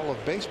in all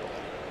of baseball.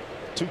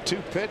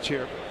 2-2 pitch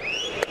here.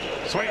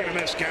 Swing and a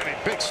miss, County.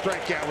 Big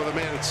strikeout with a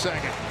man at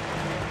second.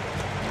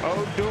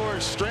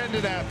 Odor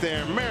stranded out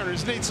there.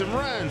 Mariners need some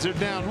runs. They're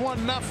down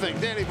 1-0.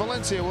 Danny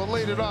Valencia will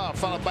lead it off,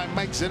 followed by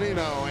Mike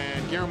Zunino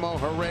and Guillermo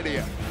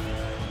Heredia.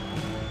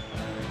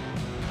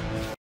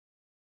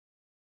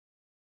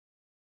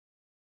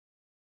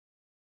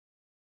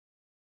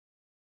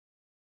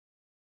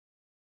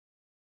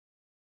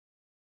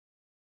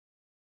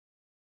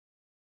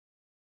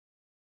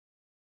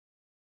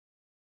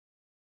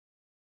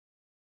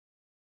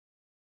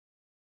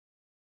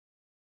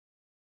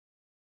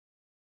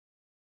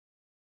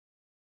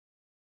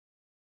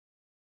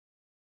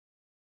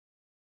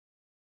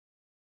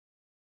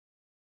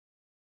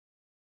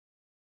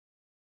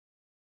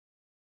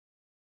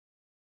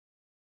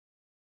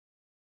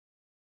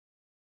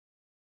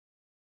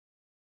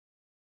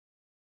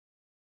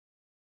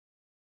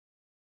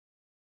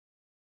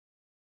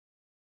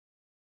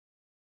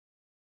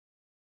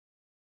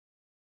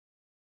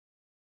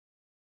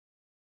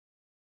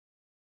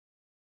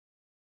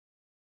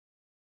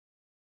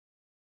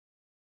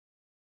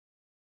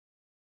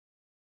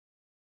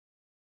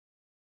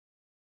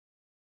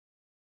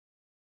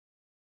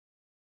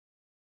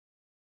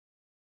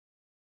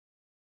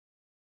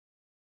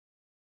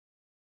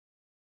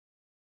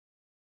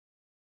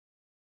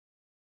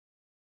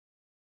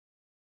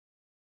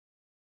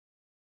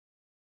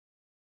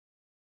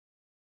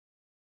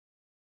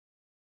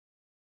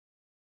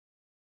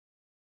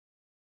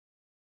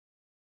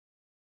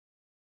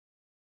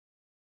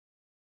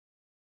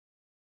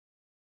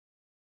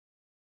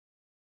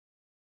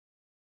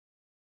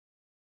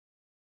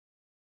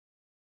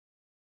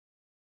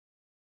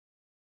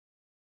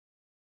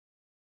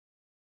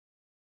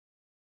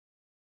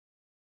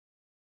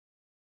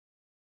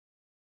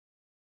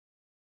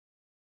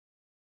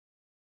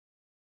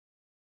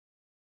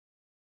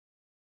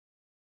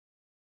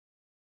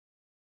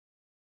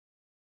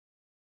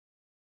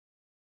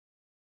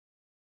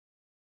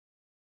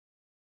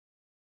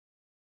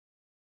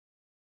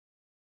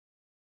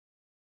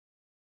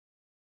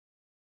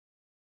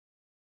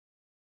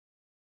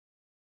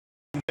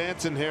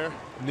 dancing here.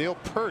 Neil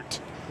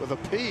Peart with a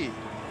P.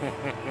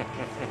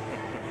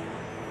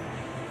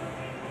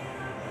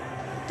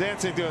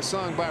 Dancing to a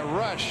song by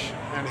Rush,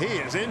 and he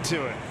is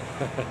into it.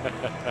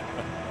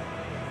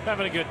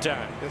 Having a good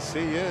time. Yes,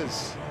 he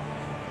is.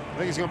 I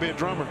think he's going to be a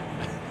drummer.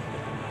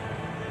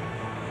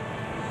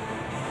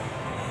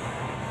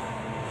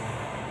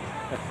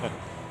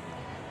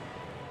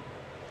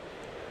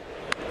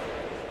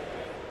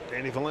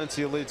 Danny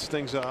Valencia leads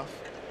things off.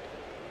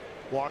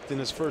 Walked in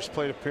his first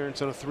plate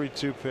appearance on a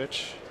 3-2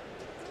 pitch.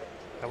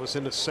 That was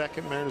in the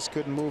second. Mariners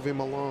couldn't move him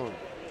alone.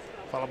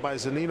 Followed by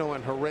Zunino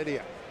and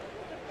Heredia.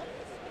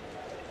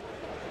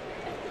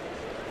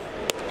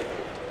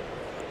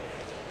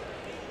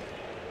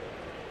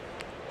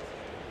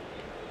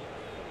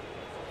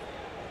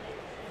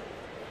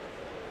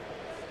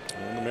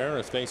 And the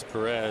Mariners faced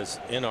Perez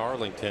in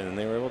Arlington, and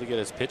they were able to get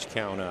his pitch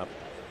count up.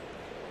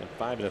 In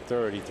 5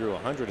 1/3, he threw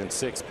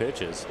 106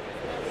 pitches.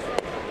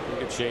 In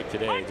good shape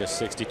today. Just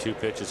 62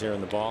 pitches here in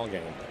the ball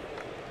game.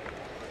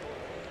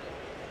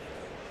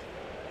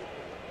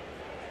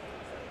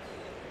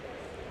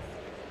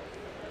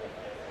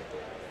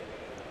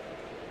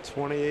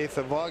 28th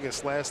of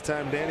August, last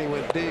time Danny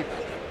went deep.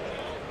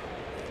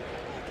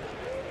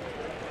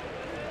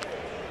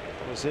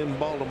 It was in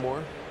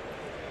Baltimore.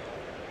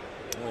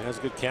 Well, he has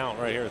a good count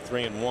right here,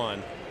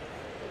 3-1.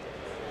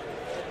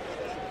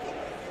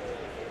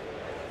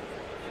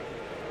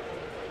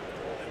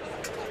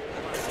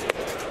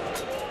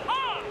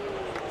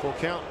 Full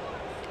count.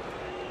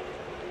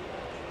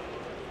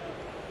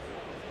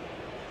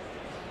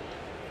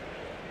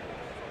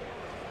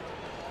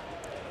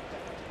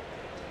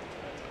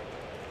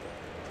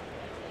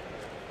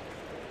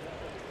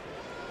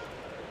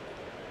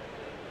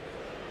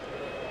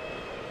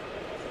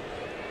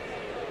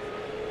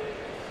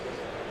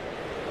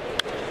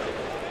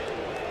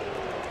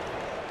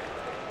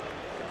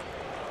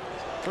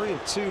 Three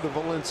and 2 to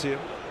Valencia.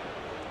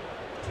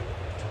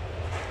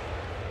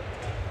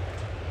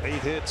 8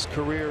 hits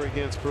career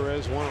against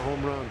Perez, 1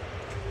 home run.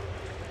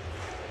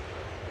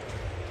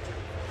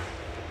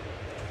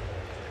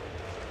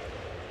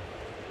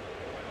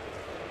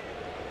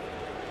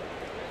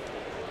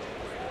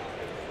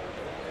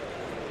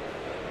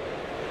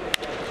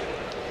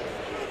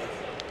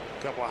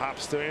 Couple of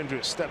hops there.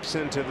 Andrews steps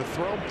into the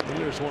throw, and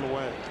there's one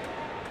away.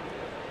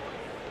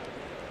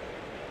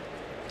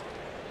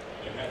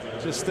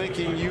 Just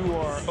thinking you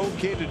are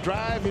okay to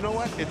drive, you know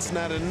what? It's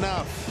not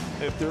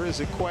enough. If there is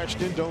a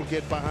question, don't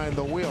get behind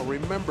the wheel.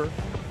 Remember,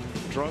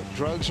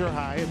 drugs are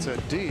high. It's a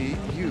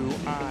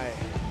DUI.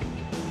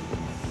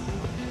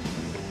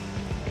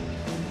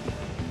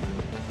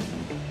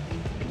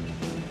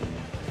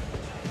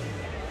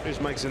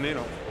 Here's Mike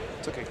Zunino.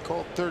 Took a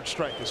cold third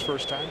strike his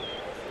first time.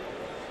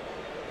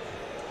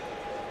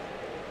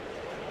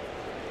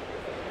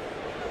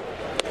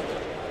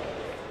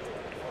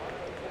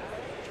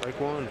 Strike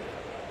one.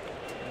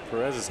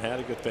 Perez has had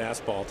a good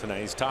fastball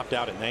tonight. He's topped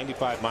out at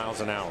 95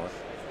 miles an hour.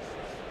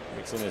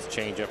 Mixing his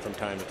changeup from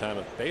time to time,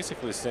 but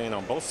basically staying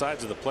on both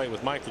sides of the plate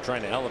with Mike. They're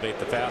trying to elevate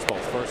the fastball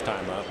first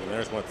time up, and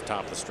there's one at the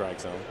top of the strike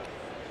zone.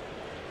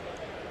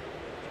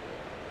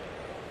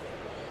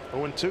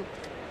 0-2.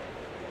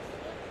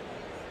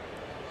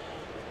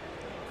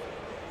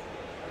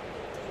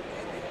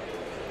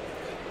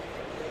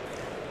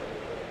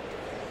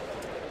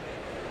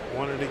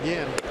 Won it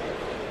again.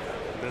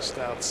 Missed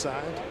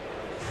outside.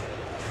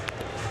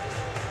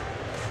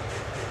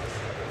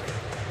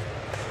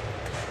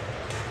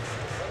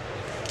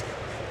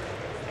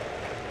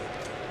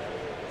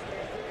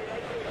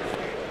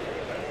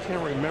 I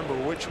can't remember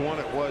which one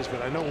it was,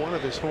 but I know one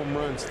of his home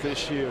runs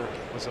this year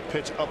was a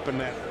pitch up in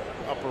that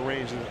upper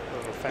range of the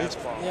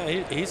fastball.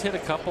 Yeah, he's hit a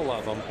couple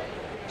of them,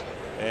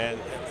 and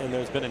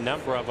there's been a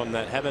number of them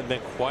that haven't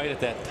been quite at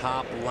that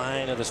top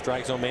line of the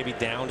strike zone, maybe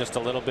down just a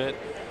little bit,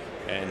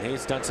 and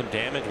he's done some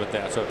damage with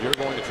that. So if you're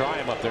going to try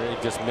him up there,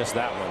 he just missed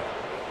that one.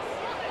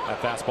 That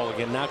fastball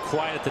again, not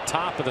quite at the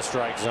top of the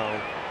strike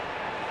zone.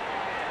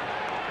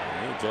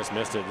 He just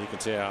missed it. You can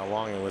see how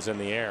long it was in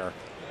the air.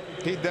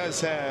 He does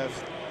have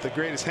the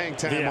greatest hang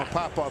time on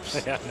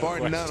pop-ups, bar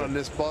none, on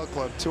this ball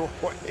club tour.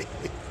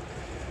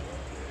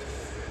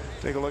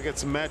 Take a look at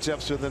some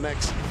matchups for the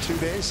next 2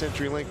 days.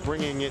 CenturyLink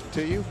bringing it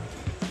to you.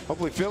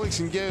 Hopefully Phillies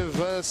can give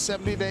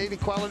 70 to 80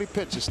 quality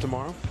pitches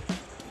tomorrow.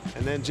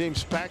 And then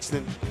James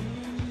Paxton,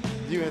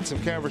 you had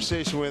some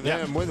conversation with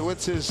him.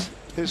 What's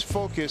his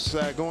focus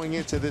going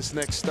into this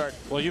next start?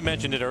 Well, you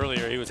mentioned it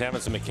earlier. He was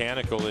having some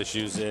mechanical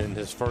issues in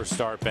his first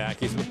start back.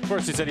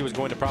 First he said he was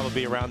going to probably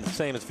be around the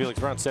same as Felix,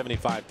 around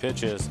 75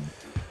 pitches.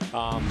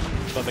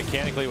 But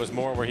mechanically it was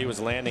more where he was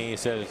landing. He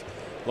said his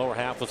lower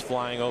half was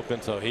flying open,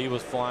 so he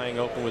was flying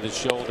open with his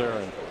shoulder,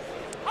 and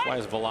that's why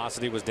his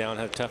velocity was down.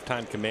 Had a tough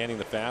time commanding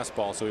the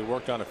fastball, so he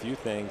worked on a few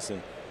things,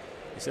 and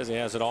he says he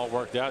has it all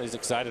worked out. He's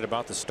excited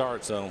about the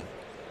start, so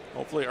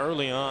hopefully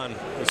early on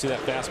we'll see that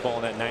fastball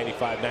in that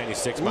 95,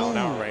 96 mile an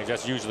hour range.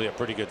 That's usually a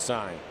pretty good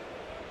sign.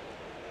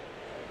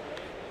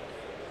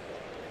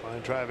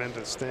 Line drive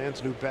into the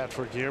stands. New bat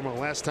for Guillermo.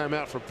 Last time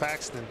out for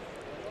Paxton.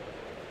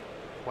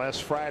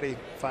 Last Friday,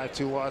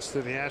 5-2 loss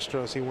to the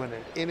Astros. He went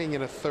an inning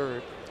and a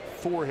third,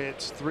 4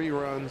 hits, 3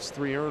 runs,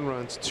 3 earned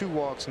runs, 2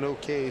 walks, no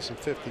Ks, and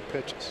 50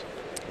 pitches.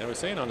 I was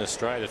saying on his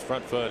stride, his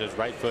front foot, his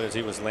right foot, as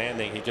he was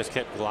landing, he just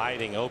kept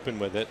gliding open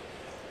with it.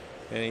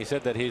 And he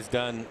said that he's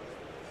done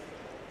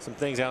some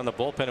things out in the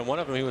bullpen, and one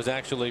of them he was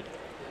actually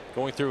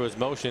going through his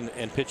motion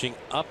and pitching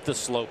up the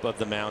slope of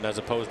the mound as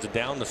opposed to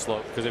down the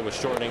slope, because it was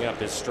shortening up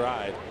his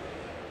stride,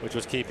 which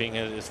was keeping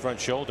his front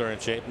shoulder in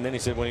shape. And then he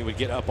said when he would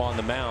get up on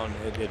the mound,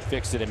 it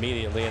fixed it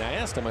immediately. And I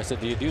asked him, I said,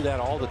 do you do that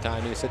all the time?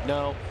 And he said,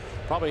 no,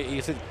 probably.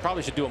 He said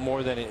probably should do it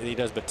more than he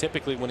does, but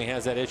typically when he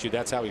has that issue,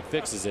 that's how he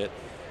fixes it,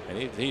 and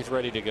he's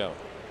ready to go.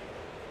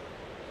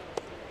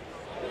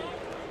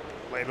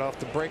 Laid off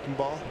the breaking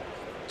ball.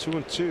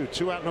 2-2,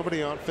 2 out,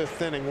 nobody on.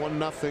 5th inning,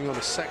 1-0 on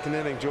the 2nd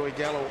inning. Joey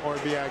Gallo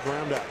RBI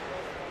ground out.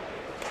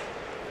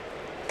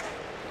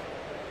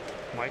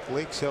 Mike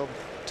Leakes held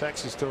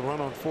Texas to a run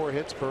on 4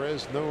 hits.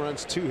 Perez no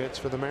runs, 2 hits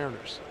for the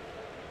Mariners.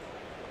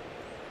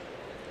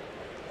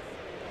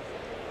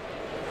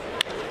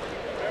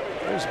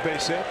 There's a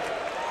base hit.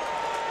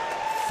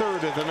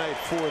 3rd of the night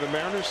for the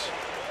Mariners.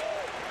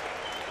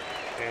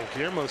 And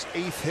Guillermo's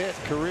 8th hit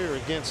career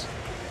against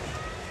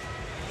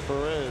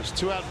Perez.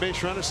 2 out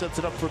base runner, sets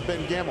it up for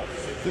Ben Gamble.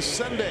 This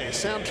Sunday,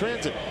 Sound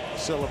Transit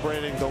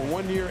celebrating the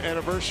 1-year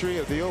anniversary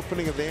of the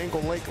opening of the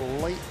Angle Lake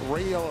Light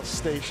Rail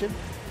Station.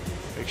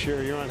 Make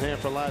sure you're on hand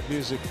for live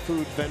music,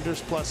 food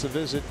vendors, plus a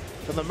visit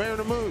for the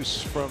Mariner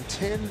Moose from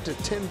 10 to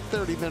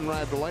 10:30. Then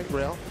ride the light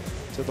rail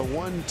to the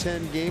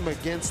 1:10 game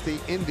against the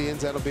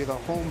Indians. That'll be the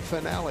home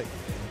finale.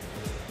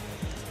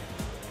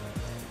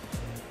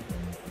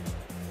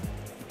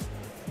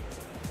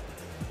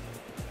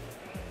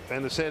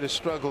 And the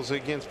struggles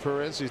against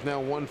Perez. He's now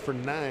 1 for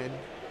 9.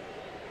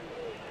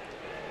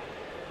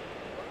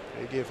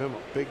 They give him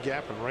a big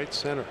gap in right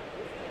center.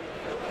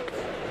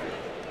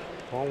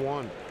 Ball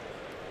 1.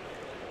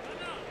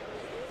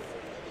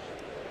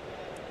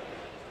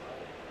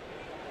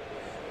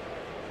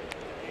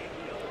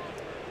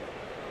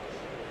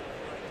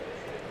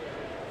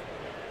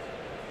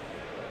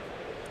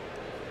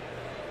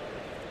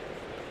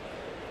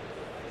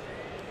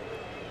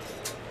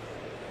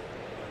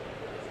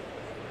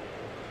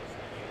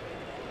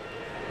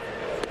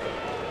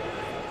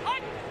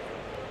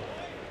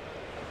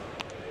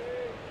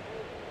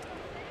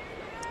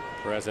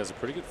 Perez has a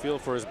pretty good feel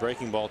for his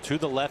breaking ball to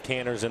the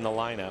left-handers in the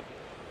lineup.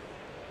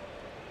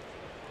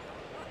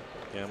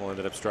 Gamble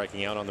ended up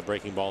striking out on the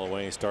breaking ball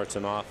away. He starts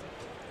him off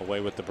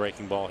away with the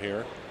breaking ball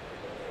here.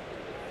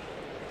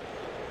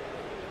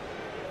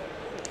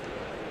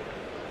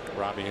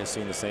 Robbie has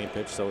seen the same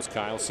pitch. So is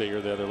Kyle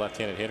Seager, the other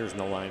left-handed hitters in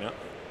the lineup.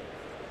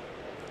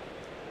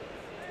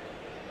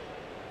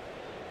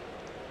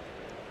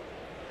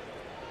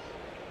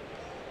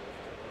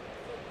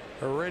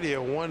 Already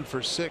a 1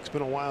 for 6.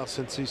 Been a while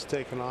since he's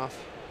taken off.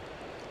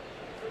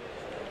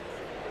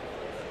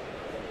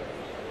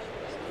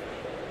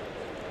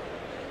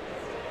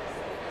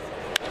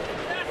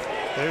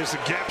 There's the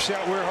gap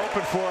shot we're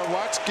hoping for.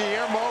 Watch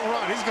Guillermo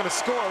run. He's going to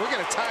score. We're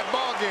going to tie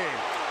ball game.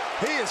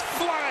 He is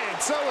flying.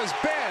 So is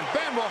Ben.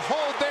 Ben will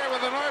hold there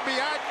with an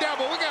RBI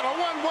double. We got a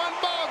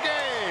 1-1 ball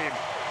game.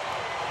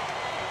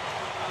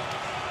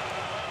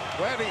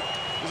 Glad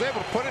he was able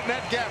to put it in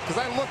that gap, because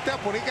I looked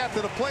up when he got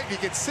to the plate. You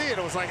could see it.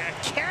 It was like a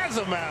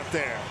chasm out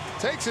there.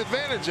 Takes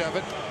advantage of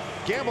it.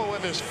 Gamble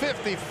with his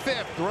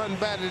 55th run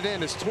batted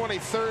in, his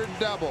 23rd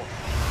double.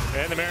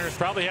 And the Mariners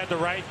probably had the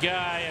right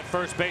guy at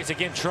first base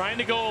again, trying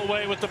to go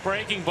away with the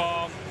breaking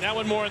ball. That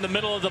one more in the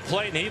middle of the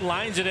plate, and he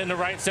lines it into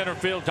right center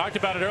field. Talked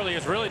about it earlier.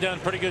 He's really done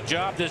a pretty good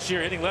job this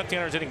year, hitting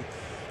left-handers, hitting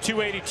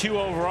 282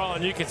 overall,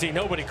 and you can see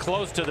nobody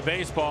close to the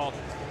baseball.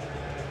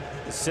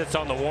 It sits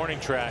on the warning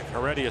track.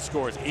 Heredia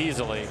scores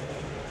easily.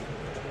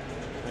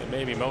 And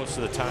maybe most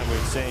of the time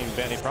we've seen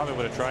Benny probably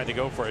would have tried to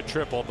go for a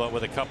triple, but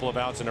with a couple of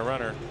outs and a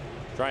runner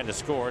trying to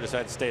score,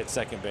 decided to stay at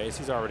second base.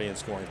 He's already in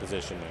scoring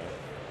position now.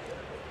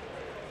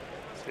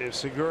 If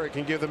Segura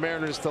can give the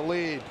Mariners the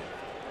lead.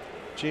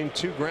 Gene,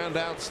 2 ground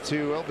outs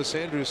to Elvis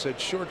Andrus at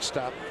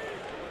shortstop.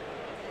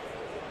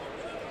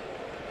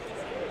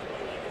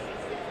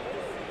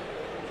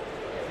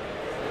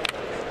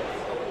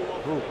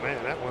 Oh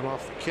man, that went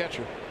off the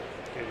catcher.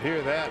 You can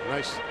hear that.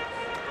 Nice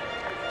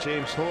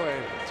James Hoy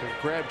to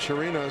grab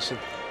Chirinos, and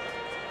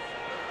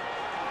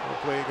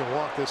hopefully he can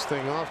walk this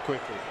thing off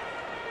quickly.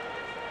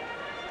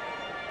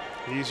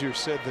 Easier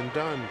said than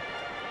done.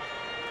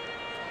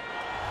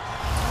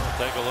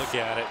 Take a look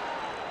at it.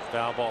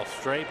 Foul ball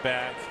straight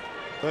back.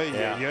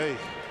 Yeah.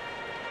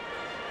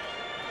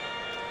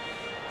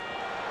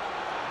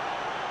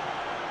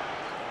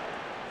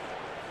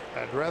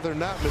 I'd rather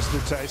not,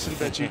 Mr. Tyson,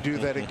 that you do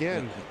that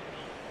again.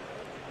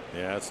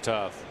 Yeah, it's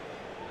tough.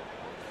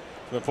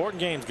 Some important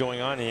games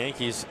going on. The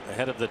Yankees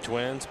ahead of the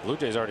Twins. Blue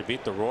Jays already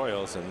beat the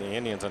Royals, and the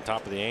Indians on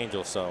top of the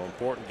Angels. So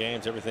important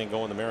games. Everything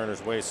going the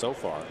Mariners' way so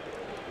far.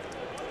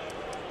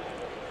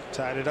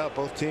 Tied it up.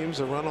 Both teams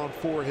a run on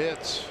 4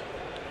 hits.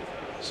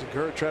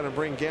 Segura trying to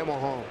bring Gamble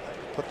home.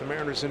 Put the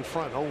Mariners in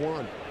front.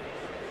 0-1.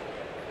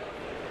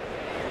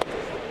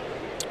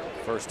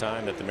 first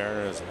time that the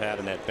Mariners have had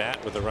an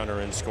at-bat with a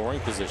runner in scoring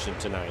position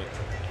tonight.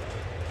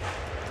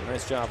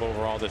 Nice job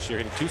overall this year,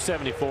 hitting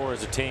 .274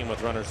 as a team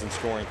with runners in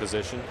scoring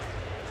position.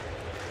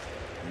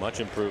 Much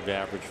improved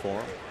average for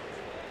them.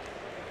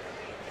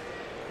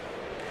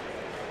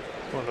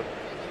 One of the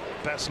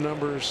best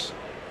numbers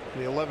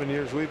in the 11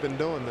 years we've been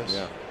doing this.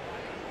 Yeah,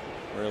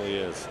 really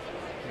is.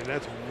 And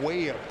that's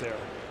way up there.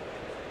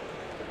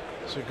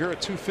 Segura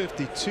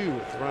 252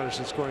 with the runners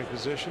in scoring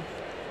position.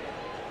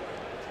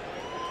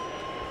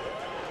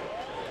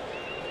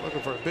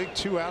 Looking for a big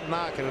 2-out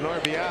knock and an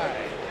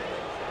RBI.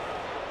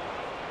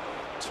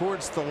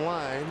 Towards the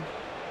line.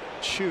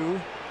 Chu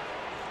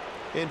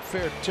in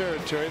fair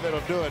territory. That'll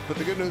do it. But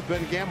the good news,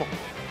 Ben Gamble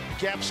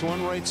gaps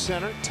one right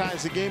center,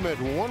 ties the game at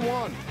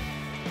 1-1.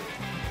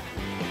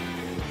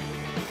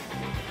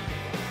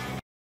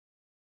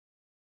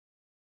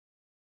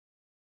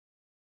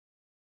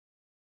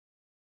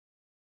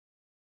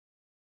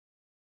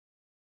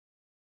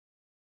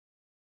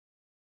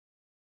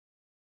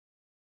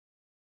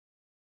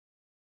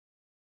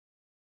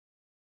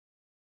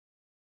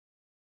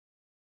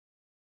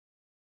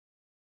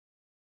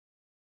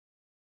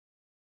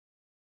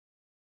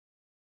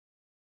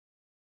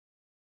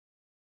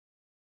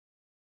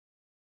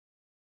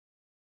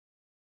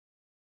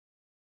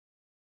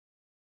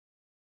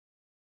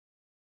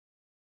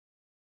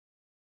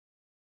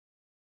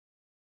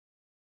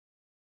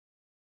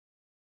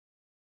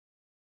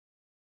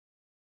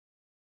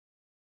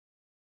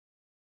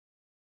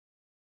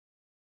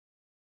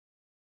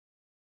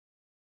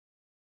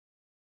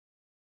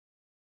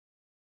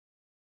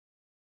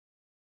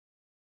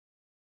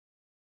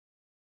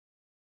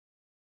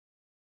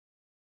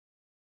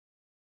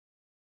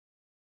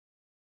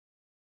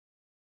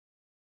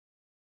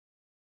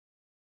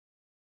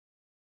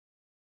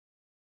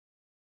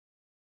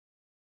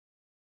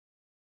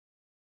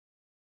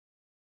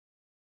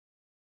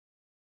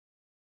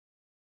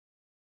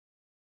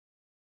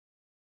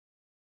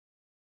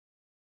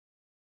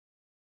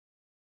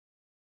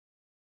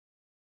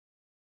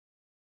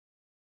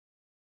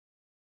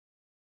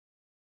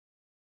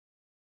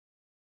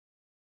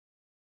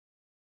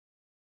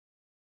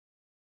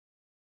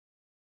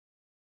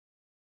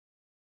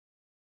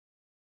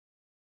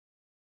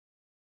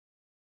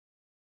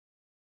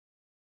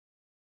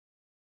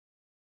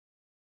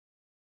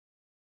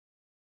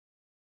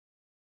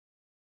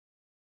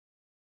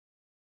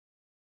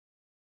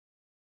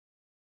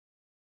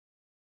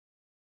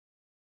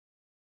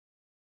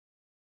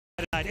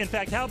 In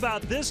fact, how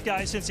about this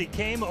guy since he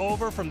came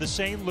over from the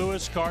St.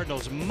 Louis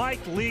Cardinals?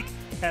 Mike Leake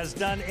has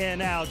done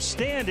an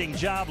outstanding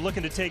job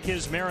looking to take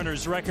his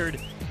Mariners record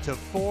to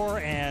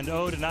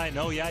 4-0 tonight. And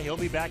oh yeah, he'll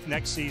be back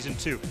next season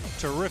too.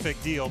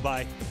 Terrific deal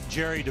by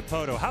Jerry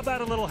Dipoto. How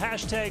about a little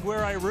hashtag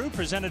Where I Root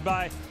presented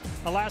by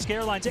Alaska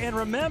Airlines? And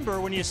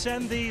remember, when you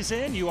send these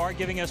in, you are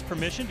giving us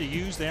permission to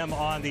use them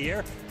on the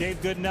air.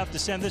 Dave, good enough to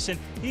send this in.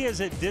 He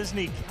is at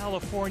Disney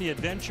California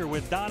Adventure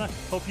with Donna.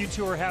 Hope you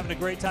two are having a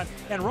great time.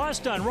 And Ross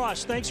Dunn.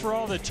 Ross, thanks for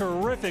all the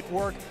terrific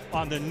work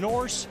on the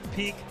Norse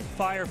Peak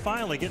fire.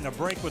 Finally getting a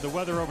break with the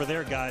weather over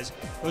there, guys.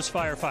 Those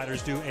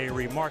firefighters do a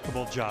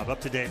remarkable job. Up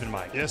to Dave and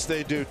Mike. Yes,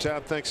 they do,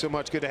 Tom. Thanks so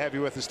much. Good to have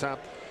you with us, Tom.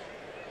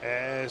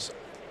 As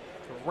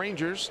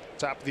Rangers,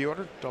 top of the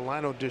order,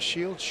 Delino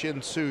DeShields,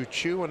 Shin-Soo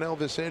Choo, and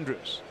Elvis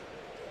Andrus.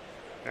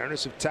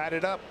 Mariners have tied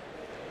it up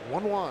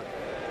 1-1.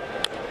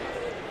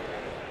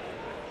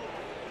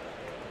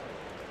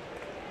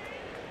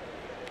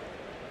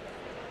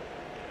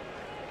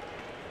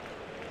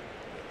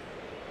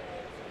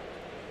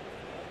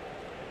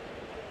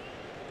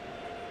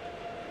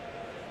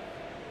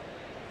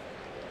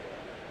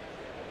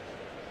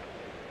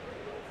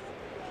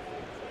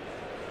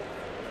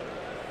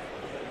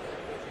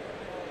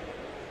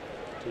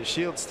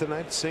 Shields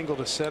tonight, single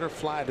to center,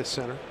 fly to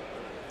center.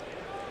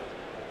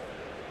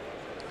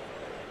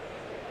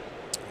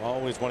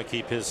 Always want to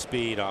keep his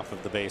speed off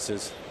of the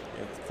bases.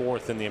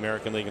 Fourth in the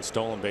American League in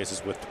stolen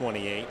bases with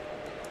 28.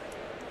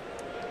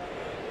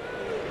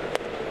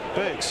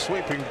 Big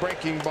sweeping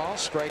breaking ball,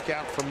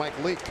 strikeout from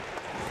Mike Leake.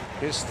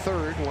 His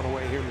third, one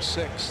away here in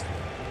sixth.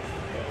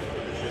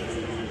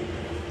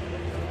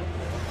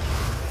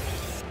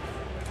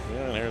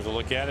 Yeah, and here's a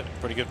look at it.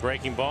 Pretty good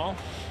breaking ball.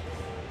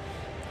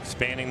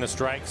 Expanding the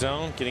strike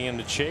zone, getting him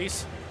to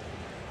chase.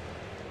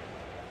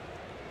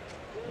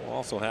 Will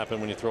also happen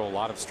when you throw a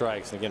lot of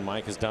strikes. Again,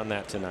 Mike has done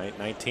that tonight.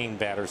 19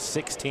 batters,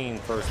 16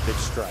 first pitch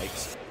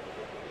strikes.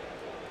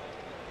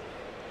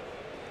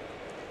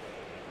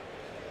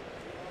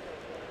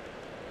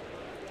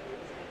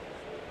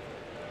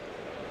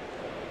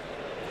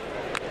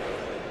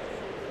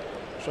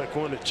 Strike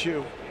one to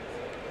Chu.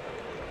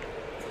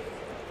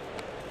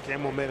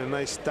 Gamble made a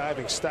nice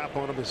diving stop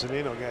on him, and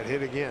Zunino got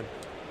hit again.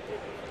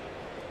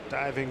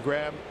 Diving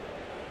grab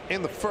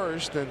in the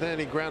first, and then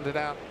he grounded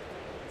out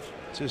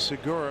to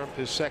Segura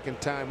his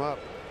second time up.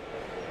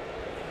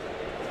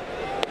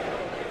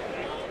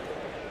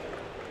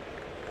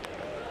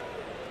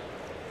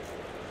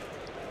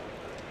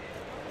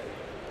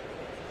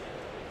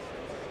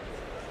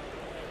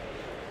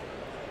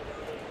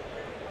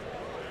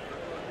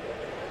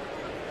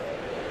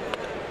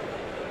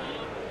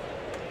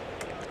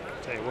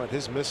 what,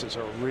 his misses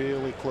are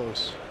really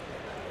close.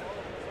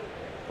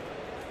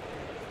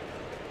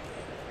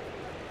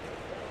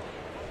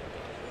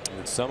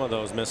 And some of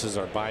those misses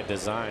are by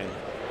design,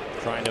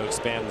 trying to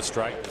expand the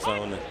strike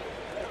zone,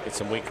 get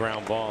some weak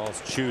ground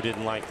balls. Chu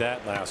didn't like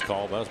that last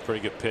call, but that was a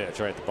pretty good pitch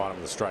right at the bottom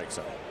of the strike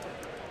zone.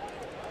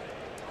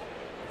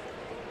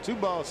 2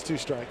 balls, 2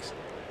 strikes.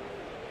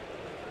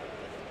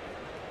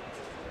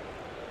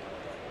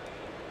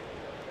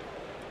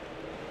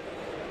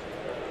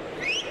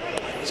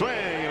 Swing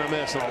and a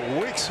miss. A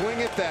weak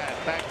swing at that.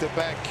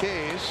 Back-to-back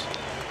Ks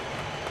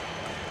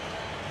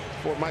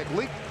for Mike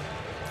Leake.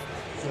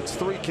 That's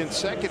 3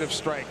 consecutive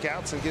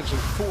strikeouts and gives him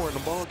 4 in the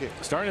ballgame.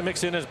 Starting to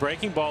mix in his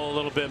breaking ball a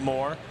little bit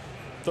more.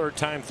 3rd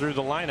time through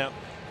the lineup.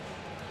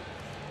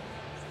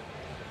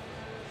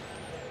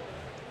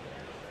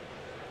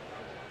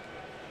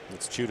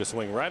 It's Chu to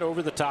swing right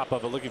over the top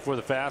of it, looking for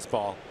the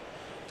fastball.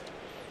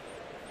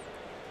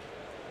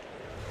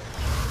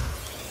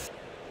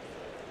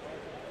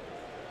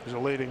 There's a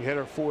leading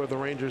hitter for the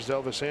Rangers,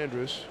 Elvis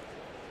Andrus.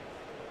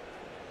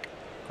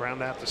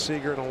 Ground out to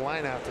Seager and a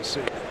line out to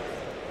Seager.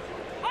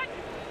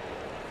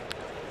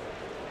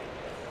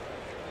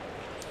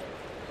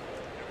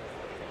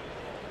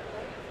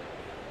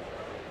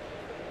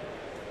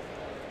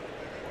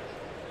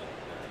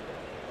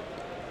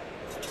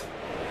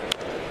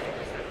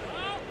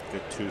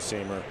 Good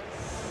two-seamer.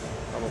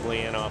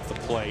 Probably in off the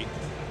plate.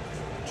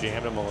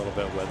 Jammed him a little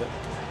bit with it.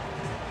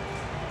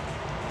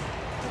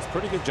 It's a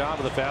pretty good job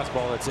of the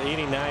fastball. It's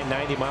 89,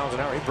 90 miles an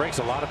hour. He breaks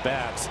a lot of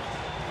bats.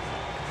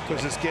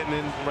 Because it's getting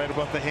in right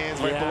above the hands,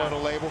 right below the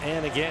label.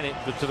 And again,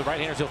 to the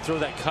right-handers, he'll throw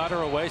that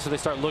cutter away, so they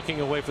start looking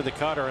away for the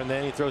cutter, and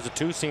then he throws a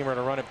two-seamer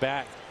to run it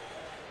back.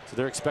 So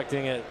they're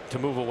expecting it to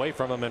move away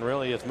from him, and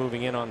really it's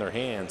moving in on their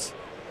hands.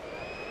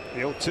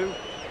 The 0-2.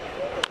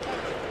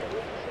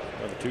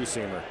 Another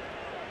two-seamer.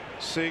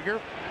 Seager.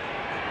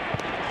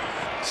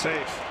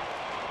 Safe.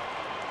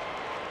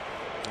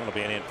 That'll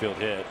be an infield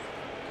hit.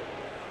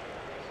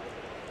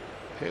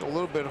 Hit a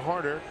little bit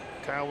harder.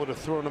 Kyle would have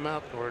thrown him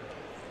out or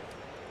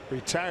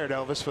retired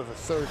Elvis for the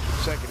 3rd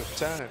consecutive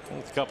time.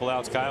 With a couple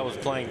outs, Kyle was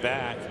playing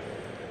back.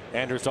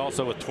 Andrews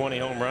also with 20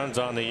 home runs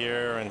on the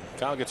year, and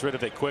Kyle gets rid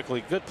of it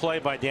quickly. Good play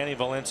by Danny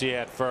Valencia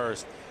at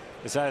first.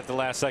 Decided at the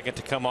last second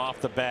to come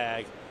off the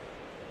bag.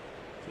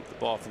 Keep the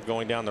ball from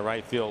going down the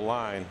right field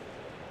line.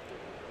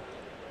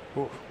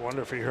 Ooh,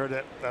 wonder if he heard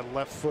that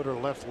left foot or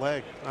left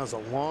leg. That was a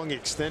long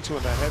extension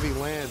with a heavy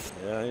land.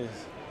 Yeah,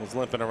 he's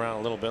limping around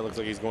a little bit. Looks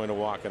like he's going to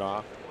walk it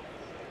off.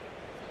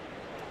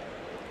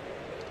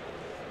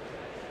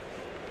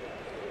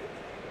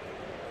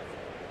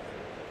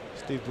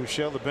 Steve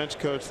Buechele, the bench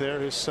coach there.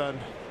 His son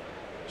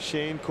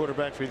Shane,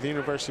 quarterback for the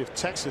University of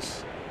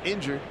Texas,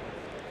 injured.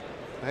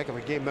 A heck of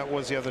a game that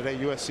was the other day.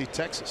 USC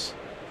Texas.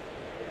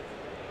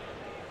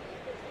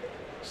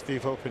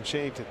 Steve hoping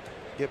Shane to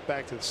get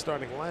back to the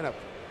starting lineup.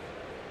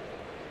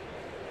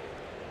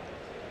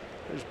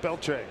 There's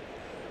Beltre.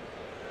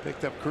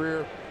 Picked up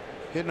career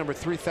hit number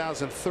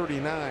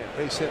 3039.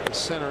 Base hit the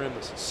center in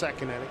the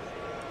 2nd inning.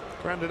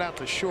 Grounded out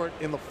to short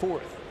in the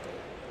 4th.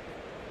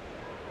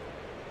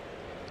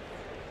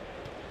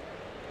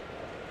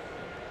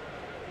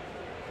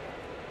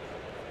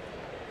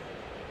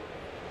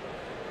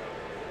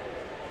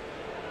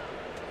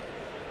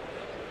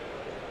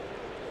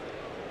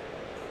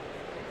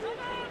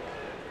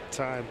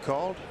 Time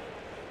called.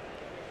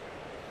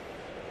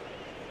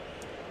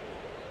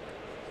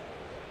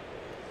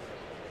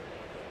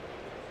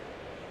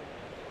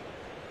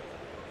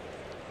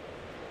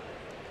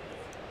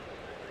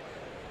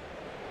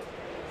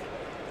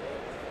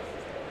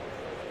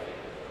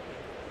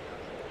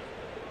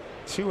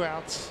 Two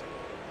outs.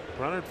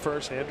 Runner at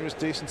first. Andrus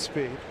decent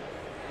speed.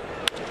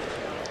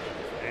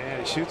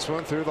 And he shoots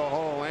one through the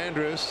hole.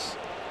 Andrus.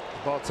 The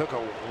ball took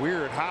a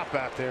weird hop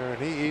out there,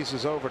 and he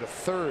eases over to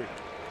 3rd.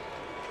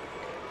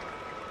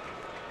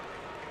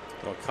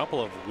 Well, a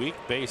couple of weak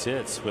base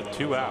hits with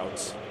 2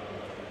 outs.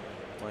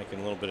 Mike in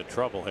a little bit of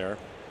trouble here.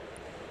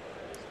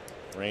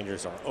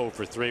 Rangers are 0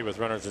 for 3 with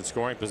runners in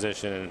scoring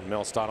position, and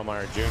Mel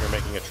Stottlemyre Jr.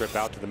 making a trip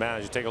out to the mound.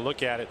 As you take a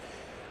look at it,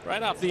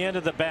 right off the end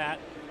of the bat.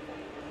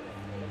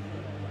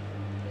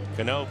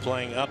 Cano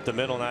playing up the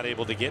middle, not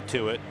able to get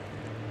to it.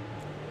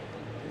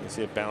 You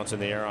see it bounce in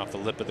the air off the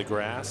lip of the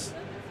grass.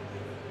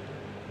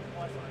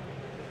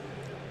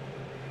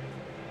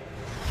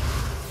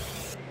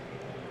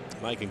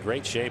 Mike in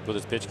great shape with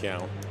his pitch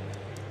count.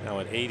 Now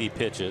at 80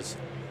 pitches,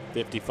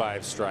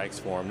 55 strikes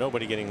for him.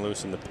 Nobody getting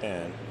loose in the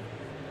pen.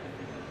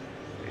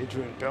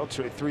 Adrian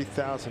Beltre,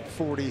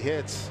 3,040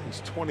 hits.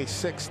 He's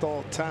 26th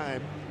all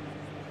time.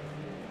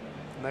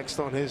 Next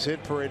on his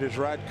hit parade is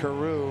Rod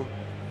Carew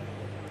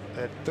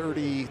at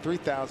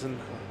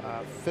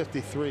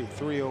 33,053,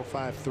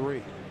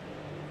 3053.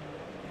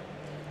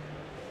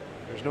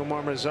 There's no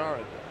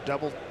Marzara.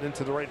 Doubled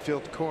into the right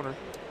field corner.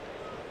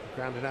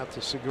 Grounded out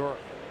to Segura.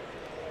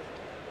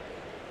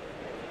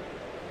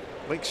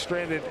 Lake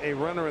stranded a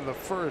runner in the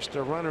 1st,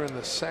 a runner in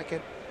the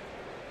 2nd,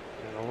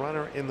 and a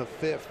runner in the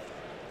 5th.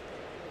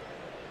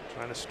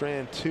 Trying to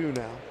strand 2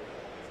 now.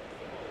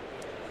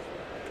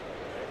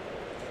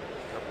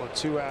 Well,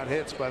 2 out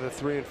hits by the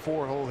 3 and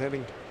 4 hole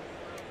hitting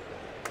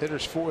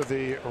hitters for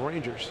the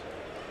Rangers.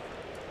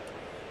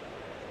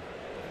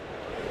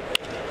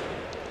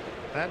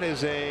 That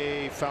is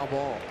a foul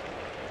ball.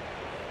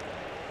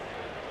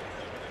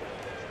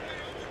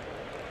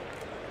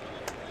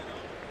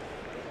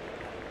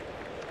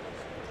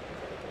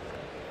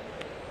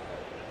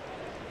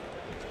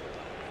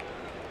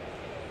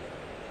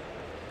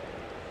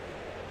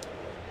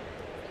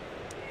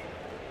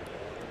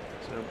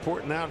 It's an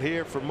important out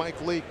here for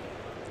Mike Leake.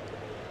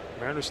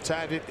 Mariners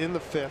tied it in the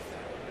 5th.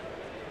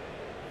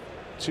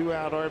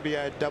 2-out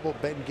RBI double.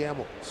 Ben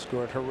Gamble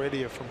scored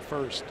Heredia from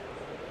first.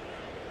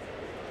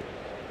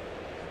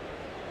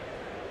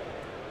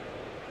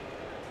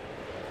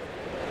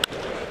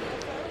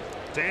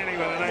 Danny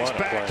with a nice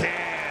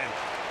backhand.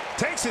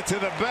 Takes it to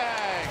the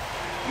bag.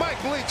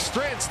 Mike Leake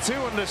straights 2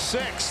 in the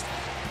 6th.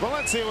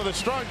 Valencia with a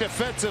strong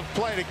defensive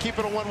play to keep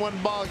it a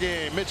 1-1 ball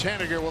game. Mitch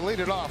Haniger will lead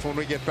it off when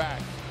we get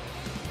back.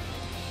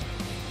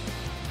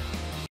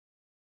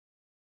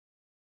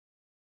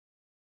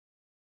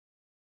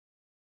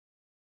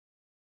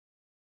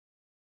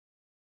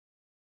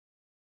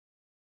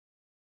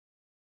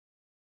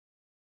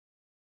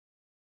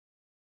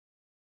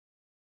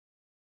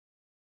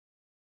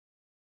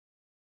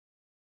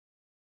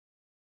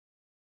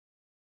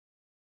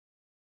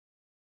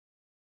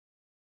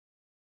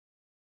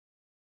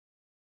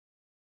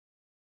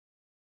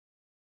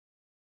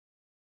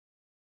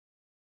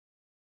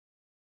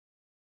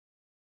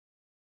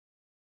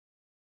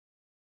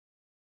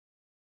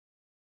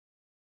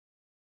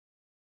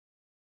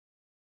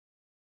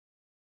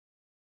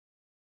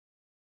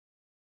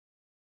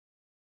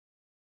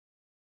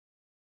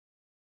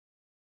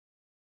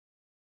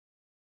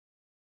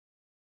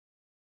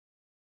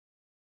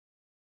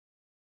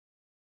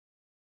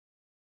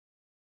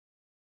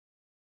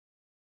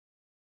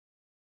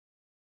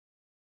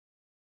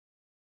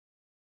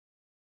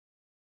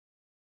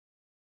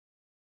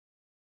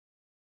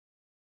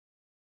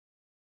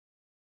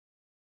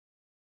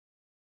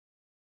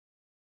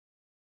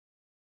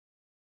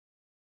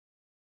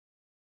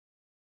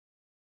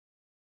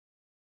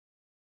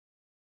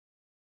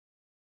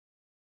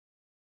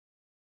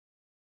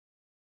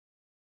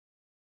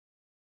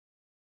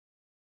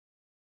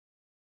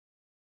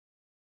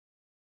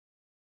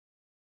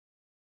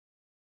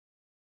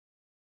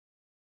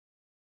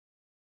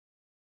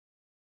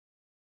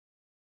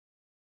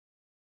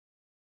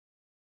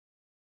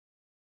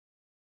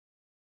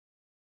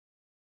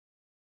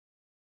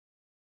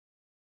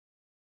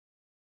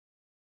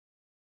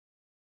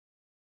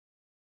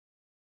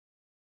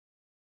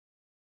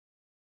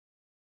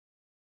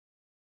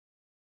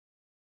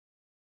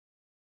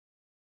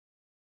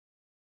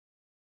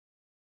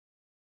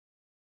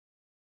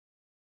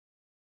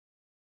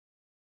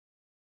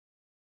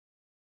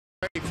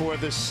 For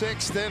the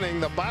 6th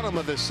inning, the bottom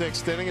of the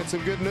 6th inning, and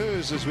some good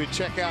news as we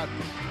check out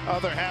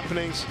other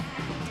happenings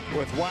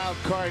with wild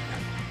card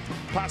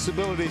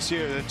possibilities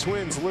here. The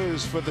Twins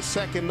lose for the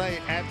 2nd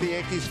night at the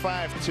Yankees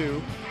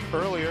 5-2.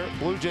 Earlier,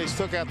 Blue Jays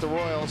took out the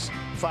Royals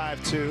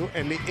 5-2,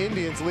 and the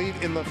Indians lead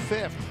in the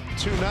 5th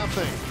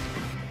 2-0.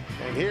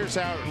 And here's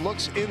how it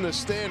looks in the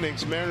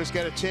standings. Mariners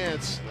got a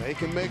chance. They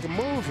can make a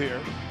move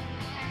here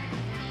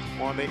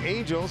on the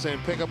Angels and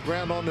pick up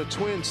ground on the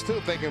Twins too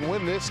if they can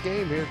win this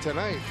game here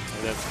tonight.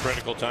 And that's a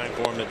critical time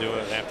for them to do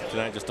it after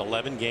tonight. Just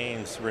 11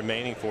 games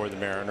remaining for the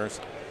Mariners.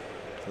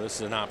 So this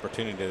is an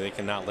opportunity they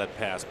cannot let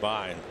pass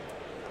by. And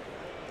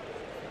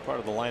part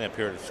of the lineup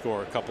here to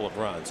score a couple of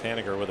runs.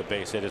 Haniger with a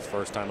base hit his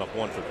first time up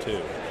 1 for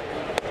 2.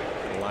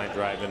 The line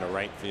drive into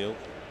right field.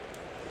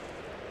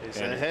 He's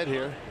ahead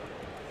here.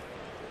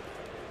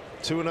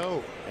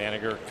 2-0.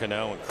 Haniger,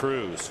 Cano, and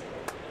Cruz.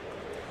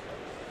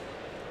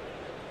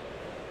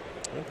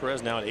 And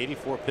Perez now at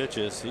 84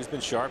 pitches. He's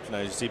been sharp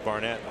tonight. You see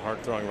Barnett, a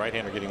hard-throwing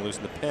right-hander, getting loose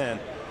in the pen.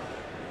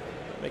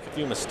 Make a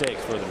few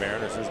mistakes for the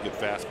Mariners. There's a good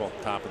fastball at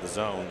the top of the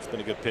zone. It's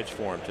been a good pitch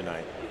for him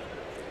tonight.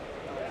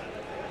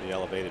 The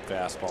elevated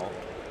fastball.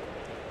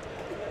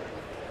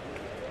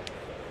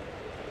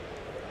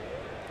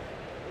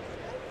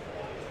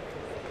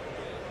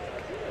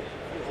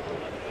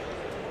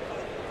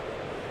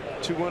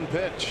 Two-one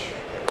pitch.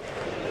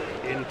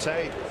 In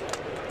tight.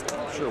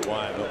 Not sure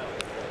why, but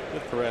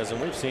with Perez, and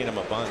we've seen him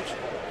a bunch,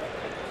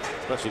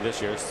 especially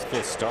this year. It's his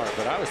 5th start.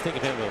 But I was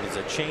thinking of him as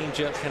a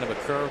changeup, kind of a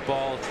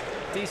curveball,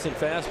 decent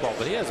fastball.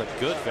 But he has a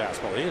good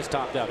fastball. He is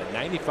topped out at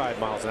 95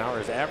 miles an hour.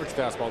 His average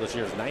fastball this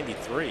year is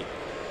 93.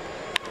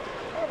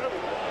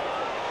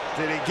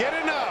 Did he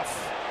get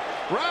enough?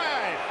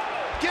 Right.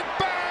 Get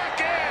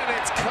back,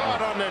 and it's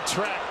caught on the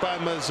track by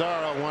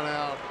Mazzara. 1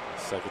 out.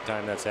 Second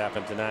time that's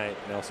happened tonight.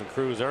 Nelson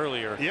Cruz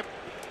earlier. Yep.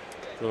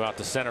 Flew out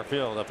to center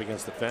field up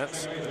against the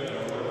fence.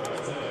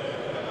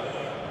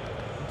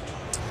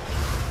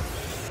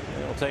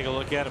 We'll take a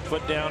look at it.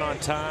 Put down on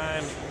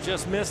time.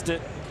 Just missed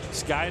it.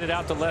 Skied it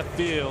out to left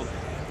field.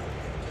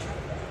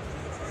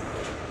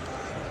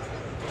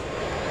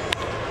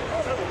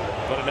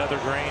 Put another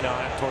grain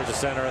on it towards the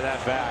center of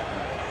that bat.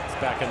 It's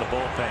back in the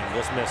bullpen.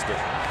 Just missed it.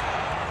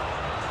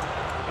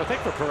 I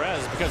think for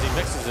Perez, because he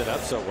mixes it up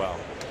so well.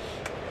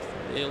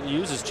 He'll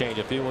use his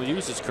changeup. He will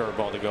use his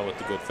curveball to go with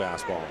the good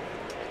fastball.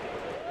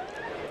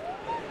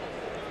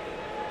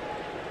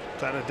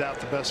 Without a doubt,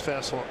 the best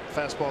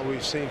fastball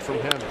we've seen from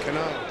him.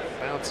 Cano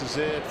bounces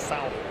it,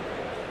 foul.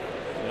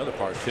 The other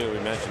part too, we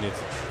mentioned he's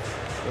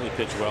really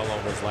pitched well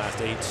over his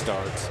last 8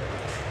 starts.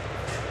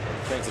 One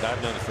of the things that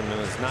I've noticed from him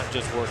is not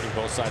just working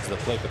both sides of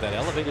the plate, but that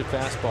elevated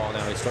fastball.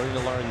 Now he's starting to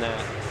learn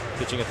that,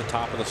 pitching at the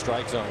top of the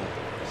strike zone.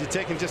 Is he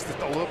taking just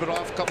a little bit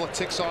off, a couple of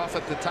ticks off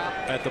at the top?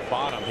 At the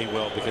bottom he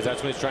will, because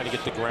that's when he's trying to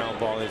get the ground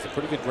ball. He's a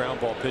pretty good ground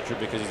ball pitcher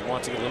because he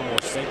wants to get a little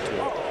more sink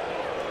to it.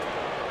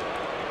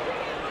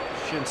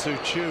 Shin-Soo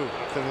Choo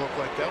didn't look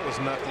like that was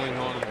knuckling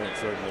on him. It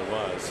certainly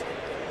was.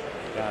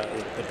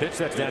 The pitch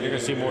that's down, you're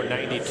going to see more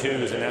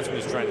 92s, and that's when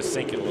he's trying to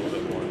sink it a little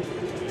bit more. And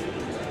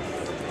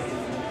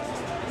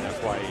that's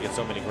why you get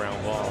so many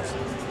ground balls.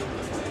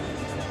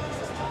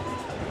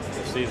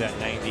 You'll see that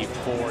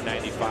 94,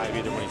 95,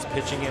 either when he's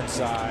pitching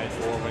inside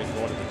or when he's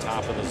going to the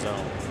top of the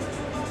zone.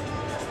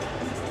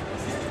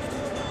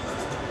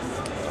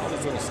 All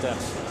these little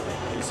steps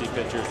you see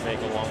pitchers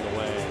make along the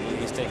way, and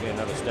he's taking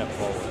another step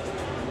forward.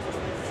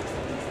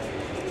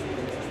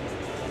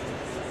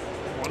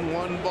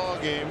 1-1 ball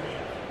game.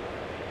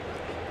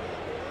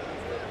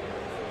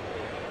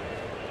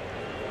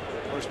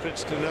 First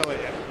pitch to Nelly,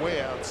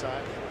 way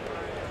outside.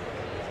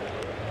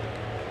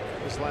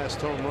 His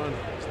last home run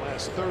was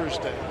last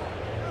Thursday.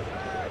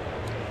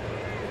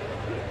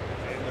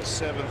 In the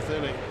 7th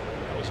inning.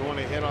 That was when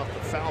he hit off the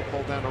foul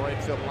pole down the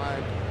right field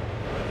line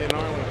in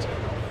Arlington.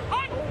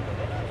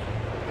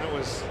 That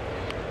was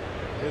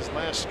his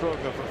last stroke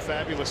of a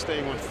fabulous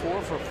day. Went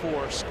 4 for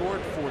 4,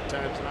 scored 4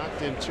 times,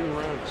 knocked in 2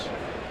 runs.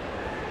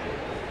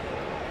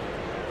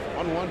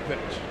 1-1 pitch.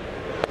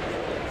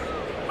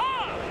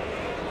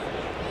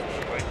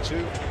 Strike 2.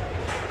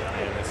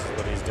 And this is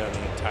what he's done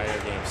the entire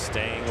game,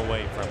 staying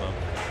away from him.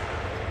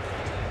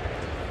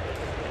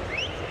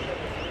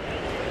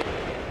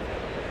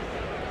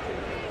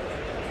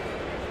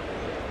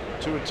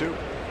 Two and 2.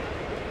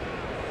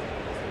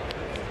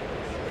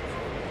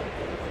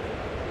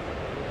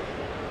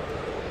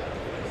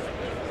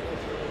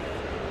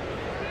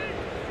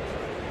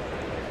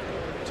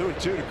 Two and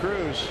 2 to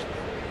Cruz.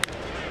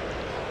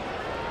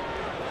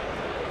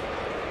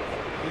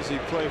 Easy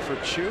play for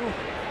Choo.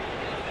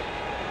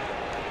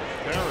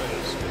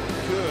 Perez,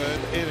 good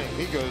inning.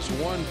 He goes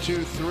 1,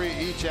 2, 3.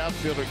 Each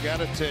outfielder got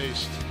a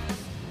taste.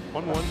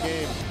 1-1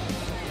 game.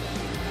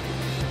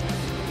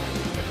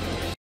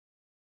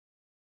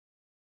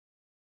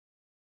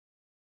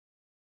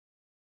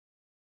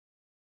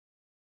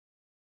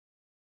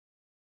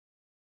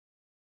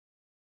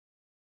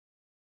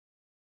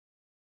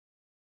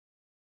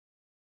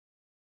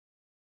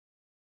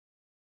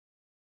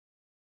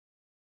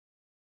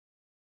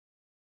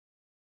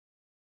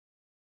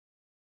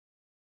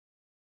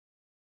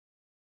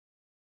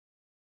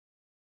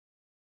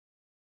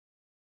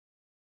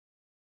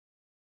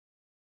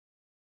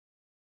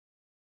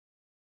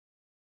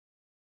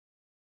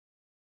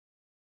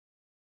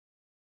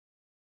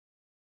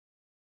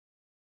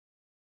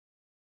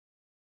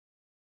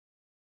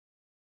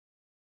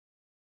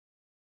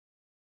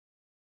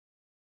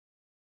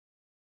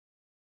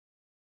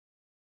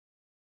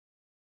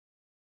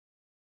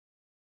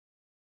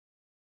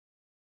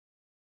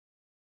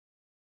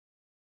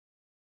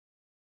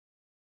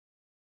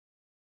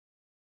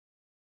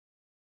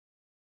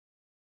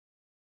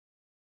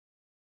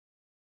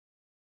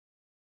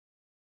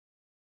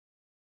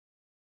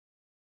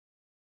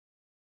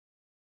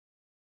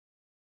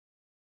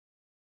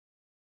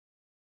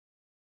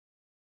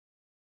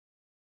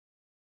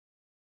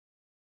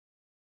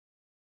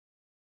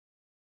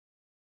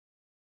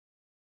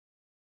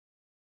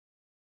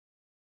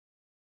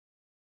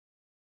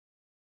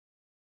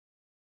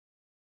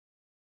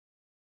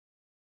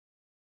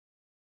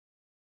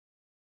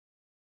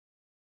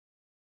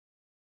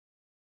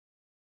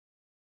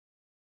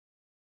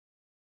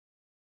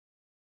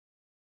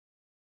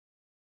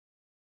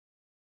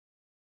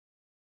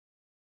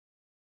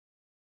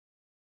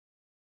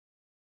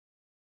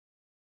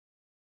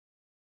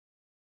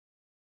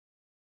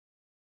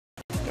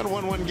 Got a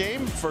 1-1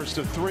 game, first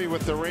of 3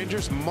 with the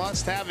Rangers.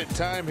 Must have it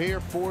time here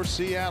for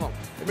Seattle.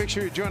 And make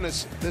sure you join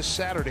us this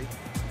Saturday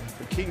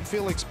for King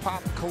Felix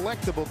Pop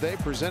Collectible Day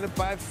presented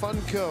by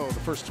Funko. The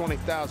first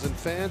 20,000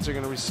 fans are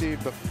going to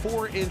receive the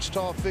 4-inch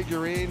tall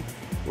figurine,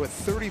 with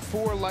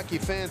 34 lucky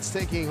fans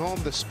taking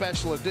home the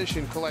special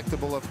edition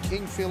collectible of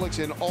King Felix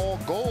in all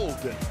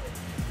gold.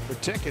 For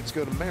tickets,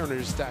 go to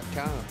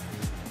mariners.com.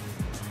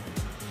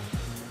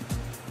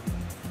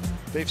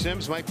 Dave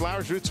Sims, Mike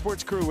Flowers, Root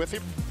Sports crew with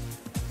you.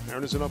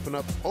 Mariners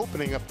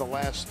opening up the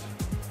last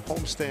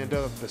homestand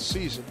of the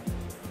season.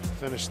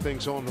 Finish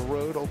things on the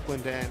road,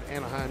 Oakland and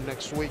Anaheim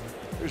next week.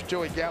 There's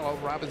Joey Gallo,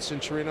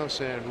 Robinson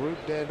Chirinos, and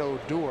Rougned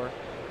Odor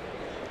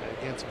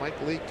against Mike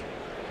Leake.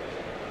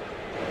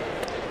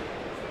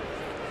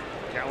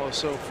 Gallo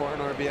so far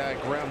an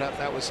RBI ground out.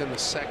 That was in the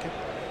 2nd.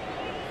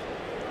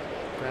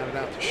 Grounded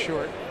out to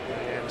short,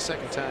 and the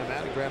 2nd time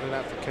out, he grounded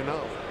out to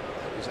Cano.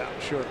 is out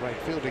in short right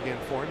field again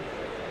for him.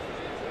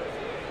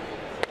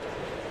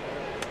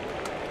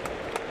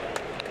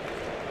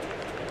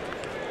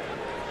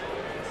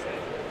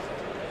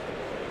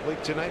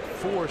 Leak tonight,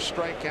 4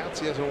 strikeouts.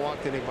 He hasn't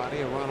walked anybody.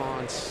 A run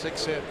on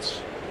 6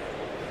 hits.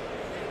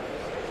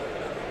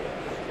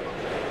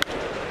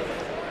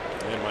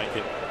 They might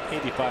get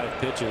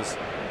 85 pitches.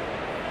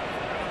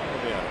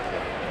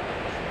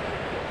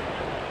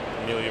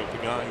 Emilio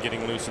Pagan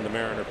getting loose in the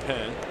Mariner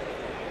pen.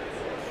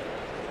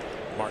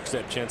 Mark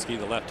Zebchenski,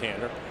 the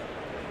left-hander.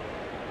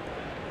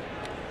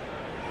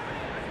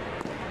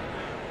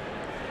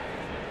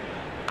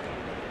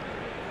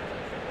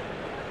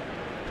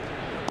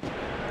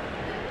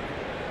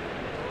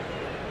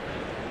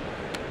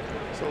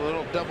 It's a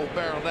little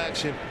double-barreled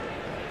action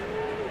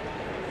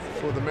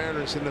for the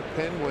Mariners in the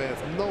pen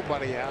with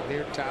nobody out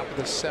here. Top of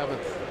the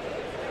 7th.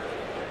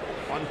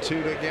 1-2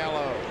 to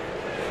Gallo.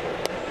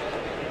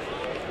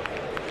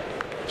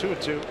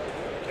 2-2.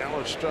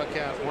 Gallo struck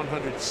out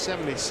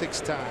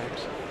 176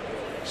 times.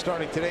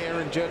 Starting today,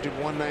 Aaron Judge at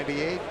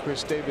 198.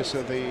 Chris Davis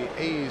of the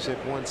A's at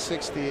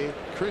 168.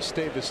 Chris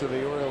Davis of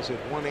the Orioles at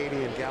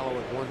 180 and Gallo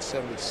at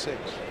 176.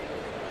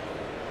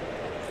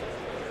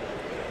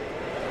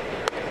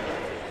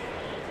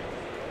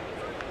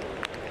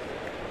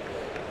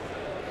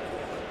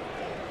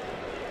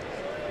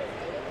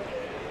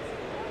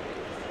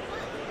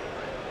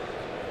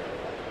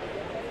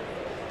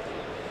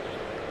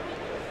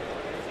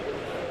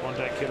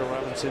 That kid of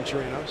Robinson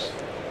Chirinos.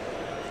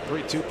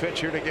 3-2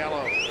 pitch here to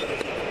Gallo.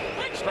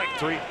 Strike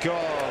 3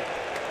 call.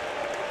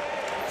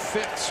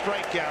 5th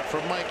strikeout for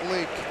Mike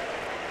Leake.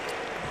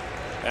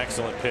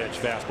 Excellent pitch.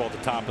 Fastball at the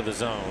top of the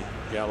zone.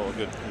 Gallo, a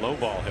good low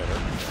ball hitter.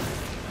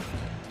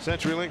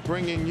 CenturyLink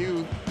bringing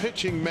you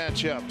pitching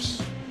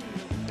matchups.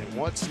 And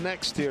what's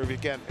next here?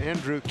 We've got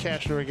Andrew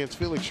Cashner against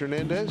Felix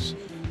Hernandez.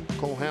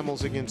 Cole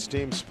Hamels against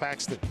James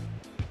Paxton.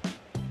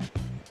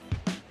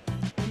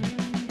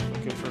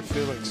 Looking for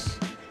Felix.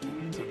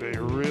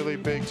 Really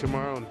big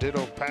tomorrow, and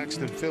ditto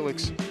Paxton.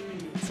 Felix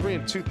 3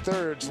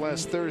 2/3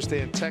 last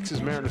Thursday in Texas.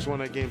 Mariners won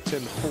that game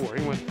 10-4.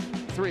 He went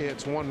 3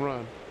 hits, 1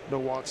 run, no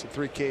walks, and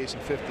 3 Ks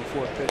and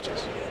 54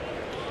 pitches.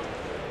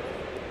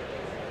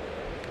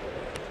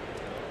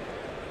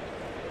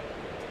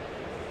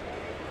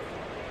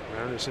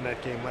 Mariners in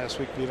that game last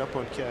week beat up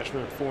on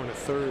Cashner at 4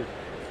 1/3.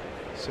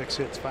 6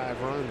 hits,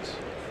 5 runs.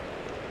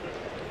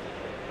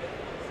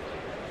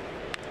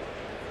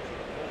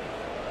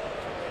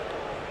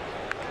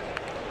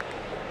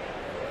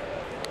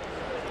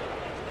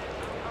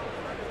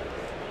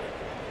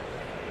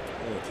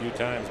 A few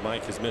times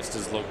Mike has missed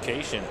his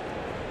location.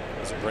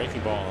 It's a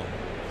breaking ball.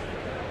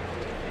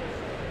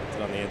 It's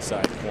on the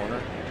inside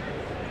corner.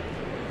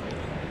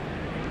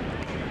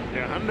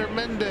 Alejandro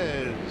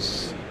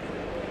Mendez,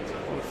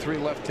 one of 3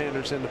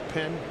 left-handers in the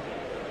pen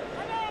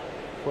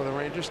for the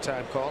Rangers.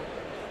 Time call.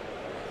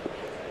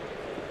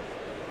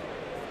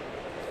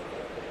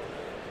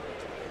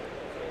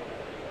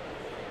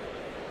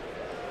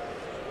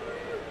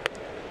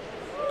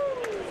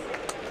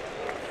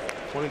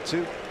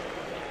 .22.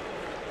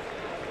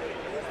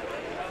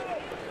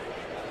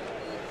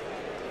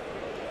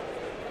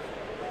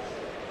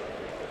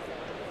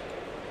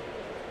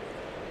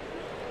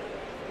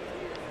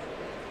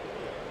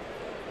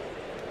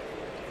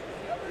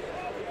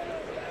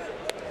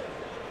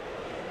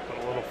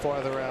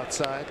 Farther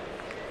outside.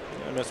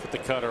 I missed with the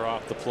cutter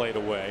off the plate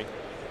away.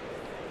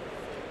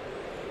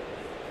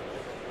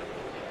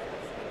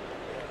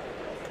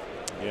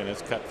 Again,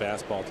 his cut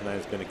fastball tonight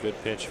has been a good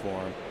pitch for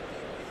him.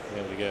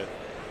 Able to get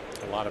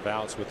a lot of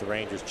outs with the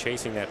Rangers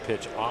chasing that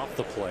pitch off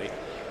the plate.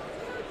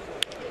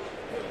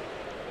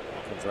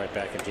 Comes right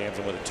back and jams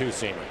him with a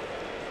 2-seamer.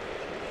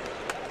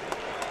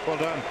 Well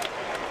done.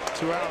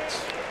 2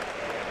 outs.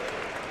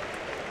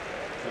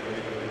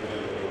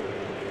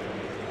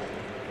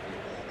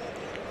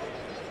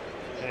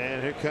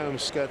 And here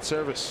comes Scott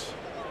Service.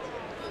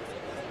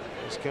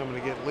 He's coming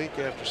to get Leake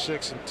after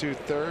 6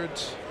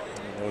 2/3.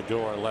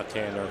 Odor,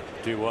 left-hander,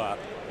 due up.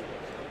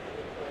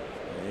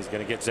 And he's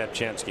going to get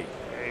Zebchenski.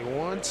 He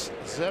wants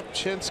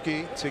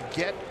Zebchenski to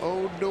get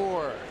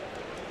Odor.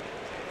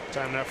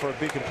 Time now for a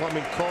Beacon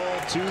Plumbing call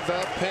to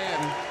the pen.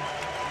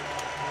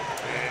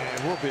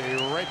 And we'll be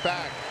right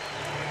back.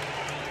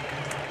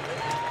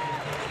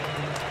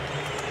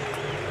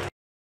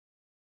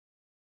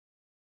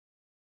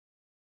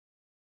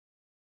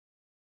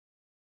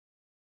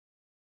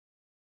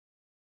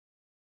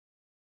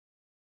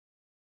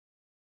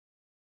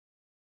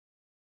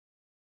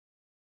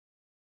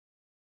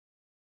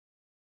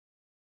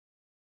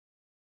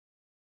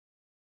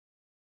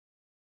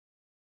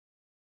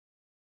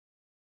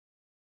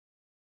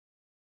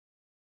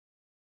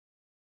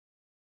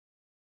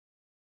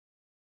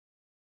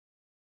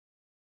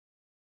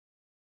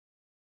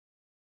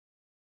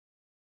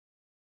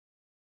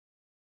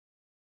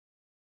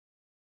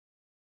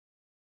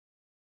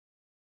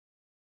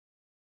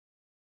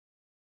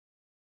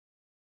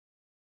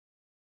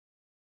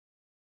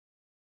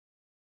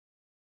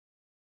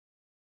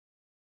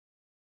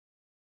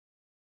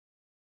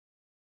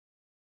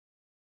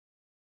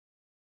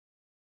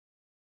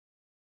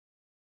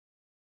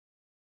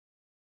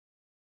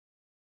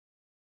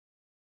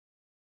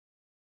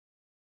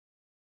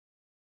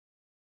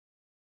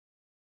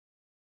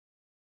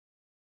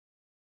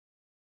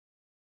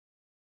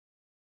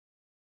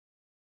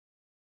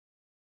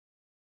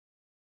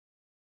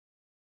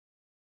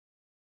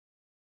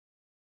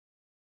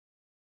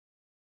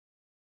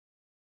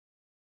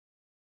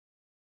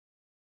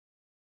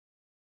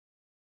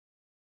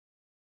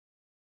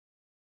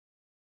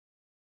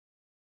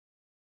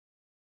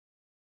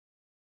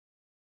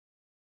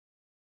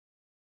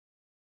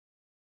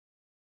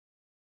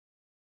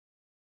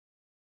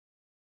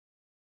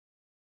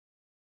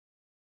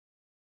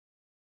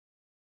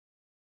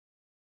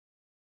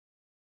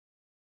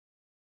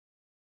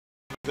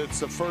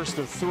 It's the first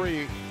of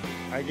 3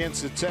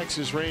 against the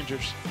Texas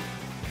Rangers.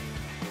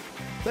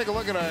 Take a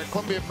look at our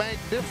Columbia Bank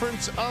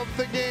difference of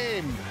the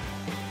game.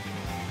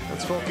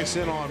 Let's focus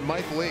in on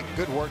Mike Leake.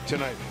 Good work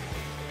tonight.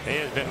 He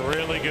has been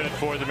really good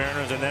for the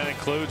Mariners, and that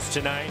includes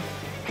tonight.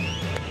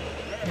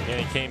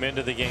 And he came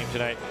into the game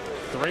tonight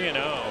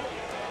 3-0.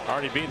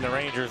 Already beaten the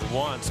Rangers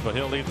once, but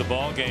he'll leave the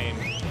ball game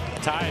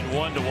tied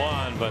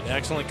 1-1, but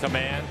excellent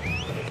command.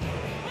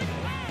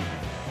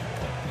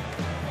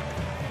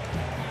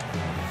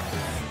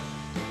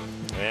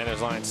 And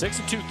his line 6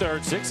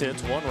 2/3, 6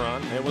 hits, 1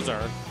 run. It was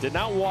earned. Did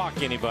not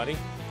walk anybody.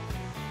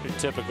 Pretty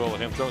typical of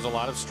him. Throws a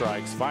lot of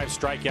strikes. 5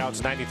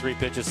 strikeouts, 93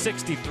 pitches,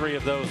 63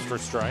 of those for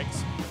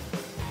strikes.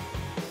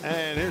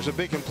 And here's a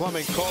Beacon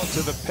Plumbing call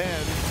to the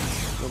pen.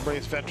 Will bring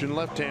his veteran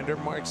left-hander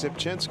Mark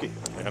Zipchinski.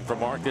 And for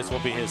Mark, this will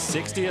be his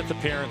 60th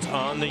appearance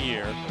on the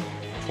year.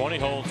 20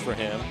 holds for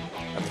him.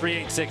 A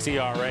 3.86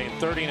 ERA and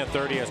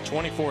 30 has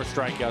 24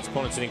 strikeouts.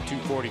 Opponent sitting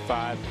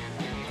 245.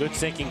 Good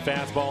sinking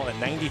fastball at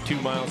 92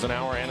 miles an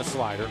hour and a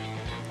slider.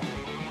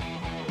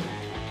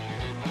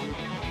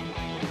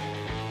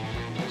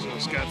 So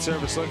Scott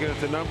Service looking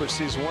at the numbers,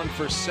 sees 1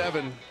 for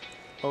 7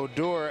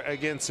 Odor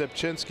against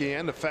Zipchinski,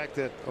 and the fact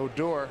that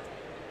Odor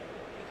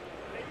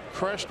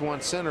crushed one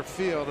center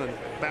field and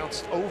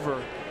bounced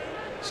over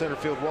center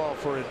field wall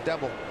for a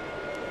double.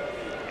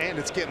 And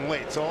it's getting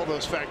late, so all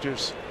those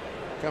factors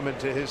come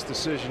into his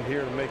decision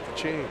here to make the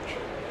change.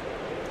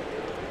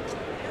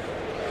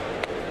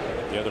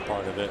 The other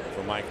part of it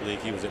for Mike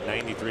Leake, he was at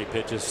 93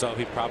 pitches, so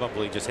he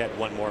probably just had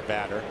one more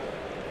batter.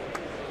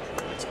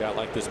 Scott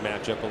liked this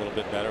matchup a little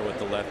bit better with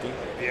the lefty.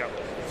 Yeah,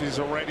 if he's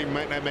a righty, he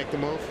might not make the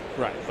move.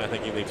 Right, I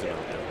think he leaves it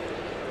out there.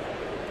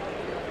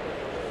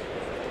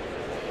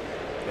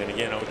 And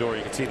again, Odor,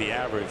 you can see the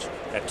average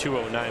at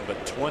 209,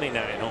 but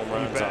 29 home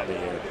runs on the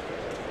year.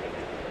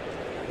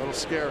 A little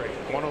scary.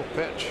 1-0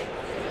 pitch.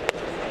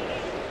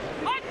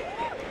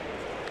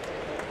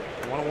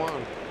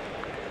 1-1.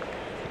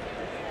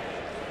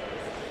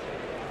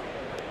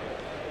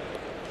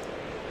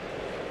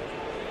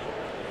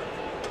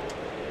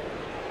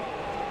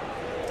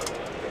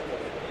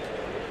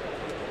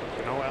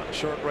 Out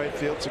short right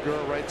field.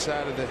 Segura right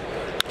side of the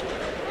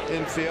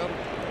infield,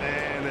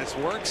 and this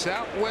works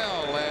out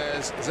well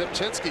as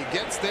Zipchinski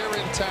gets there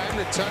in time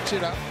to touch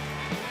it up,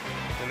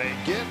 and they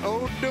get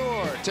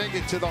Odor, take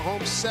it to the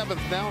home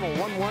 7th now in a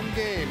 1-1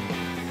 game.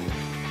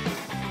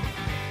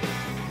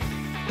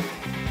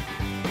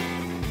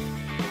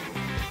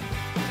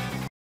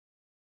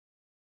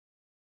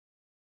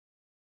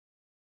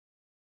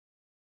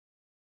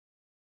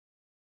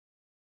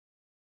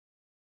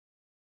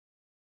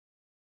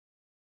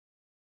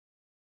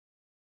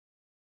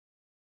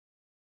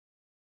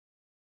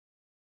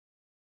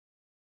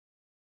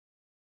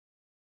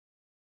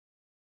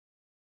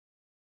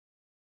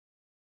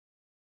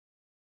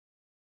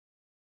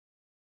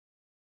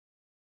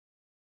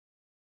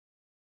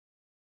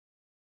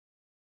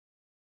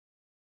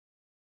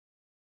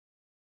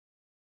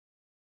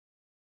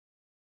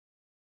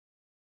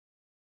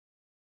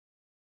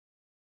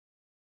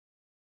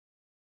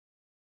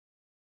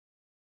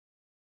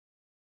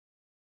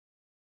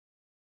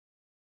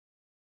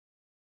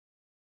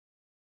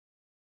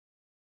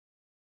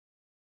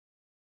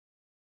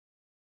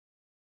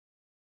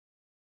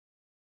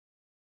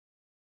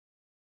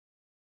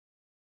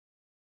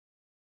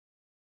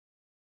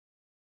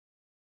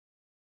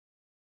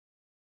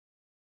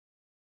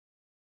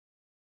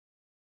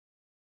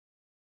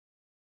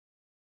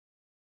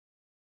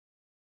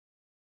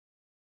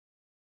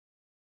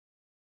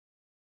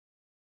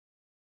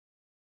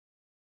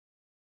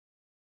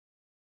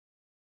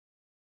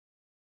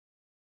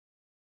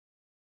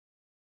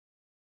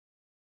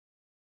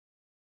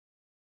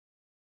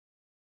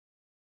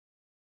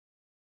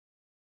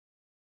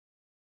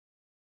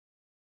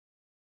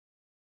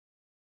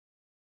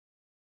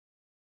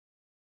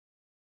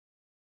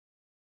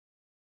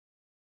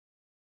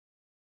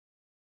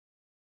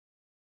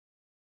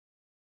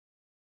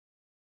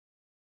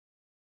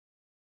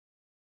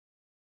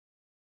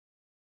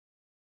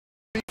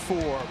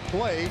 For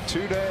play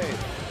today.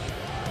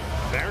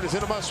 Mariners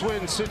in a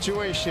must-win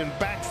situation.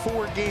 Back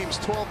 4 games,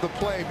 12 to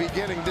play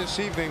beginning this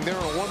evening. They're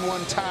a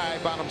 1-1 tie,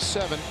 bottom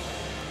 7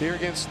 here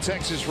against the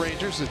Texas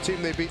Rangers, the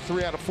team they beat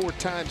 3 out of 4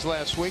 times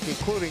last week,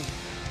 including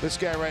this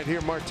guy right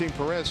here, Martin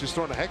Perez, who's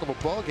throwing a heck of a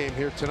ball game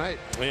here tonight.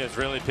 He has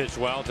really pitched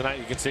well tonight.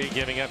 You can see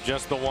giving up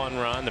just the 1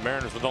 run. The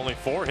Mariners with only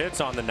 4 hits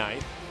on the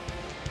night.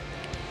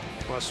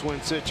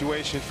 Must-win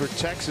situation for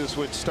Texas,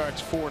 which starts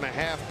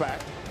 4.5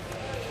 back.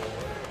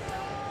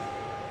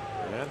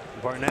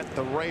 Barnett,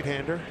 the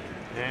right-hander,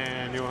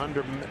 and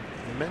Yohander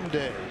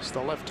Mendez,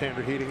 the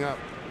left-hander, heating up.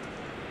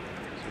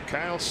 So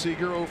Kyle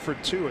Seager 0 for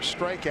 2, a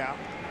strikeout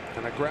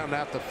and a ground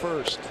out to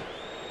first.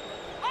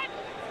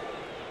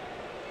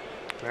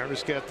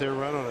 Mariners got their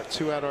run on a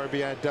 2-out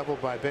RBI double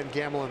by Ben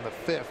Gamble in the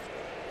 5th.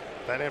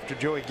 That after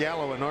Joey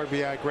Gallo, an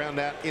RBI ground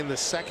out in the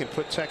 2nd,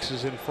 put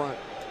Texas in front.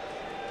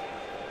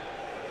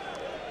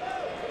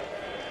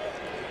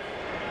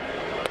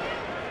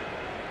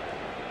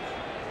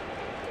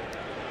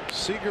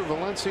 Seager,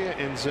 Valencia,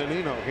 and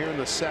Zunino here in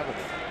the 7th.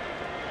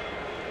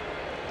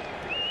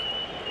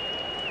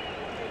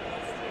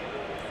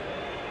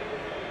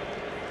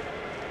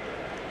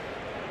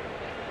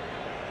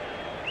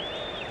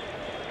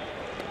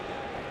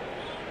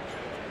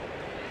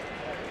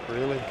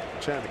 Really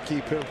trying to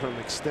keep him from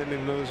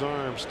extending those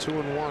arms.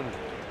 2-1.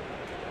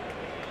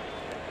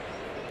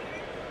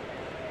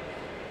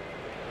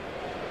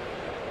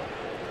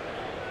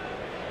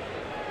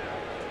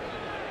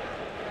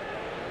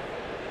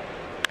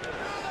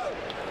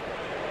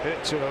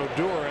 Hit to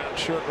Odor out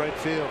short right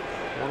field.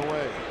 1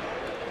 away.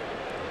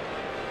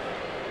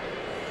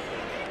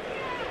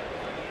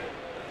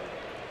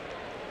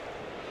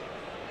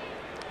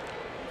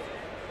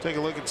 Take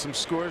a look at some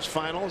scores.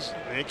 Finals.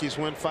 The Yankees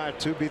win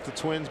 5-2, beat the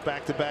Twins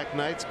back-to-back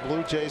nights.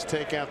 Blue Jays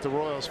take out the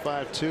Royals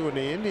 5-2, and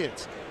the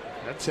Indians,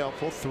 that's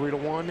helpful,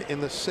 3-1 in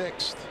the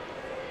 6th.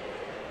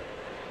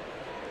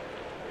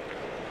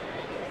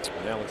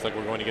 Yeah, looks like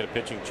we're going to get a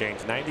pitching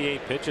change.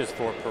 98 pitches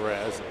for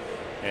Perez,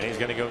 and he's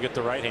going to go get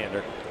the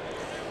right-hander.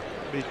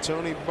 Be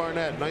Tony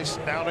Barnett. Nice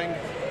outing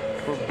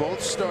for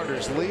both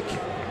starters, Leake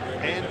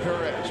and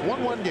Perez.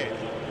 1-1 game.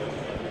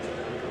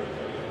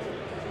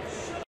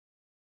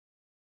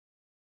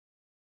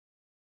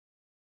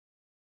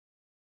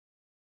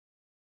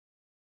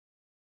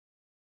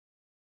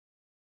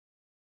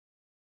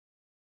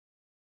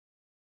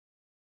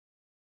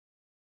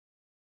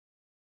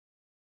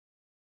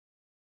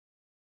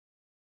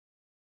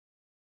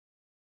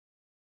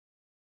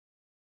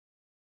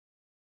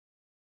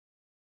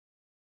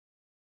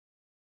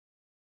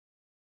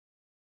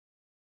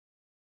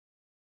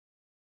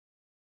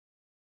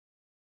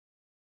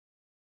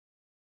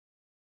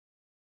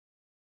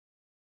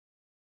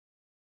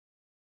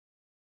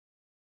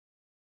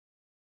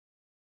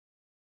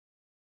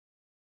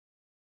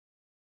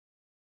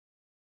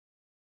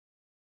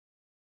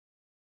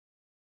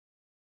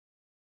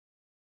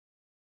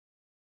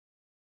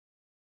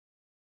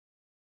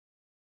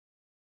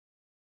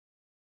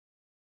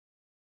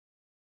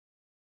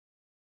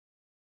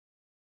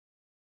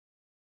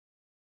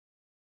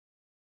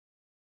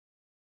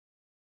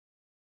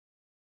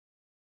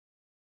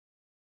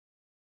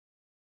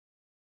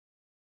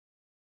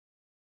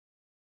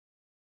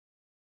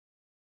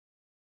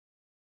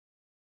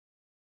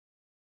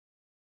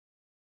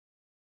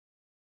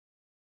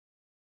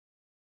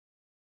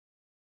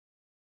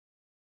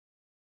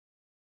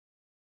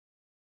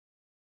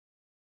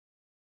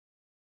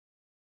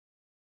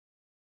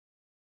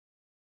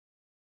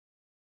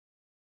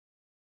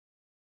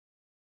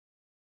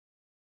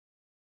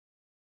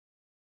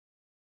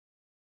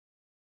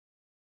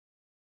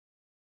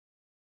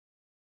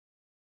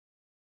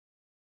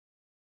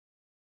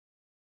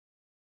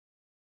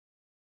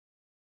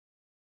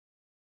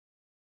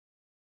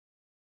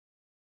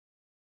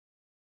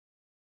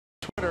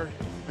 Twitter,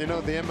 you know,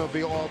 the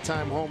MLB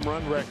all-time home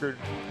run record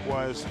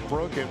was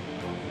broken,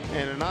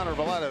 and in honor of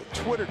a lot of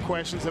Twitter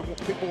questions that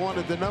people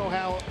wanted to know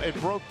how it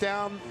broke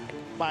down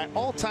by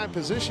all-time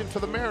position for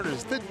the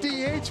Mariners, the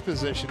DH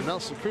position.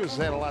 Nelson Cruz has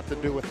had a lot to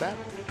do with that.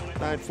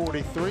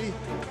 943,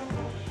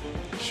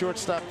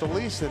 shortstop the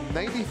least, and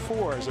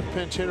 94 as a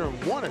pinch hitter,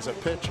 and 1 as a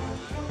pitcher.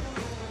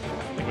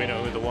 I think we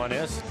know who the 1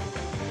 is.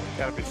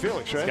 Got to be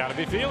Felix, right? It's got to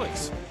be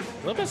Felix.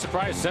 A little bit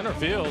surprised center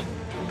field.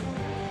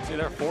 See,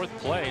 they're 4th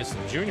place.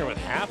 Junior with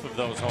half of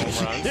those home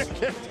runs.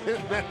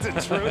 Isn't that the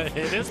truth?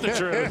 It is the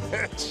truth.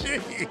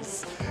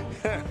 Jeez.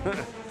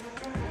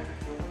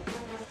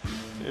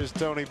 Here's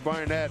Tony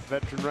Barnett,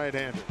 veteran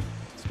right-hander.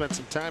 Spent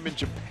some time in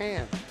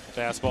Japan.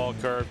 Fastball,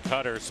 curve,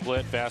 cutter,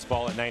 split.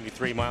 Fastball at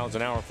 93 miles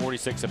an hour.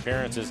 46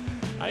 appearances.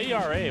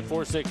 ERA at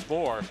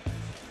 4.64.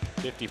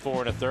 54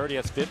 and a 30.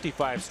 That's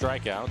 55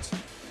 strikeouts.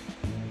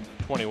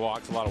 20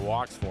 walks. A lot of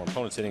walks for him.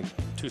 Opponent's hitting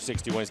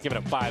 261. He's giving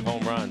up 5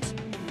 home runs.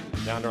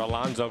 Down to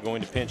Alonso, going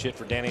to pinch hit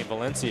for Danny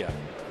Valencia.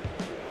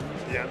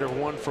 Yeah, under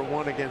 1 for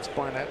 1 against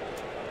Barnett.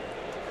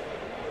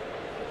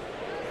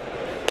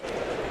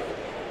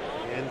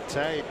 In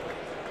tight.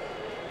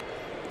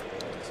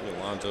 See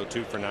Alonso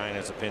 2 for 9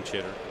 as a pinch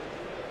hitter.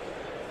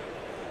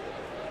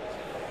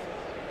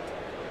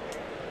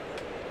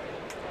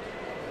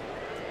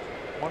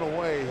 One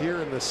away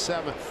here in the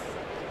 7th.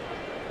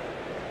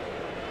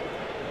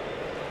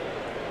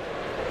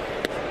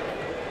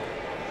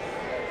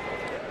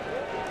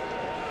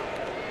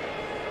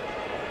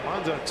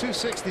 Alonso,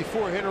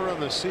 264 hitter on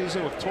the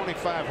season with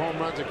 25 home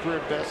runs, a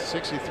career best,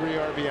 63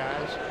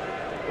 RBIs.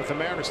 With the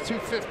Mariners,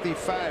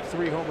 255,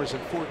 3 homers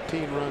and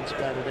 14 runs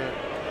batted in.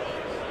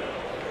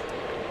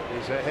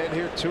 He's ahead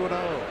here, 2-0.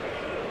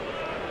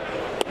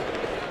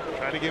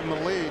 Trying to give him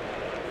the lead.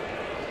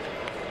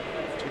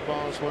 2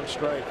 balls, 1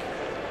 strike.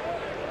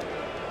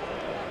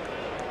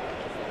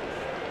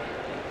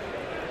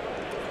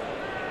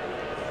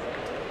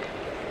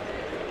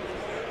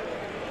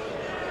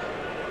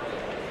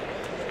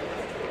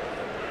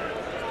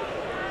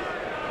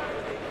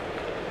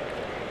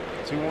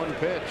 One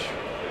pitch.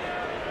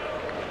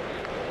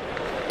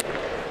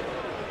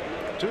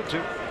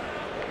 2-2.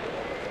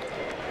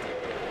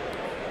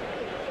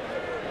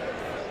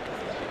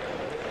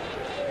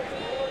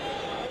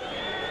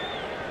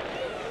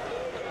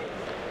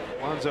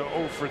 Alonso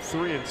 0 for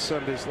 3 in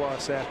Sunday's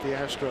loss at the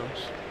Astros.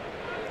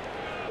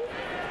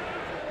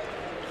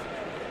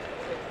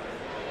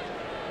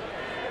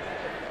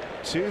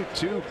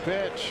 Two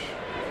pitch.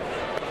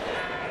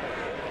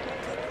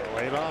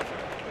 Laid off.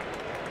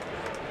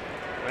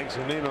 Mike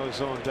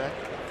Zunino's on deck.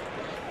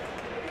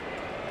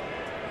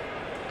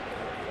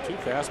 2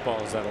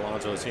 fastballs that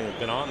Alonso has seen have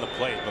been on the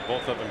plate, but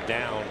both of them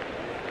down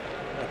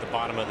at the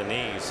bottom of the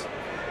knees.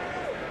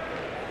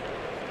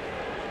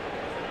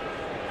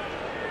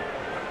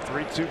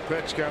 3-2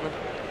 pitch coming.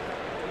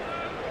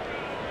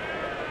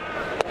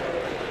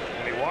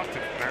 And he walked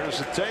it. Mariners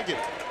to take it.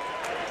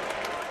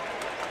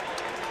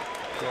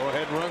 Go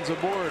ahead runs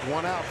aboard.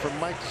 1 out from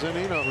Mike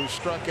Zunino, who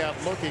struck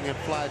out looking and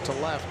fly to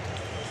left.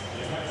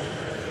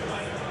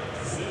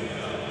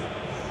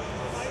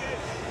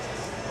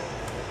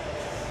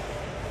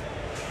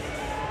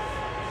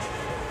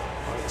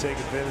 Want to take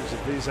advantage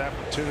of these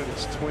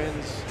opportunities.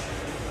 Twins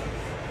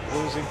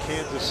losing,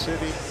 Kansas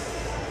City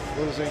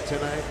losing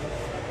tonight.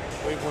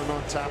 Oakland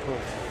on top of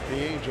the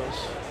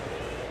Angels.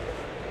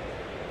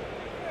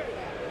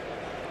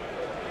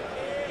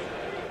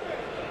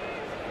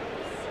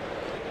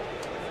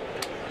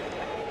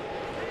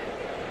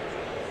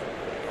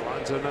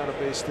 Alonso not a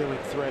base stealing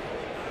threat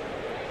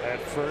at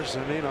first.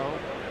 Zunino,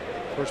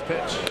 first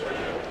pitch.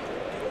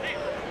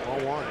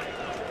 0-1.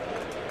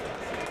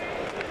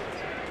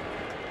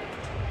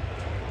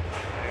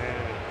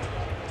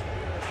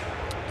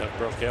 Doug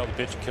Brocail, the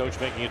pitching coach,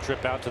 making a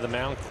trip out to the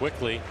mound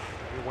quickly.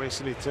 Didn't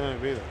waste any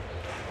time either.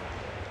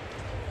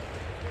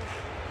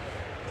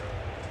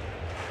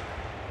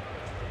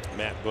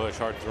 Matt Bush,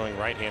 hard throwing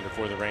right-hander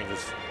for the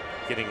Rangers,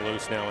 getting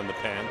loose now in the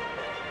pen.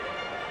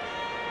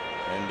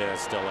 And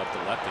still up the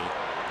lefty.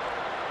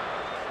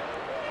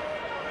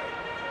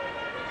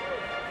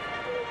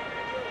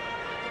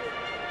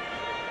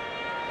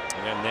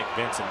 And then Nick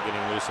Vincent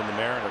getting loose in the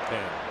Mariner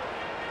pen.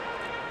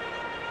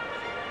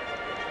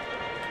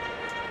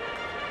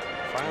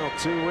 Final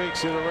 2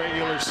 weeks of the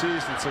regular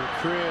season, some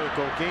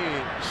critical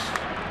games.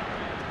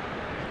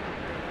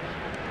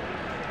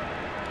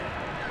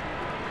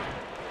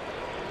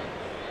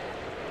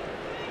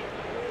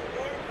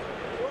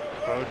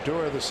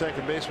 Odor, the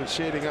second baseman,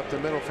 shading up the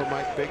middle for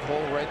Mike. Big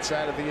hole right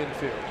side of the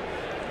infield.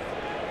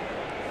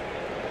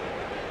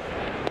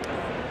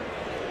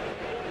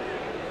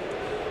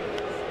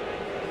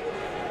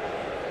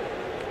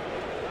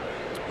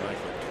 Mike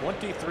with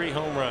 23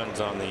 home runs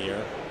on the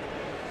year.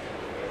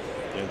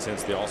 And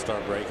since the All-Star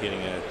break, hitting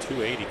a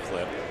 280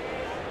 clip.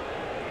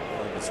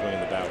 Only been swinging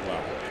the bat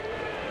well.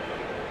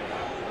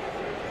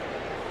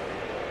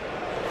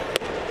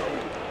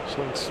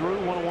 Swings through,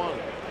 1-1.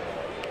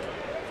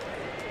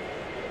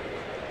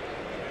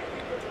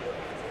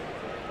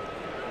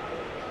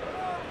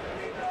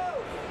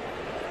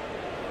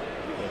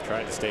 They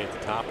tried to stay at the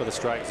top of the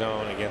strike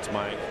zone against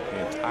Mike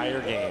the entire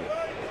game.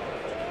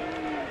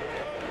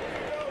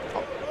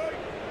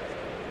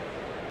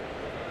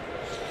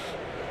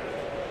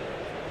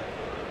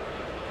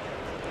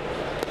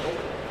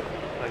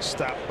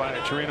 Stop by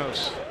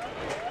Chirinos.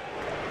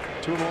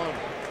 2-1.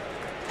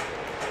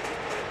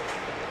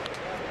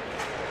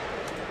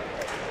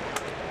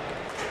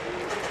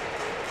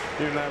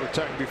 You and I were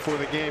talking before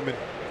the game, and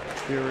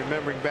you're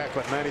remembering back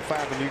like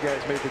 '95 when you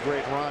guys made the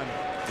great run.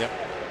 Yep.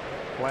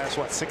 Last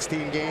what,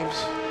 16 games?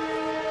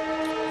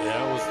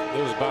 Yeah,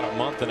 it was about a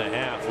month and a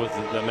half with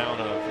the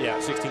amount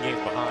of 16 games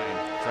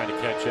behind, trying to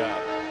catch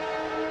up,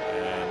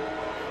 and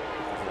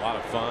it was a lot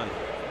of fun,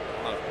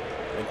 a lot of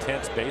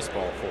intense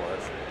baseball for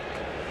us.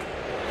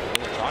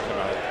 Talk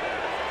about it.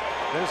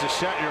 There's a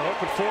shot you're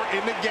hoping for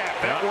in the gap.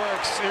 That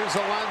works. Here's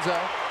Alonso.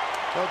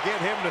 They'll get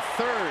him to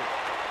third.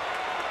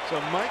 So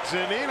Mike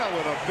Zunino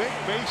with a big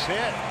base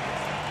hit.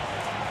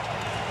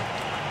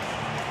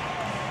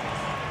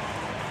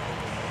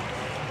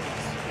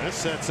 That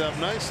sets up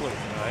nicely.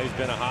 He's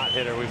been a hot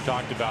hitter. We've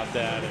talked about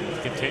that,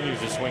 and continues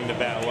to swing the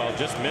bat well.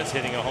 Just missed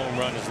hitting a home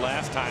run his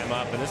last time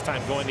up, and this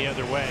time going the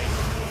other way.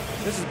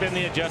 This has been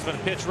the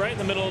adjustment. Pitch right in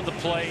the middle of the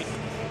plate.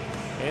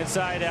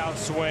 Inside out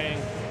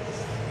swing.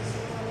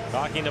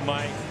 Talking to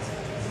Mike.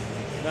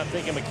 Not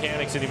thinking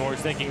mechanics anymore.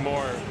 He's thinking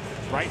more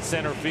right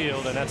center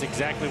field, and that's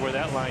exactly where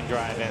that line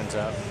drive ends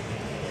up.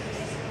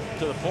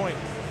 To the point,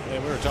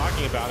 and we were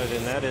talking about it,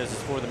 and that is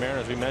for the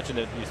Mariners. We mentioned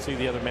it. You see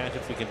the other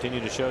matchups we continue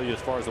to show you as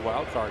far as the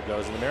wild card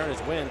goes, and the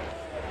Mariners win.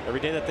 Every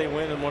day that they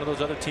win and one of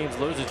those other teams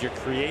loses, you're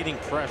creating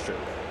pressure,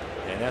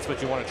 and that's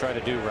what you want to try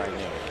to do right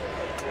now.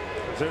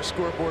 Their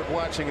scoreboard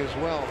watching as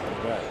well.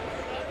 Right.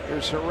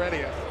 Here's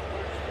Heredia.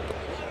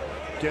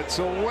 Gets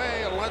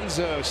away.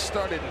 Alonso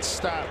started and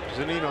stopped.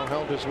 Zunino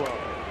held as well.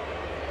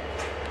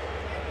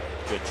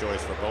 Good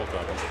choice for both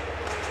of them.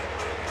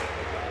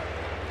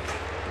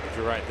 But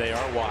you're right. They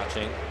are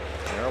watching.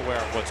 They're aware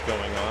of what's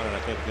going on, and I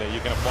think that you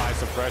can apply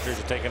some pressure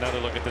to take another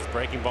look at this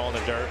breaking ball in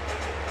the dirt.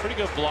 Pretty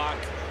good block.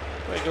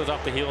 It goes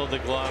off the heel of the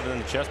glove and then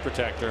the chest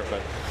protector,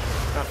 but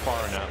not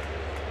far enough.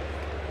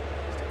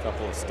 Just a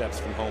couple of steps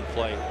from home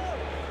plate.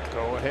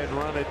 Go ahead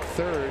run at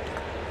third.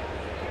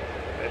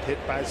 That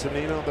hit by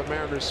Zunino, the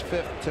Mariners'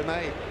 5th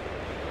tonight.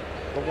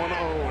 The 1-0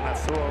 and that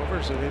throw over.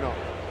 Zunino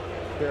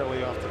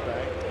barely off the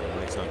bag.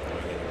 He's not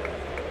going anywhere.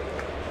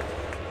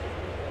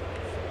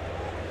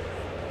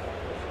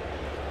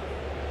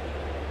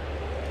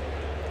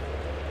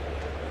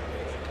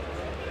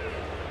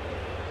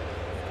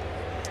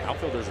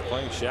 Outfielders are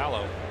playing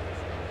shallow.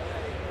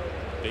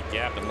 Big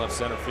gap in left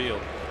center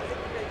field.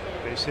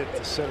 Base hit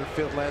to center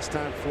field last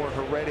time for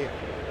Heredia.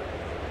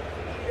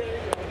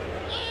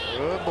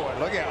 Oh boy,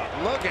 look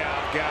out, look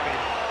out, got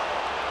him.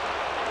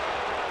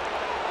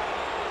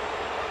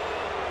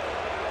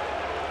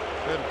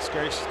 Goodness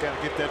gracious, got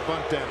to get that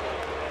bunt down.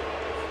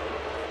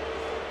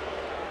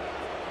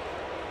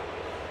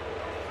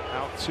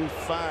 Out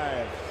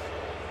 2-5.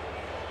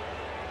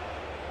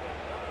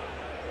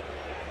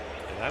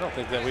 I don't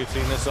think that we've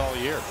seen this all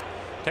year.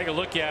 Take a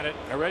look at it.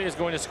 Heredia is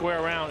going to square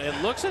around. It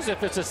looks as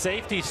if it's a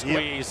safety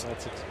squeeze.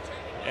 Yep.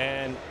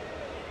 And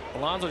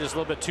Alonso just a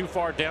little bit too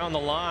far down the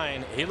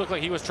line. He looked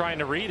like he was trying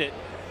to read it.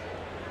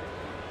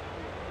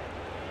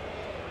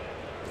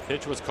 The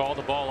pitch was called,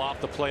 the ball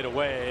off the plate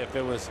away. If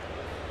it was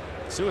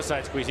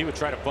suicide squeeze, he would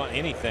try to bunt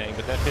anything,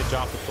 but that pitch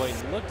off the plate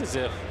looked as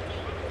if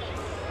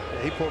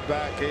he pulled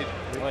back.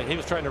 He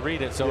was trying to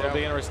read it, so it'll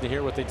be interesting to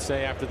hear what they'd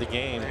say after the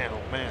game. Man,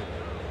 oh man.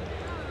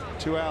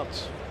 2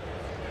 outs.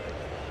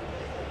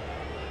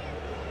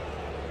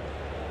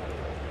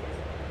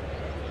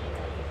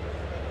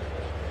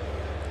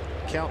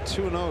 Count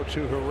 2-0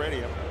 to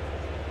Heredia.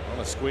 On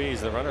a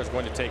squeeze, the runner is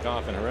going to take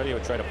off, and Heredia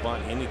would try to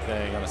bunt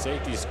anything. On a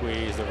safety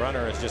squeeze, the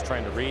runner is just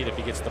trying to read if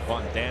he gets the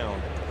bunt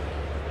down.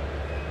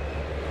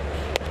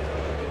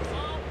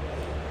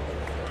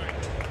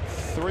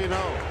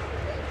 3-0.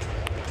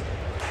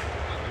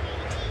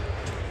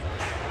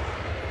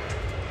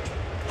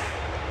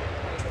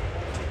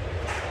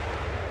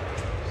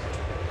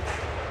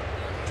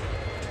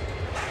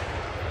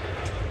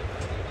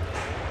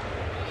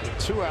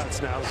 Two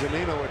outs now.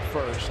 Zunino at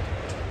first.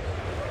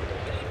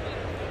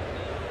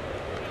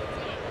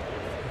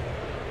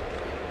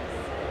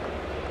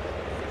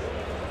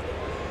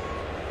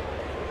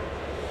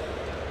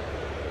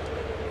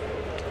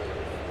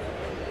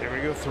 There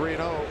we go.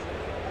 3-0.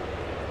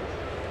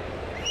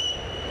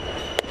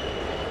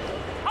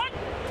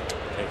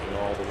 Taking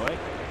all the way.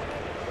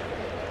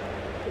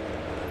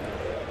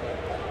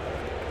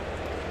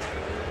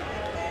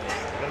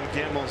 And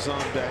Gamble's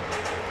on deck.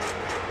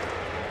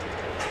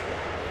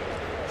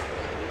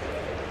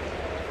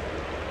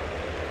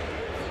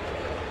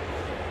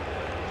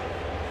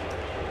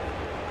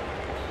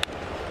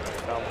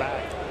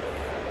 Back.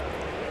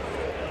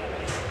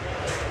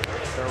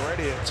 They're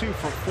already at 2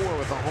 for 4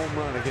 with a home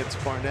run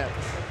against Barnett.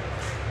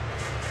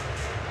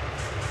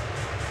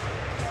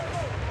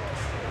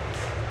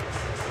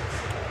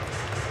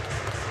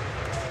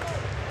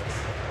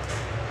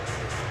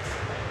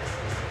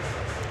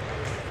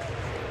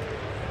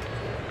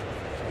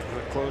 Keeping a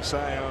close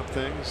eye on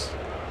things.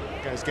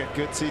 Guys got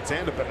good seats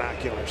and the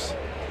binoculars.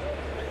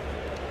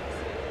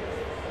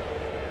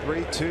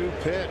 3-2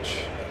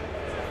 pitch.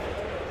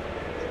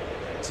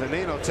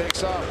 Zunino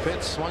takes off,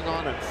 pitch swung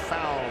on and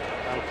fouled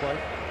out of play.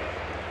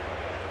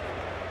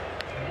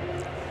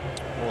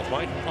 Well, with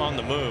Mike on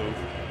the move,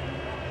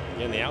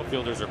 again, the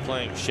outfielders are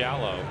playing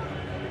shallow.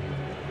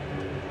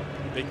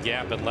 Big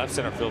gap in left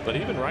center field, but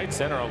even right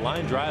center, a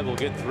line drive will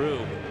get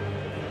through.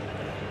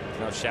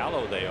 How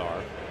shallow they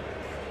are.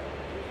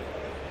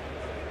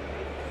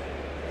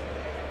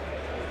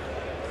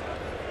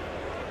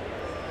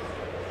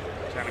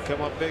 Trying to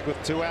come up big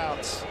with 2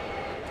 outs.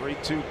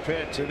 3-2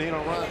 pitch.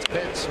 Zunino runs,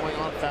 pitch, swing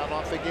on, fouled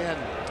off again.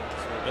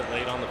 A bit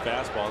late on the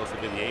fastball. This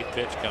will be the 8th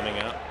pitch coming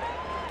up.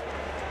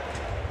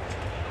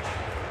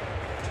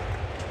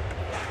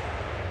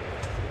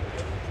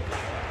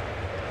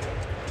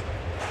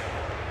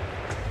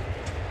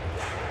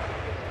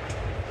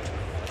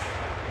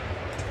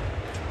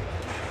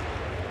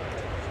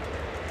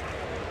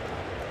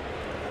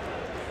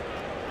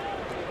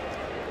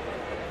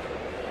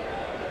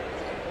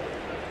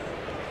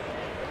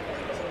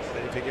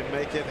 If he can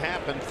make it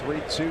happen.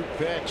 3-2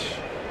 pitch.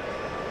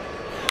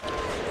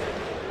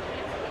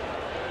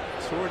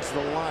 Towards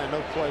the line.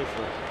 No play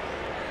for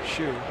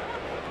Shu.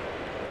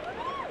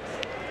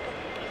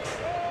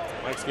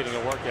 Mike's getting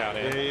a workout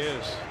in. Yeah, he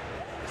is.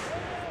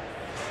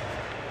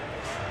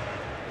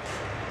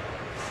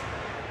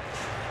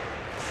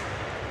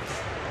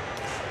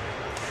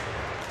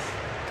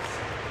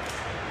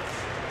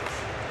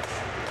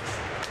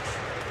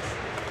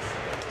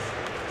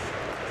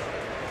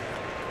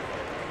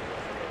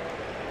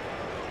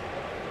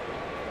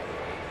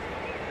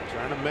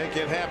 Trying to make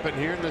it happen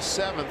here in the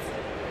 7th.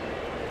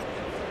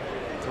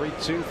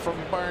 3-2 from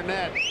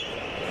Barnett.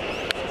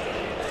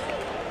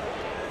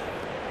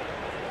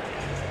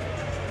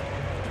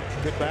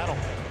 Good battle.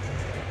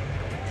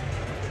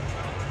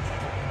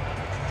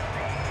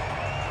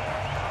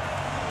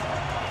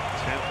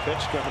 10th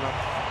pitch coming up.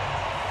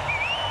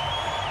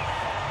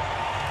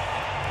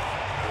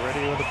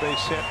 Ready with a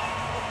base hit.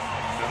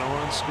 And a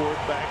run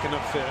scored back in the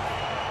 5th.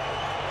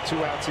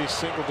 2 outs. He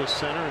singled to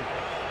center. And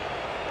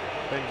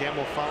Ben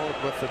Gamble followed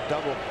with a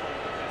double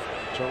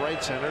to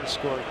right center to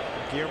score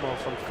Guillermo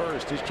from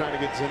first. He's trying to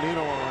get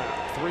Zunino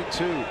around.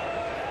 3-2.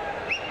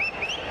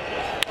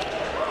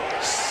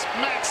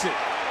 Smacks it.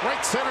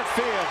 Right center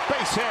field.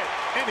 Base hit.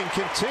 Inning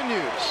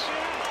continues.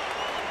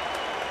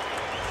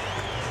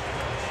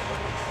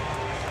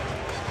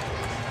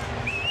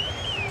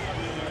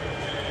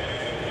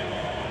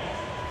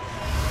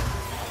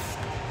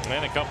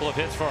 And a couple of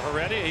hits for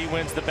Heredia. He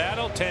wins the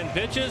battle. 10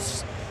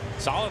 pitches.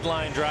 Solid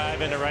line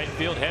drive into right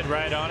field. Head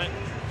right on it.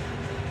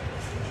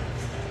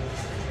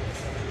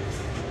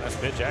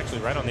 Last pitch actually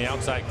right on the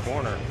outside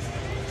corner.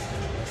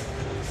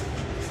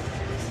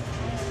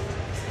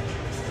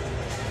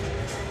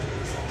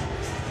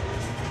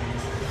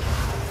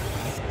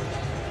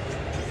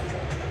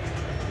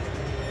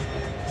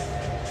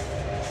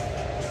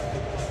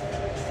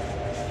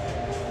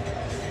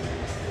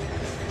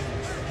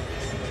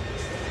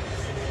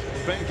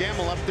 Ben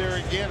Gamble up there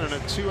again on a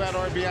 2-out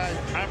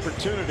RBI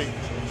opportunity.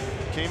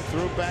 Came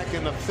through back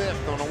in the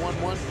 5th on a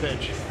 1-1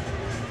 pitch.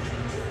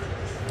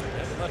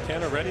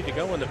 Left-hander ready to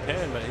go in the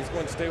pen, but he's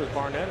going to stay with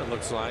Barnett, it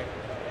looks like.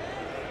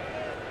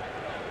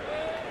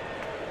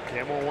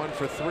 Gamble 1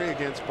 for 3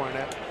 against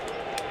Barnett.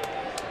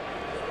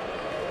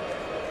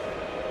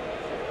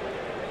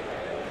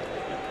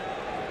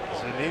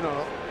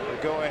 Zunino, the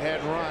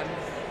go-ahead run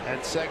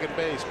at second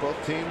base.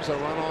 Both teams a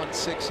run on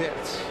 6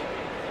 hits.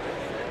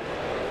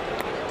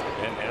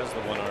 And has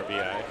the 1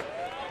 RBI.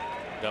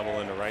 Double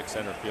into right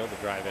center field to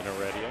drive in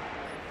Heredia.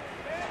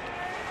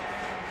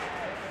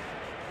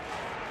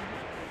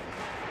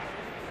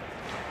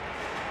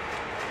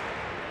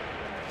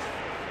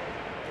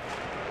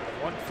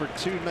 One for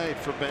 2 night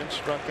for Ben.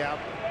 Struck out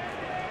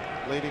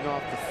leading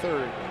off the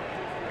 3rd.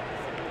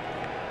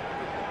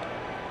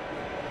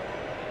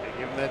 They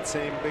give him that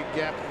same big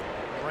gap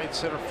right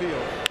center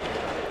field.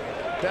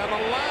 Down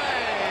the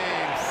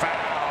line.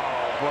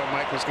 Foul. Boy,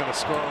 Mike was going to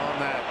score on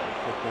that.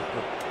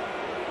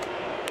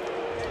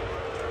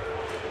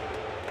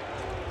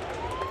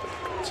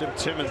 Tim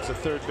Timmons, the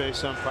third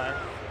base umpire.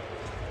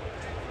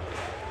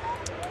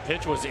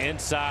 Pitch was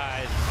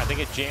inside. I think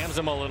it jams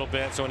him a little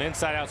bit. So an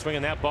inside out swing,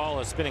 and that ball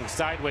is spinning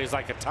sideways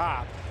like a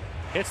top.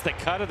 Hits the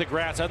cut of the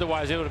grass.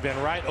 Otherwise, it would have been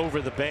right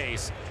over the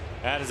base.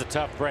 That is a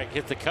tough break.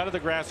 Hits the cut of the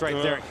grass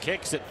right there and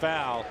kicks it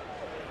foul.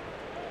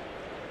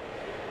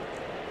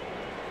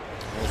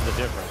 There's the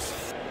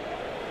difference.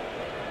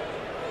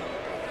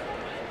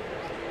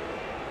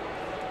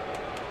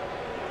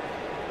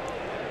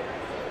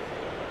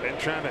 Ben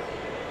trying to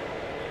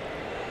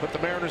put the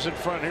Mariners in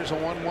front. Here's a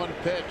 1-1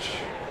 pitch.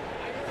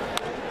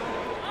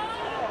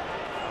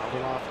 Fouled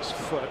it off his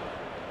foot.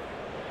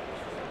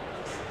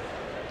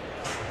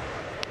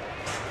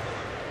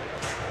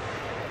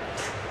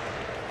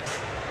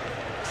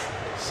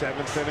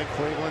 Seventh inning,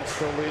 Cleveland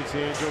still leads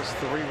the Angels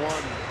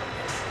 3-1.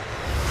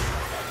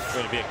 It's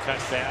going to be a cut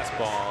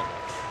fastball.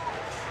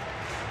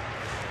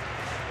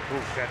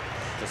 Ooh,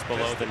 just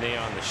below the knee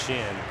on the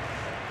shin.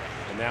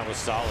 And that was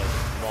solid.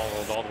 Ball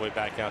rolled all the way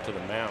back out to the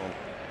mound.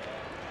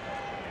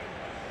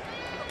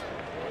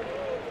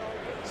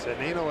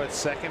 Zunino at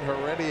second,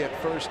 Heredia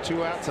at first,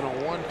 2 outs and a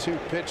 1-2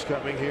 pitch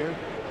coming here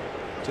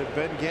to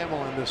Ben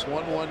Gamble in this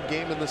 1-1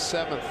 game in the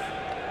 7th.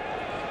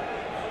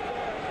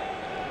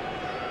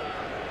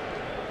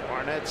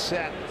 Barnett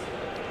set.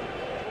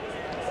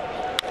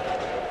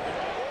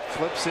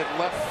 Flips it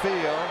left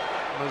field.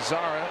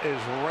 Mazzara is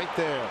right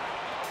there.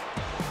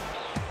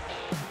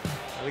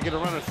 They get a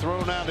runner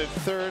thrown out at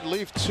third,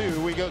 leave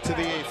 2. We go to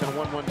the 8th in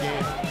a 1-1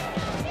 game.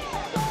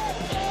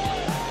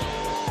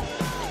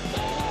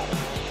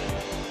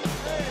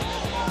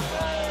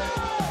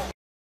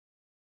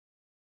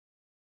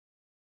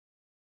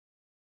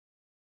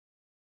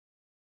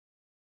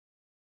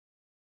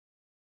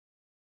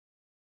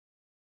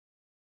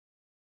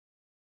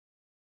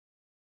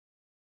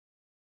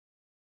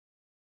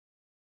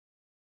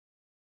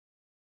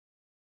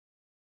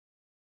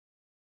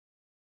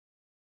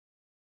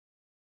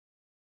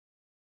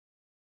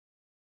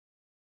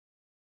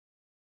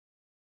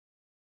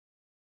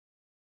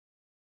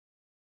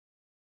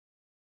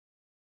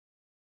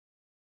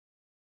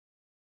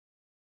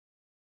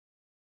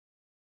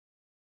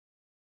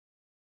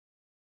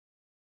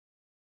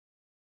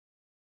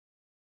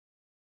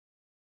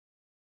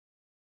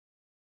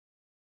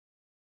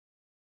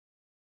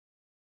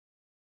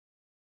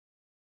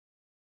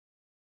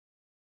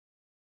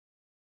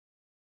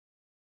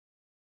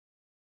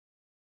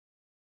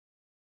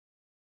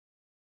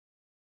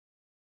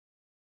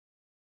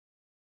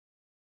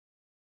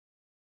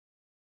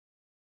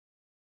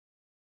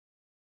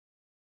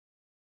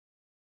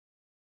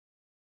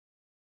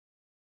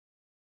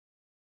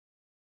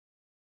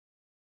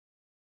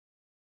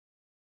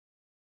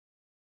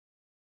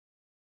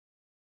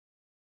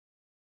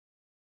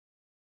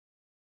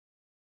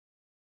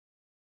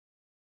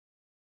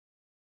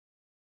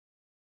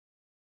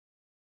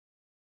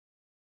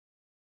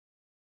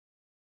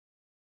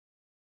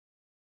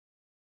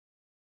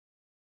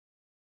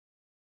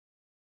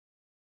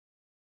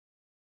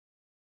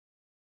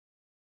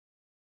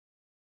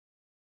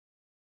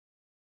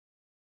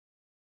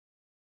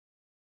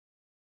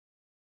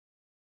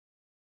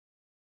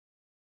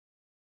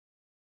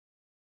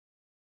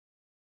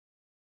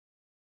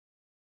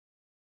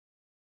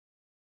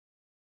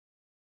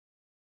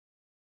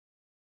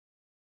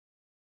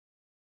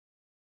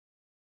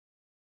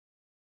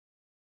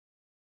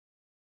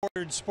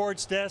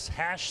 Sports Desk,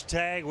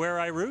 hashtag Where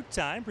I Root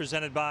Time,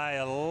 presented by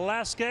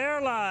Alaska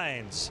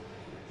Airlines.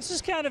 This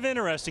is kind of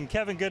interesting.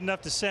 Kevin good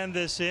enough to send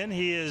this in.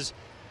 He is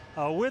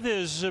with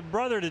his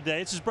brother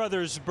today. It's his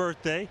brother's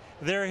birthday.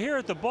 They're here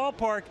at the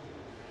ballpark,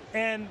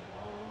 and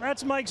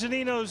that's Mike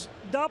Zunino's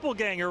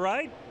doppelganger,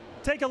 right?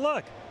 Take a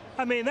look.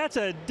 I mean, that's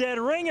a dead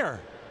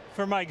ringer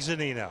for Mike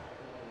Zunino,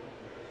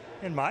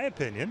 in my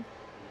opinion.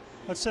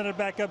 Let's send it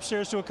back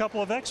upstairs to a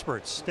couple of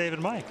experts. Dave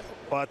and Mike.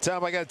 Well,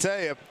 Tom, I got to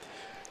tell you,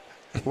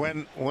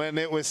 when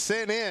it was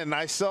sent in,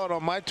 I saw it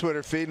on my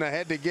Twitter feed, and I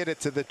had to get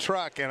it to the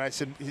truck. And I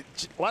said,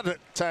 a lot of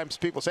times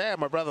people say, hey,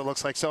 my brother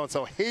looks like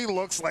so-and-so. He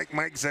looks like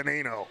Mike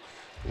Zunino.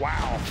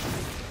 Wow.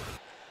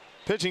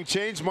 Pitching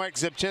change. Mike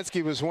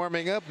Zepchinski was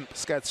warming up.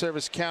 Scott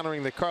Service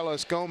countering the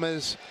Carlos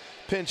Gomez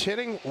pinch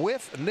hitting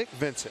with Nick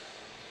Vincent.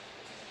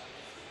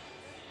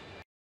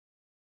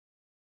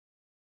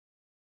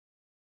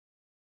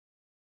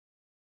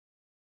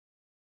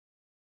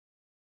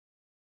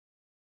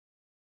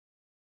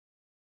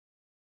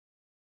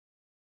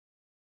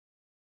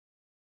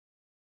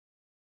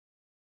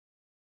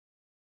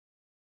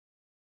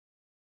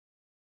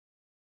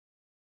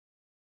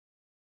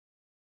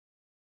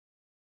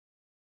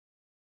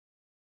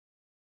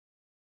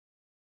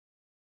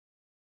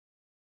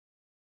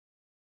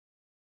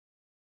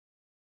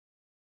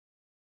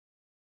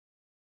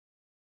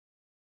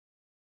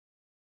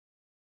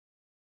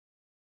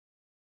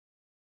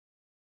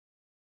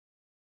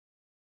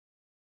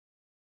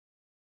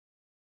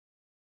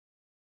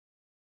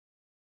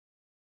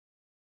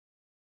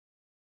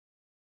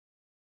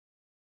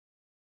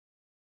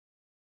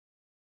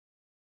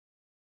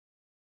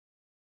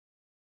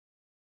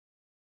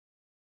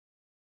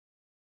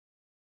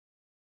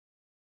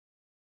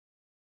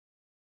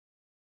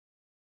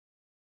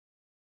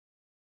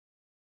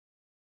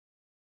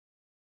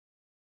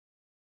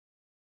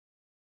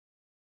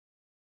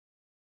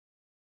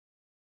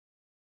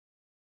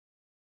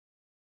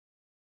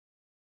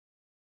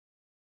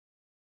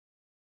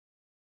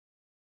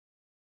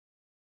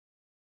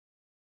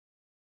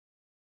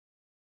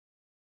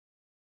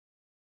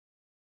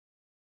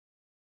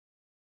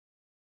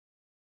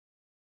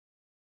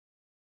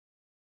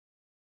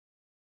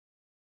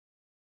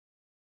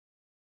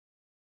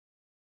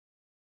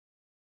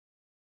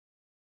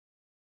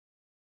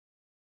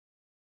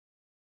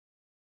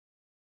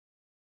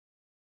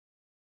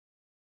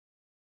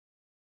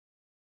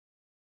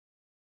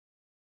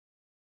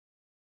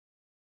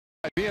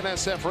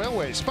 BNSF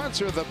Railway,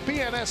 sponsor of the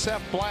BNSF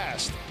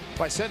Blast.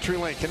 By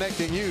CenturyLink,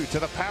 connecting you to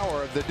the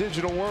power of the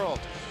digital world.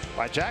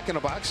 By Jack in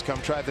the Box,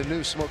 come try the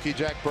new Smoky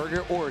Jack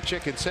Burger or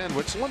chicken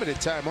sandwich, limited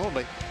time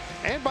only.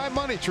 And by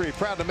Money Tree,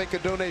 proud to make a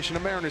donation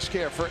to Mariners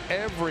Care for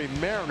every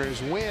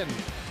Mariners win.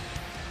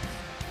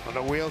 Well,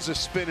 the wheels are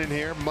spinning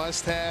here.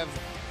 Must-have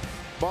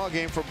ball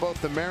game for both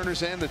the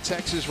Mariners and the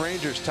Texas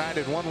Rangers. Tied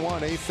at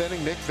 1-1, eighth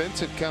inning. Nick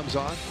Vincent comes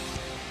on,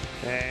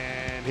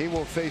 and he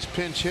will face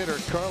pinch hitter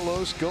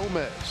Carlos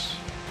Gomez.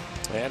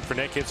 And for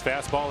Nick, hits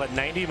fastball at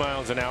 90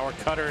 miles an hour,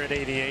 cutter at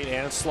 88,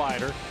 and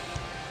slider.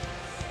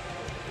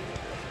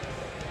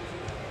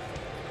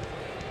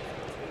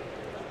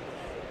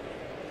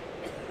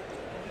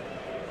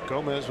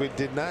 Gomez, we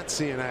did not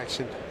see in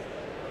action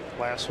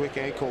last week.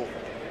 Ankle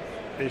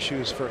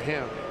issues for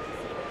him.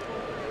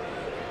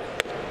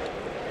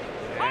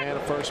 And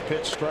a first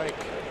pitch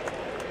strike.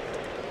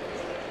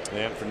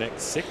 And for Nick,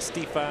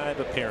 65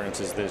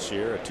 appearances this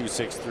year, a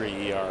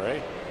 2.63 ERA.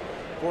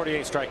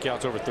 48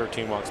 strikeouts, over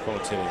 13 walks,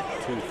 opponents hitting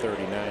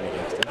 .239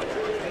 against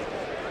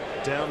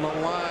him. Down the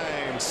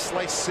line,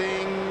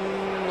 slicing,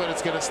 but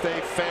it's going to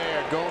stay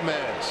fair.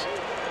 Gomez,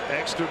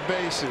 extra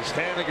bases.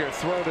 Haniger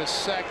throw to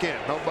second.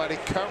 Nobody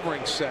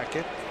covering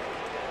second.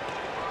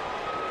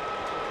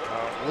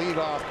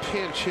 Leadoff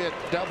pinch hit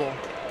double.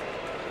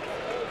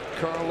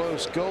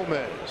 Carlos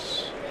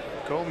Gomez.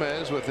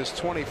 Gomez with his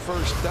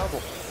 21st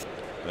double.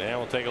 And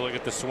we'll take a look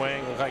at the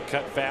swing. Looks like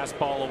cut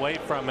fastball away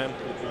from him.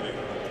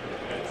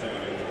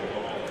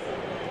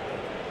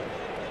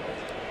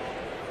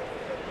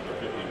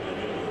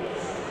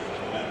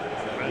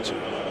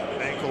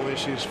 Ankle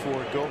issues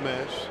for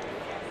Gomez.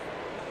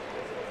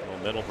 Well,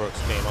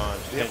 Middlebrooks came on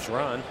pinch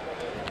run.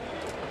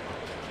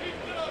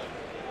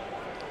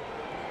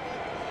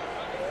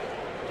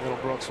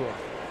 Middlebrooks will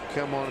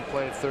come on and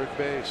play at third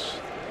base.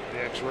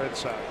 The ex-Red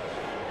Sox.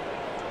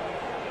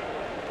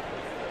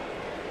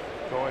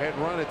 Go ahead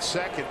run at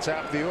second,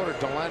 top of the order,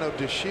 Delano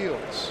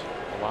DeShields.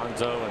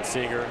 Alonso and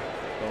Seager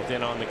both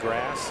in on the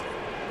grass.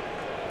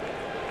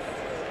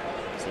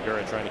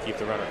 Segura trying to keep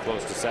the runner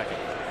close to second.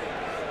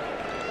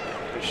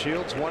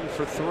 DeShields 1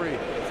 for 3.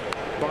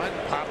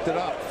 Bunt, popped it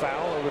up,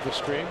 foul over the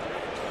screen.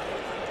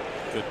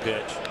 Good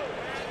pitch.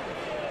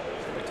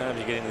 Every time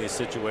you get into these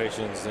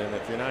situations, and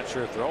if you're not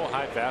sure, throw a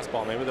high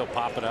fastball, maybe they'll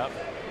pop it up.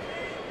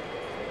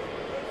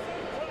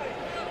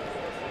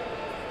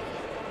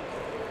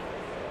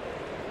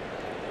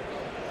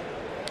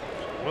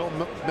 Will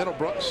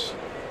Middlebrooks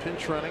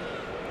pinch running.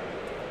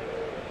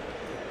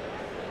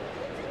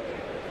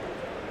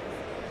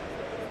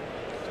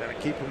 Trying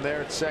to keep him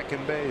there at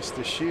second base.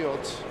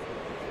 DeShields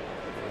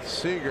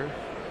Seager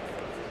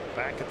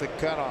back at the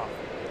cutout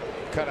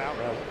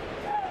rather.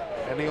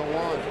 And he'll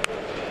one.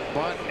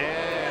 Bunt,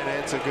 and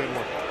it's a good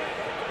one.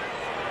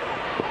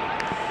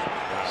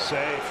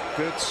 Safe.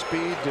 Good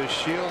speed to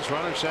Shields.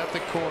 Runners at the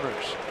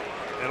corners.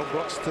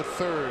 Middlebrooks to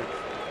third.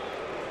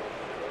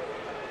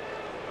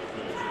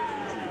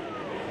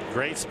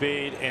 Great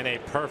speed and a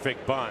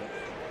perfect bunt.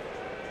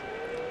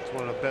 It's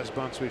one of the best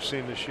bunts we've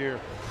seen this year.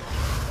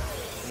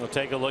 We'll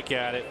take a look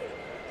at it.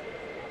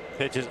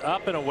 Pitches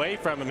up and away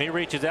from him. He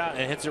reaches out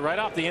and hits it right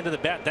off the end of the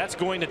bat. That's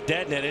going to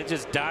deaden it. It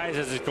just dies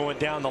as it's going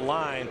down the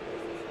line.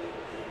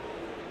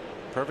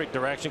 Perfect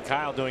direction.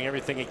 Kyle doing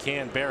everything he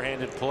can.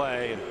 Barehanded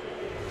play. And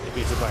he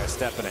beats it by a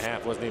step and a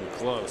half. Wasn't even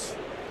close.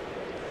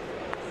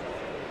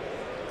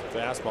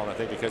 Fastball, and I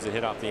think because it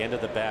hit off the end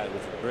of the bat, it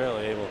was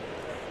really able.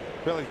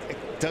 Really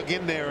dug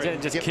in there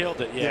and just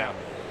killed it. Yeah.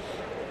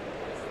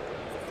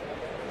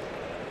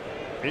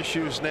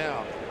 Issues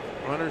now.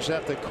 Runners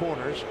at the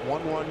corners.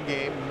 1-1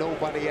 game.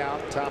 Nobody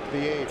out. Top of the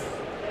 8th.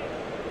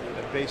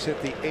 That base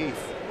hit the 8th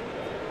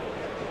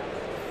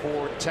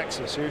for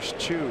Texas. Here's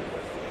Chu.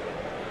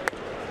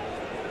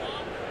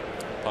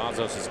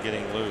 Pazos is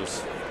getting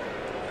loose.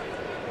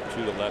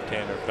 To the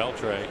left-hander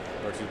Beltre,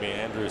 or excuse me,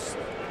 Andrews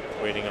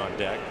waiting on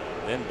deck.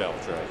 Then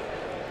Beltre.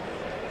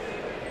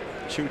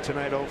 Chu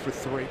tonight 0 for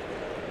 3.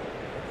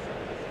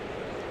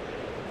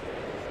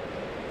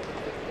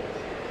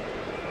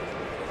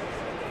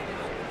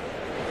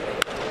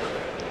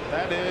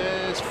 That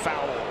is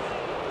foul.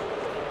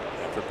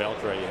 After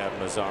Beltre, you have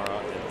Mazzara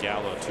and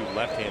Gallo, 2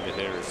 left-handed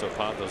hitters, so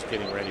Pazos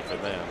getting ready for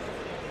them.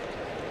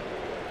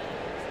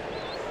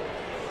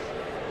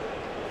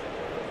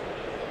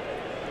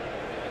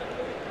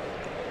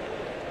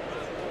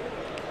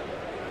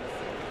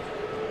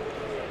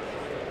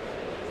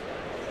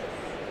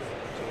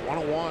 So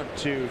 1-1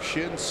 to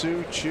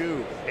Shin-Soo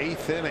Choo,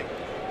 8th inning.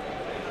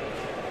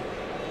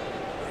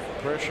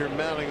 Pressure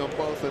mounting on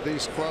both of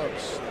these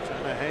clubs,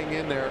 trying to hang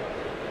in there.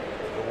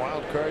 The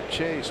wild card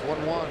chase.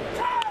 1-1.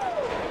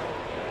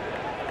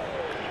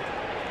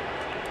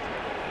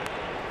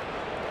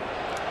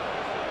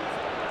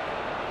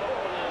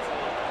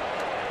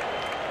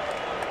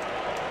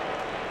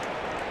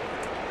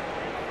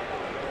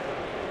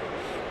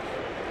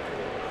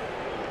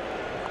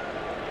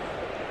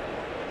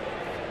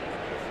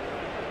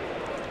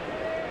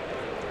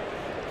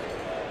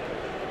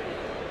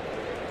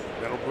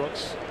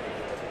 Middlebrooks.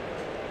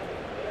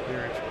 Here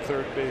at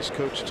third base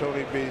coach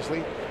Tony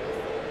Beasley.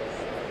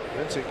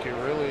 Vincent can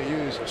really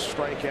use a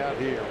strikeout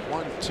here.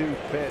 1-2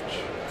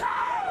 pitch.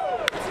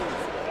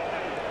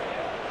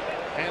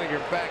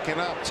 Haniger backing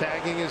up,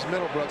 tagging his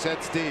Middlebrooks.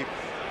 That's deep.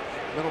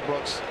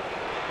 Middlebrooks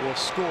will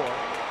score,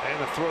 and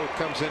the throw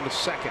comes into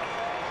second.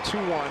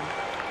 2-1.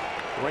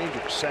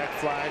 Rangers sac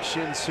fly.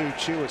 Shin-Soo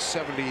Choo, a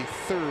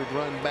 73rd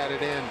run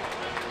batted in.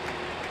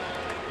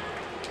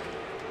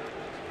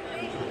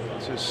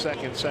 It's his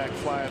second sac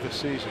fly of the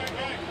season.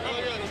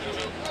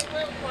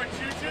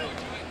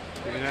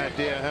 Give you an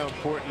idea how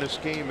important this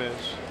game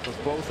is for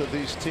both of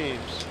these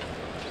teams.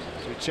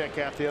 So we check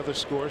out the other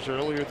scores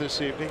earlier this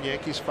evening.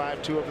 Yankees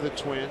 5-2 over the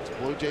Twins.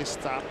 Blue Jays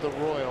stop the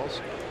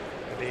Royals.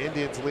 And the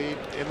Indians lead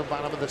in the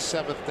bottom of the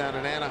 7th down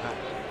in Anaheim.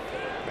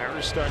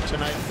 Mariners start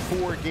tonight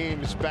 4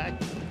 games back.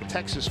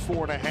 Texas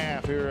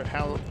 4.5.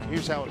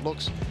 Here's how it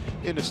looks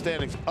in the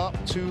standings up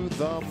to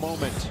the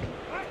moment.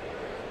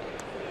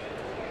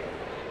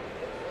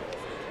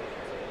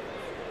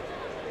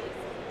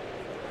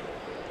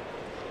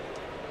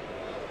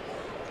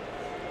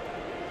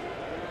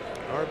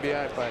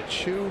 RBI by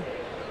Chu.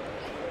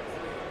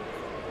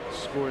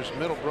 Scores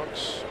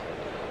Middlebrooks.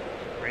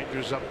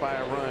 Rangers up by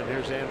a run.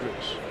 Here's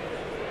Andrews.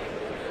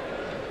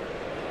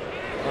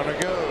 Runner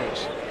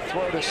goes.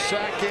 Throw to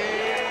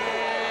second.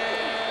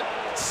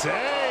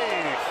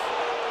 Save.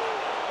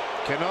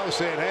 Cano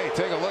saying, hey,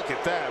 take a look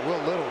at that. Will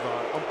Little,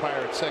 the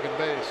umpire at second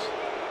base.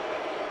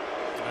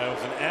 That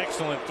was an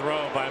excellent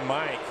throw by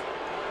Mike.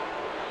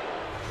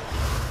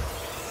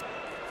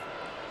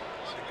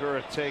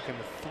 Segura taking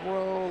the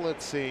throw.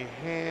 Let's see.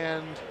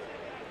 Hand.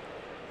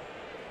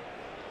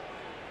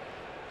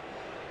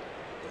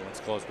 It's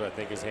close, but I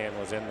think his hand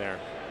was in there.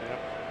 Yep.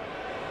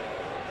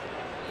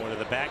 Going to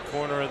the back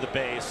corner of the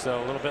base,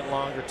 so a little bit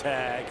longer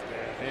tag.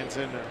 Yeah, hands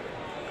in there.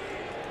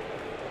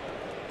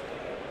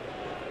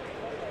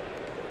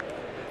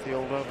 The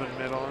old oven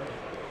mitt on.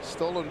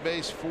 Stolen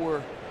base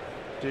for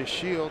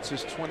DeShields,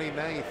 his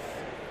 29th.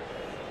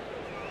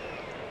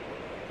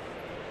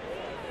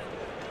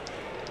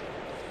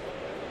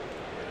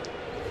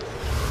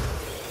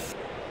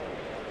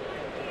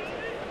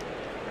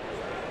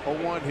 Oh,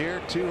 1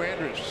 here to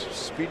Andrews.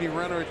 Speedy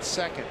runner at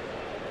second.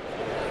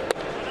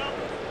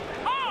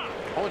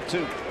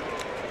 0-2.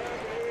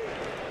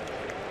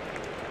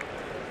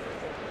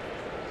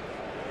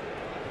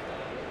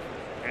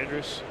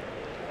 Andrews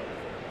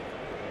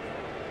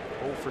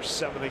 0 for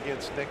 7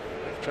 against Nick.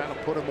 Trying to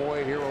put him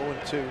away here.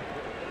 0-2.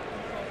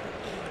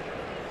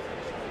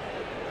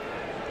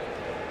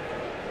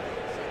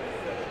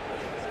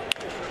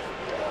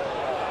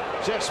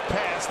 Just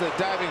past the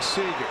diving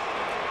Seager.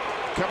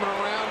 Coming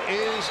around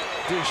is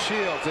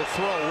DeShields. The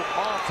throw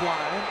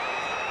offline.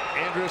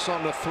 Andrus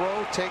on the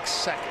throw takes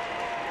second.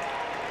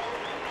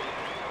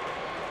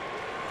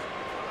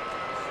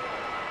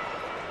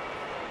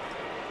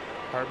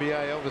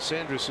 RBI Elvis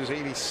Andrus is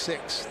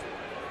 86th.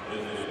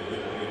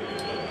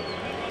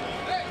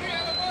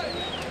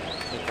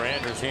 For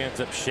Andrus, he ends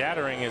up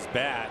shattering his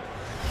bat.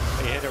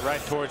 He hit it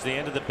right towards the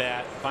end of the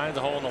bat. Finds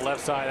a hole on the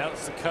left side.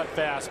 That's the cut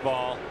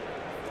fastball.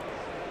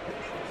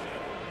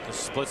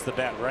 Just splits the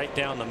bat right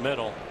down the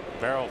middle.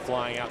 Barrel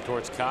flying out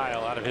towards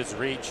Kyle, out of his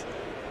reach.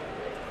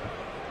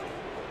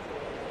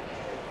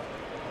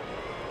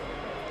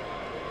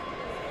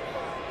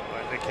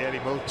 Nick Caddy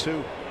mode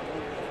 2.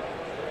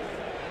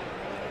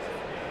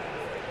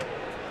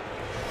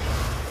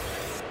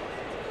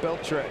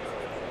 Beltre.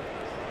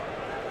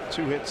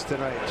 2 hits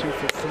tonight, 2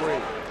 for 3.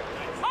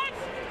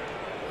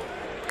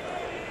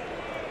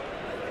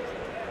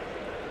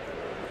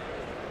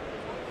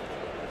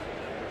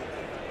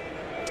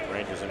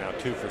 Rangers are now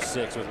 2 for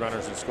 6 with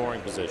runners in scoring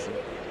position.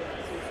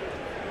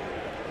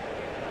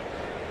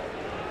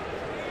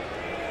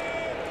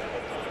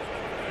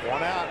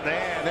 One out,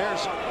 and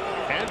there's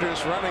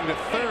Andrus running to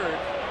third.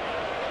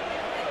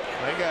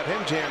 They got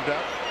him jammed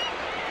up.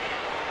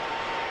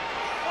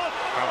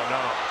 Oh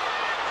no.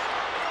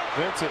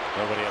 Vincent.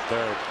 Nobody at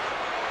third.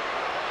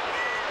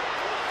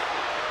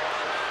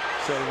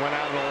 Said he went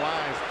out of the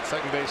line.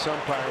 Second base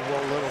umpire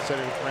Will Little said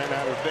he ran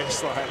out of the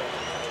baseline.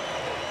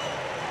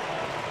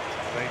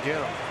 They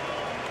get him.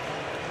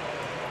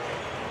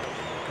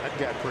 That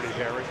got pretty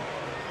hairy.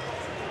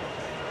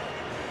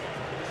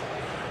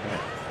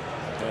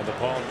 And the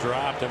ball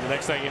dropped, and the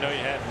next thing you know, you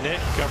had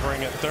Nick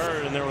covering at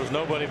third, and there was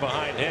nobody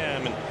behind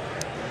him, and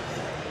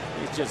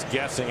he's just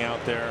guessing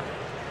out there.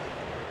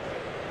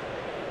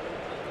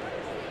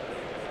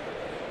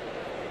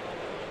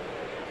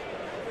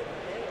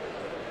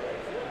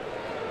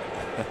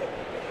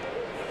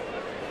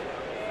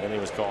 Then he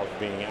was called for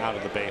being out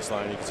of the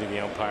baseline. You can see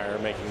the umpire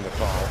making the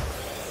call.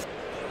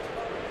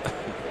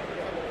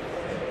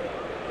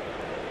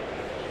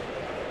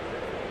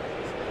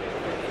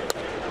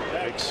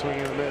 Big swing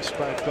and a miss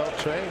by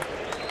Beltre.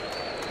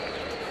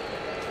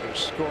 They're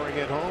scoring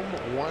at home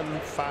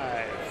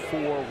 1-5,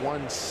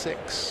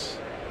 4-1-6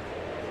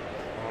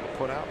 on a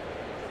put out.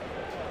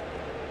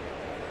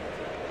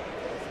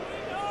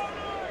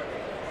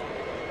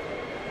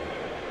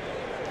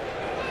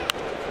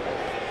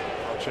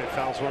 Beltre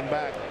fouls one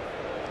back.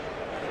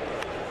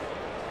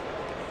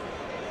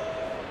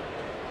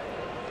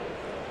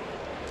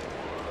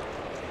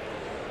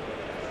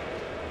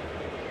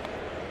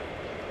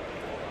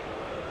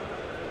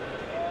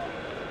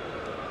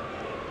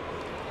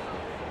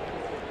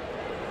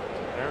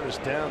 Mariners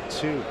down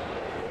 2.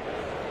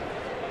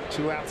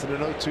 2 outs and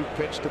an 0-2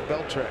 pitch to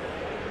Beltre.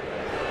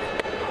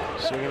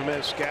 Swing and a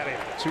miss. Got him.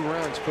 2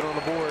 runs put on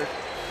the board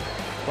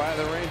by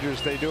the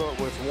Rangers. They do it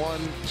with 1,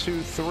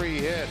 2, 3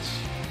 hits.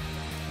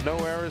 No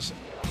errors.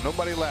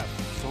 Nobody left.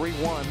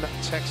 3-1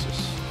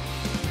 Texas.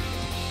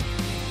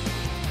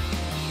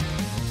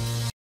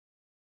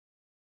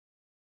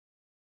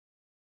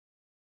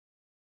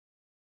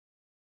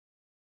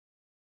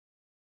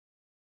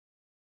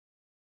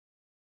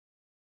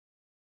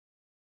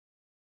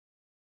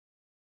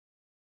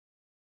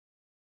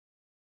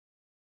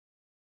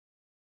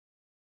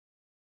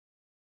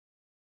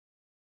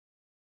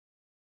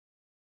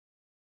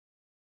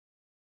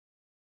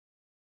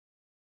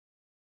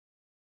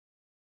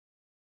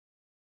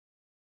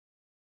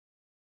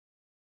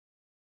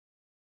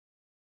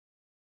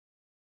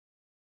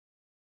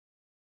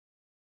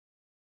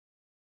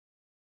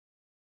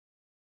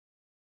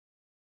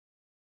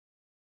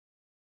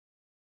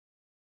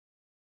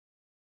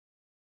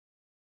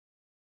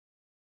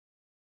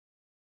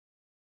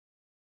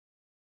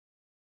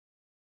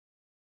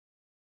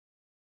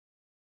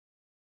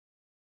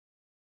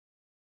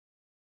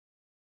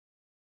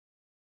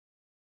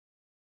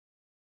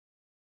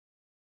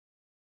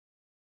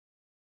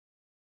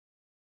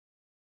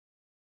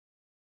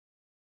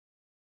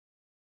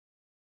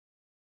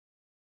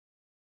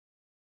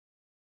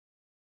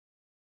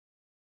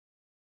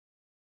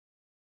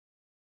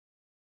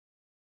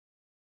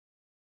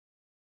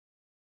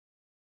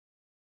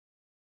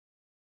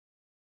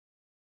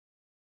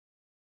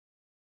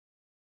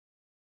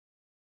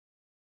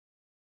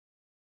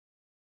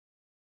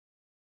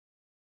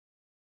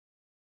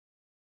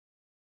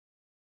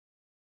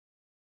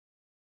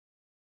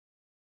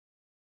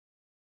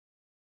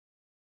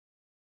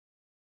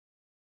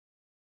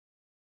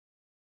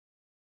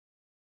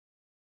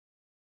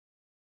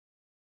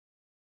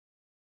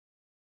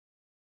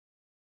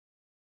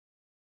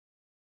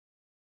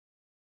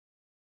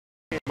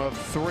 Of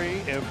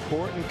 3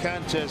 important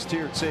contests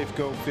here at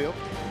Safeco Field.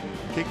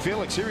 King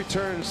Felix, he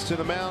returns to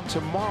the mound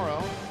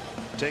tomorrow.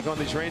 Take on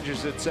these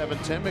Rangers at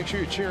 7:10. Make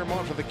sure you cheer him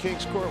on for the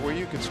King's Court, where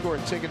you can score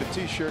a ticket, a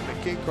t-shirt, and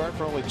a King card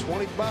for only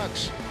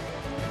 $20.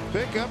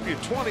 Pick up your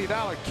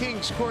 $20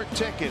 King's Court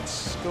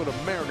tickets. Go to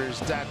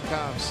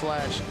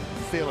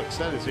mariners.com/Felix.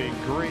 That is a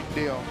great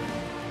deal.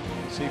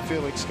 See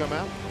Felix come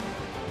out.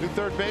 New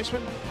third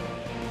baseman.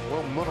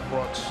 Will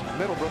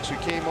Middlebrooks, who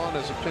came on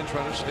as a pinch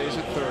runner, stays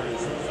at third,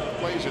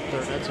 plays at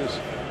third. That's his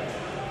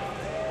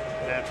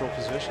natural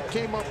position.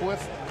 Came up with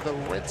the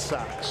Red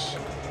Sox.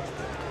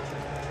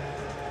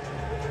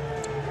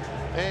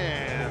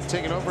 And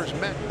taking over is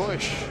Matt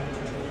Bush.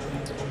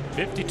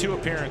 52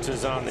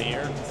 appearances on the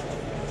year.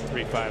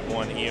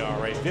 3.51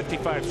 ERA,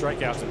 55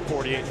 strikeouts and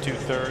 48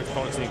 2/3.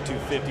 Opponents hitting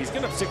 250. He's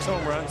going to have 6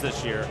 home runs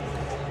this year.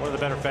 One of the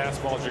better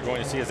fastballs you're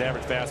going to see. His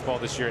average fastball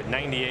this year at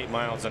 98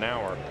 miles an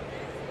hour.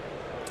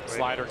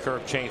 Slider,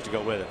 curve, change to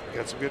go with it.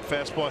 Got some good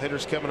fastball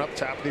hitters coming up.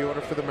 Top of the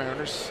order for the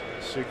Mariners.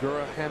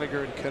 Segura,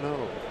 Haniger, and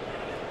Cano.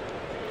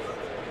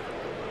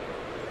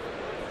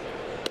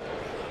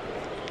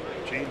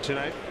 Gene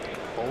tonight,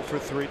 0 for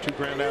 3, 2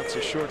 ground outs,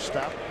 a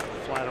shortstop,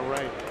 fly to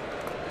right.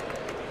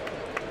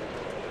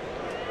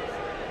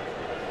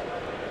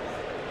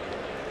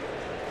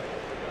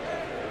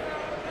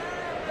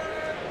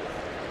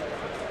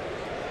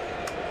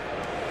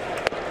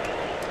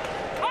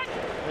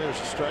 There's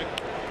a strike.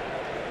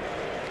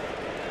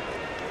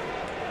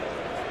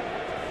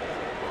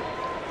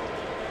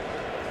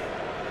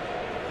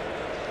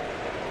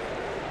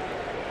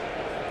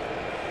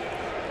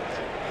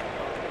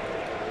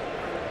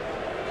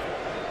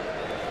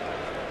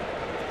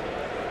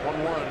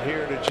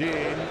 Here to Gene,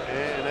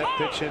 and that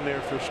pitch in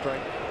there for a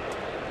strike.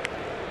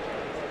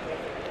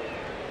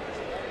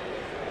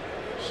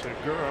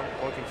 Segura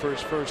looking for his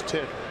first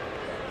hit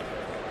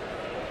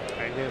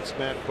against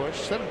Matt Bush.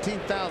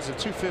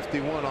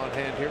 17,251 on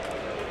hand here.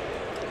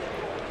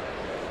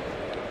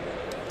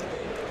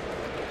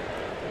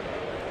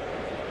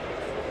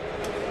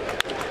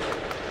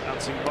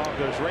 Bouncing ball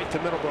goes right to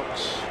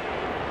Middlebrooks.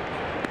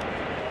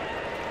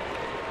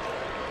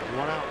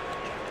 1 out.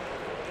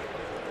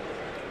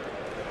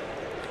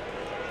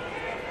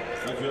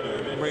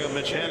 Bring up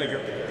Mitch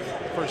Haniger.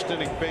 First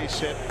inning base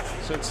hit,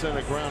 since then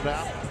a ground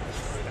out.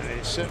 And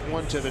he sent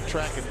one to the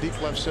track in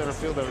deep left center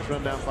field that was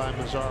run down by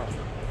Mazzaro.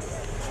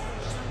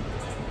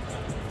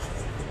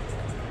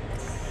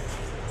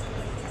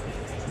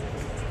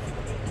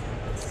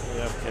 We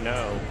have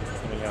Cano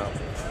coming out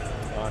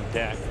on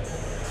deck.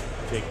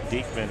 Jake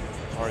Diekman,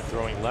 hard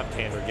throwing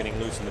left-hander, getting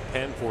loose in the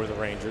pen for the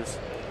Rangers.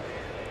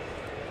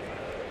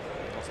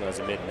 Also has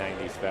a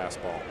mid-90s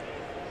fastball.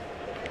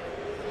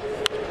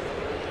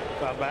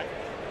 Back.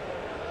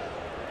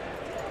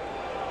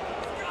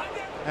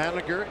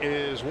 Haniger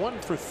is 1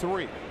 for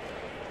 3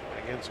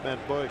 against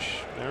Matt Bush.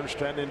 Mariners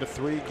trying into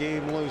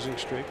 3-game losing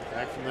streak.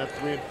 Back from that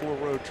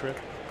 3-4 road trip.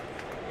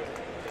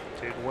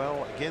 Did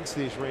well against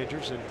these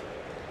Rangers, and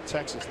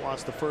Texas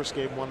lost the first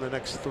game, won the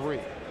next 3.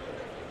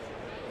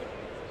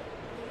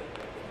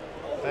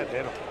 That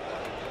hit him.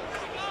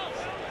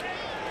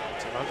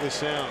 It's an ugly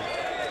sound.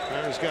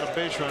 Mariners got a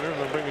base runner.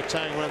 They'll bring a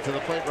tying run to the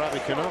plate. Robbie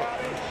Cano.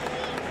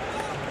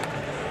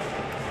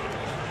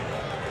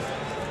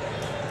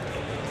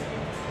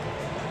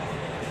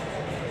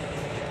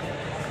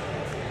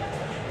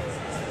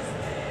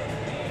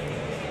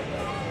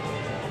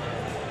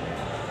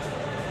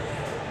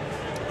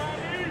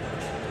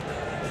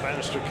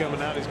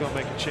 Coming out, he's going to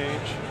make a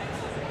change.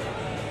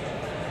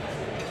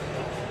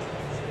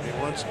 He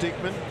wants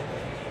Diekman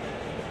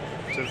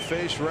to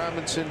face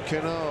Robinson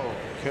Cano.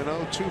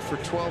 Cano 2 for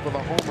 12 with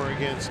a homer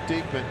against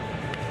Diekman.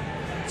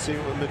 See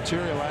what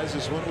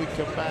materializes when we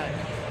come back.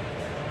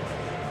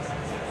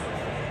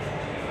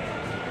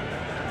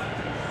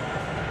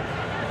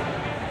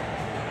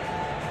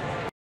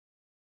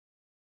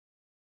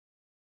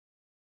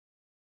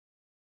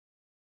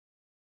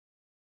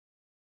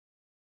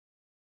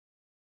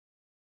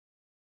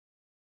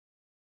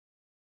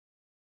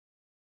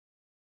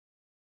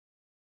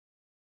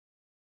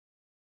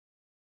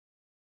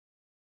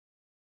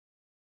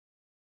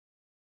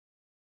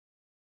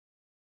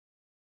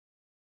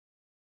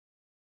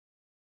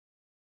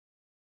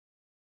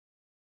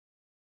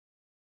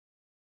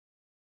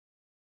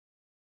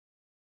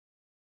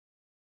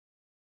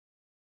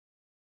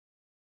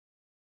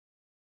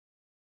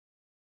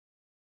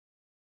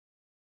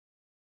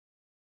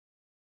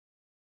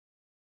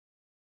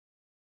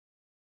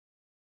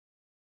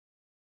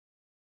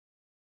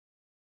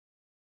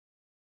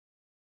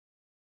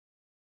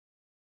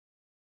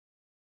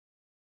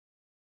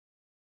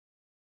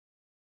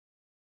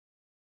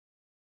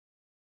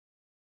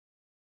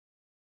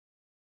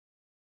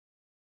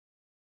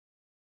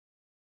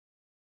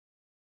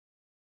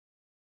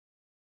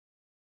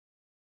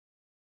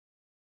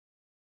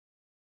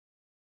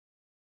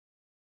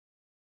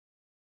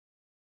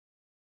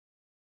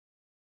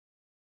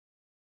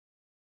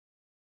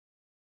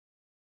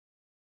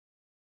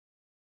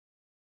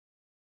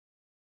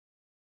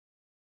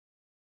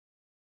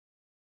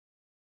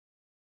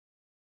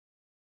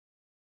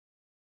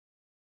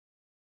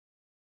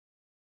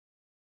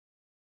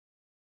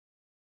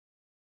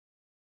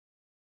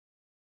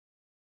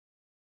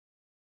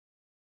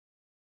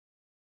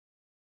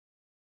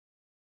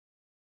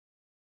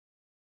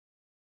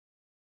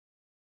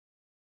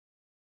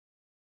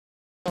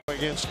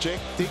 against Jake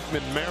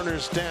Diekman.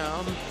 Mariners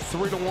down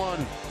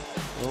 3-1.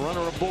 The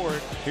runner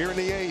aboard here in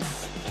the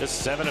 8th. Just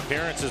 7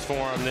 appearances for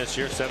him this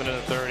year. 7 in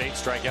the third, 8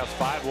 strikeouts,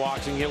 5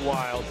 walks, and get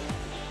wild.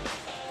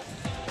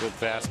 Good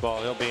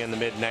fastball. He'll be in the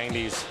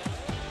mid-90s,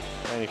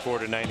 94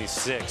 to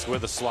 96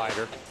 with a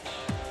slider.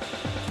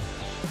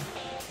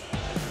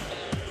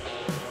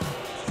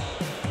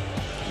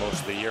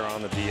 Most of the year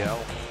on the DL.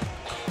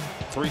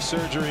 3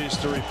 surgeries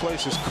to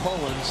replace his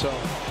colon, so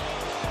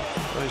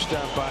nice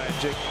job by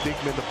Jake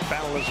Diekman to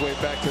battle his way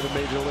back to the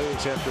major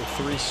leagues after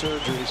 3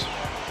 surgeries.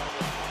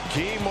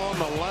 Game on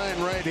the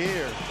line right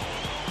here.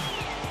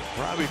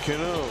 Robbie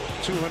Cano,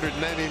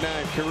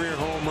 299 career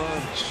home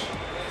runs.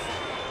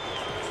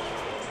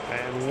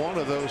 And one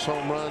of those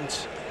home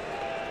runs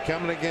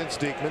coming against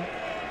Diekman.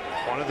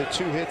 One of the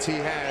 2 hits he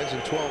has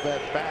in 12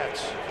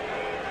 at-bats.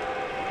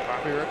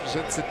 Robbie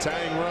represents the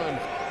tying run.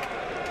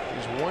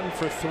 He's 1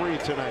 for 3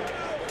 tonight.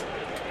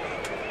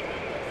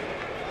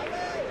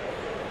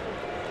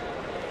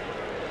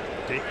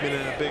 Diekman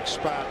in a big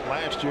spot.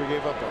 Last year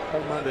gave up a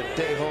home run to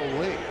Day-Ho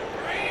Lee.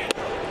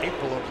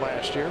 April of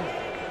last year.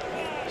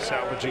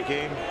 Salvage a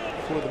game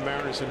for the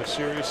Mariners in a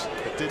series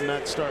that did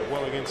not start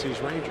well against these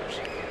Rangers.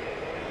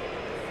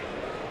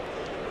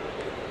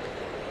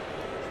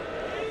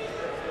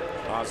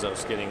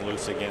 Ozos getting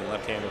loose again,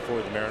 left-handed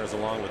for the Mariners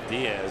along with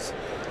Diaz.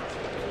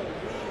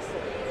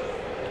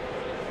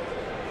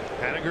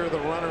 Haniger the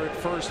runner at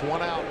first,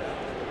 1 out.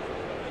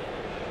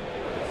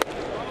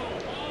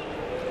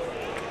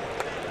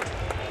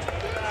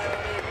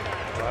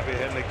 Robbie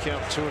ahead in the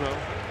count, 2-0.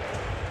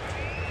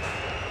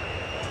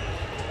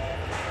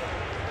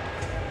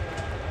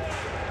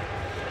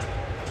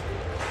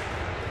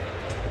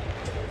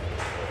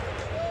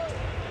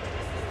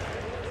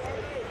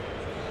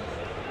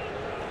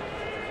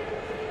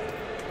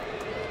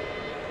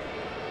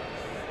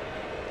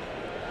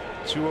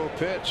 Two-0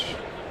 pitch.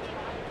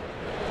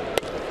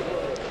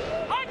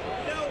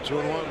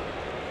 2-1.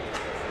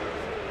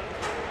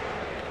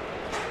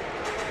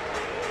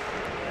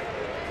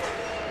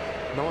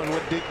 Knowing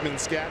what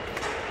Diekman's got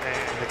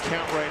and the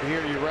count right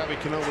here, you Robbie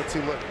Cano, what's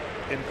he look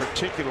in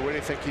particular? What do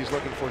you think he's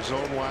looking for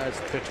zone-wise,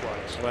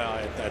 pitch-wise? Well,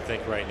 I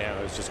think right now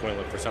he's just going to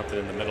look for something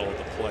in the middle of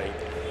the plate.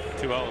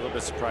 2-0, a little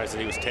bit surprised that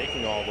he was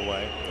taking all the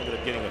way. Ended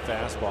up getting a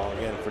fastball.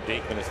 Again, for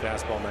Diekman, his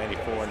fastball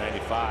 94,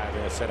 95,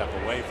 and a set up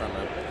away from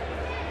him.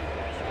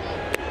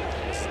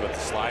 This is with the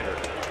slider.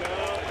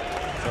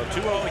 So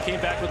 2-0, he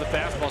came back with a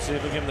fastball. See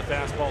if we give him the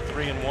fastball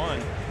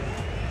 3-1.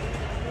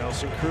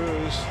 Nelson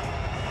Cruz,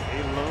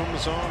 he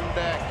looms on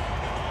deck.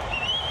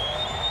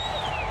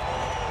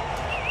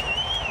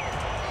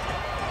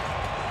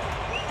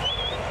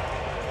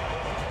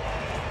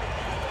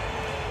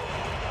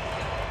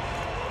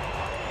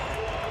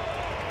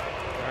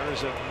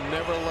 Mariners have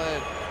never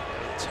led.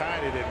 They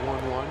tied it at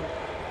 1-1.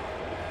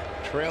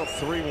 Trail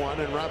 3-1,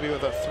 and Robbie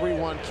with a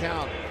 3-1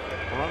 count.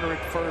 Runner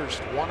at first,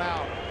 1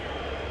 out.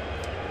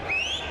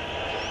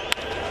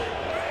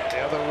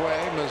 The other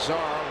way,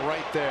 Mazzara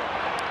right there.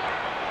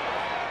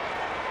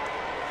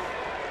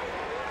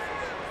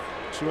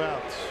 2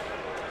 outs.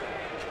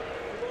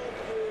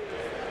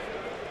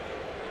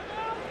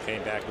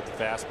 Came back with the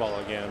fastball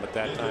again, but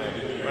that time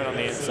right on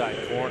the inside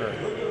corner,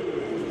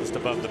 just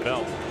above the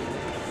belt.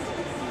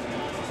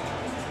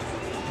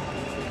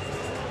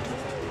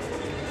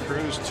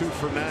 Cruz 2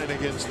 for 9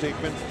 against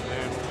Diekman.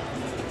 And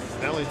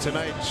Nelly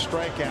tonight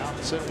strikeout.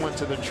 Sent one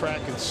to the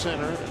track and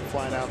center and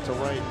flied out to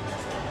right.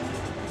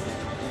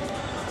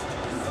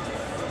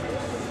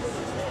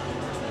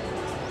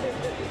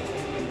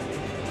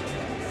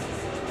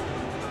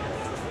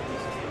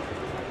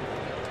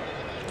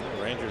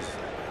 Rangers,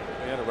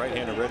 they had a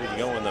right-hander ready to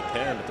go in the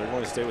pen, but they're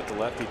going to stay with the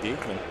lefty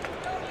Diekman.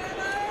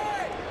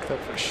 Thought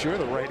for sure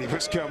the righty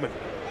was coming.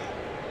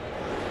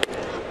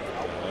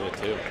 I did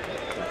too.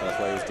 That's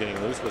why he was getting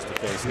loose, was to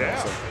face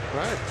Nelson.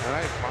 Right. All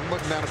right. I'm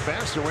looking down at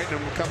Baxter, waiting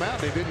for him to come out.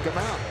 They didn't come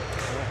out.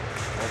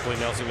 Hopefully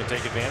Nelson can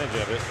take advantage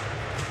of it.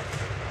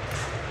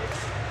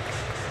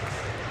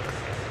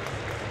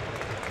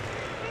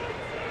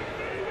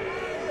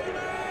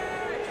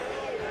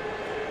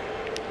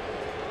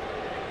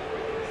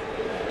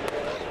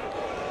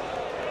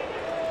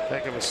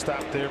 Heck of a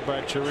stop there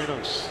by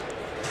Chirinos.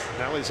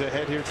 Now he's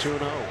ahead here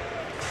 2-0.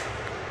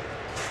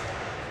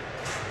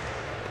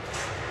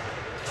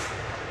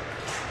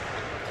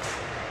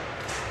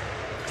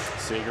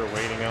 Seager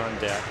waiting on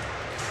deck.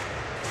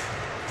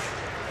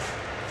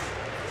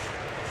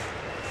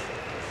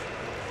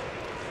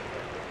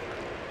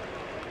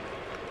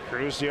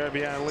 Cruz, the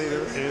RBI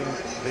leader in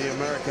the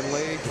American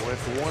League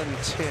with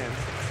 110.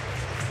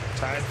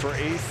 Tied for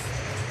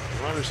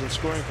 8th. Runners in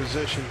scoring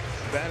position.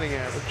 Batting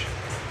average.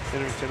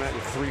 Entering tonight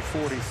with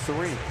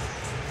 343.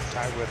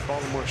 Tied with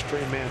Baltimore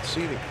straight man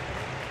seating.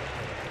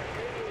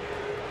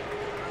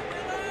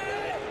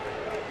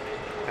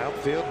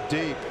 Outfield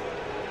deep.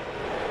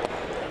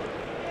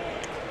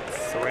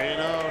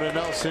 3-0 to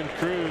Nelson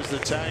Cruz. The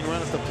tying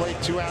run at the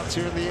plate. 2 outs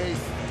here in the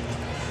 8th.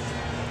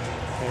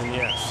 And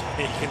yes,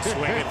 he can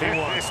swing if he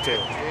wants to.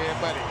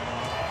 Yeah, buddy.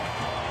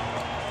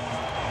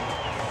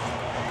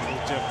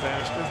 changeup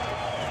faster.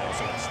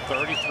 So it's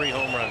 33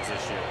 home runs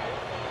this year.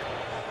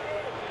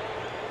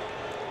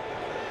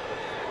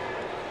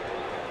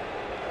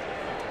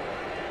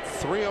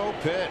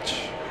 .30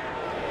 pitch.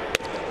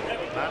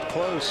 Not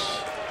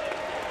close.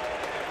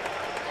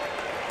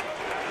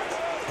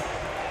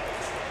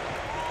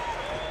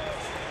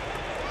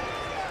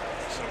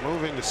 So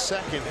moving to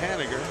second,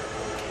 Haniger.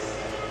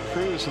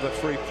 Cruz with a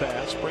free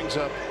pass brings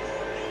up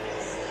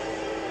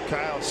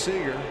Kyle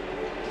Seager.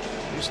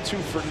 He's 2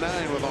 for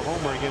 9 with a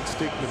homer against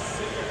Diekman.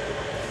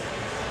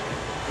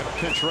 Got a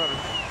pinch runner.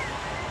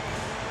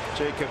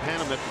 Jacob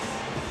Hanneman.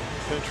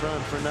 Pinch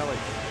run for Nelly.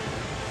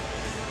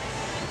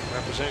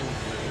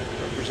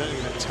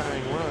 Representing the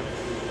tying run.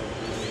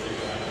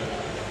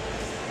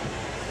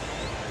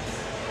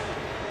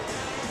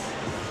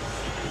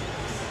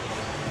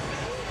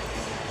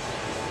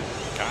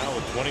 Kyle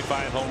with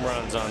 25 home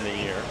runs on the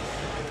year.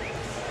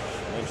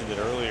 I mentioned it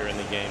earlier in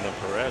the game when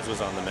Perez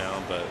was on the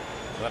mound, but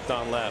left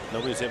on left,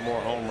 nobody's hit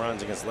more home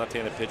runs against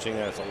left-handed pitching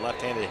as a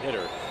left-handed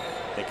hitter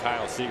than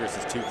Kyle Seager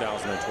since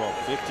 2012.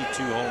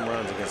 52 home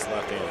runs against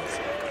left-handers.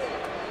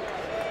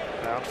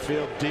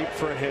 Outfield deep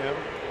for him.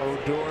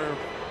 Odor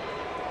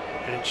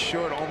in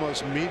short,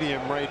 almost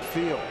medium right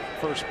field.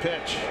 First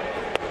pitch.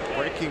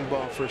 Breaking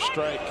ball for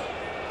strike.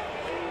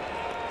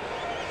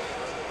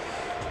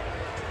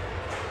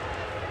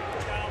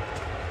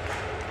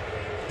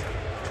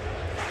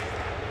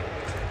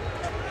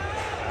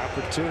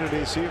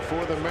 Opportunities here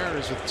for the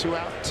Mariners with 2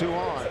 out, 2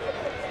 on.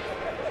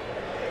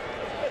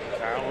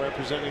 Kyle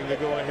representing the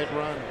go-ahead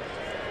run.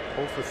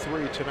 0 for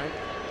 3 tonight.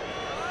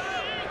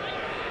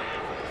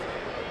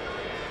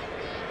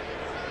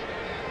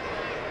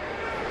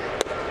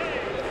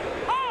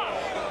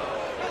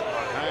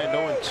 High,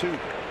 0-2.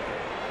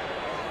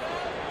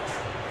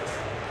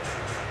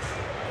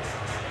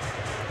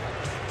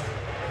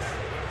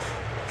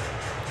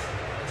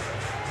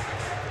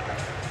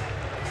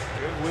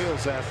 Good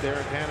wheels out there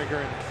at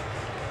Haniger and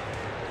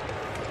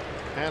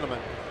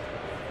Hanneman.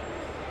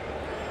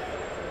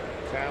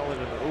 Kyle in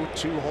an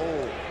 0-2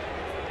 hole.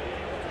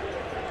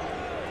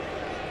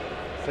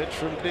 Pitch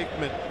from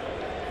Diekman.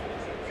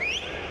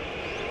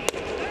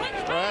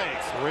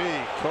 Strike 3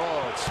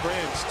 called.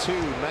 Strands 2.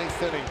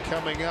 9th inning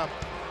coming up.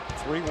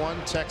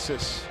 3-1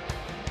 Texas.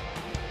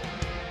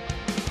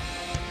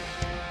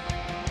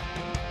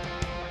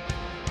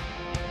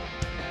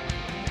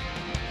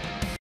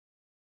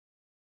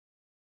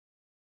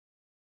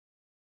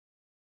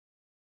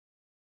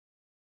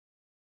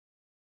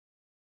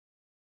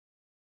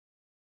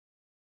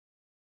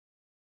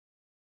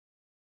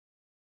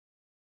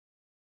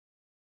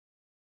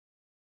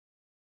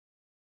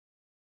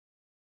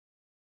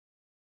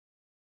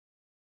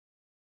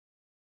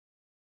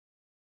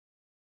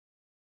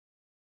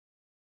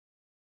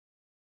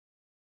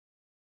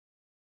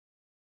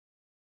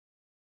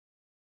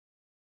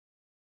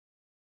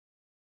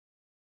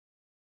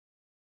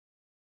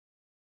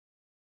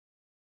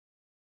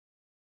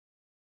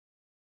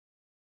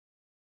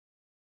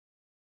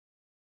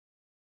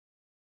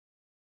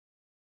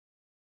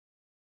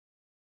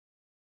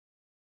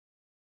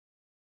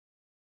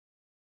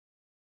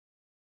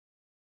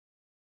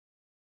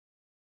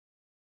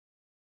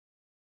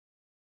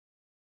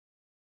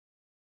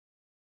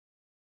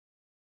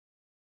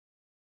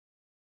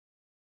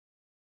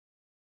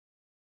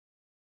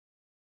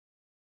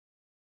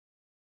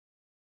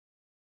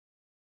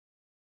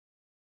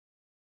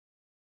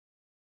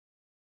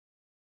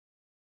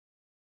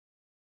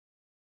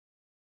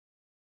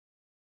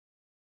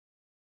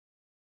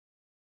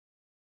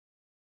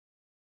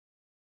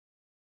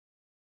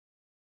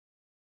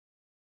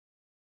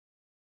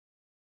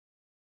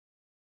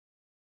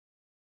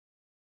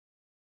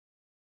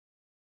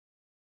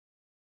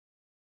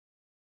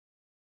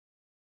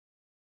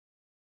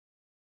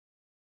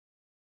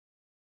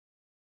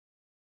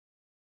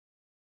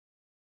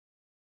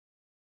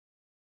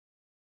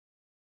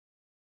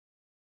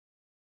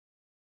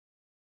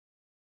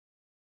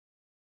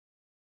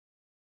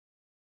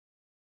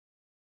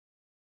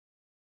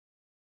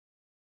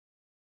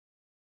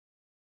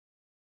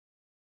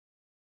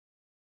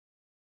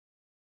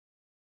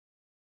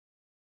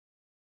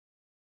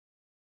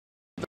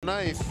 The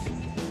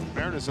 9th.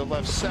 Mariners have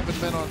left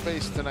 7 men on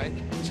base tonight.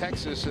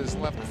 Texas has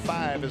left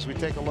 5 as we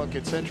take a look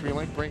at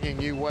CenturyLink,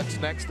 bringing you what's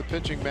next, the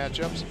pitching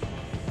matchups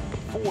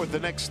for the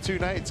next 2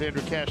 nights.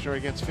 Andrew Cashner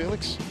against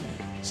Felix.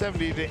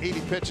 70 to 80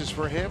 pitches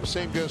for him.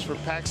 Same goes for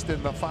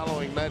Paxton the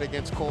following night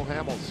against Cole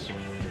Hamels.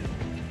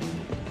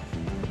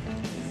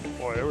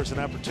 Boy, there was an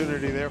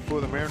opportunity there for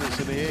the Mariners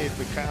in the 8th,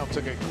 but Kyle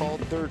took a called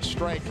 3rd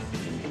strike.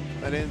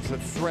 That ends the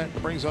threat,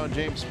 brings on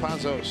James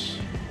Pazos.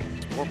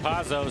 For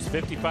Pazos,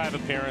 55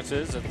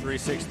 appearances, a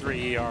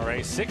 3.63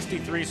 ERA,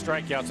 63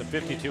 strikeouts in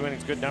 52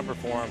 innings. Good number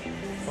for him.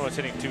 Oh, it's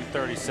hitting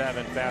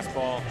 237.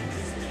 Fastball,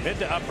 mid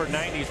to upper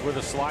 90s with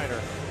a slider.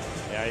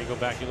 Yeah, you go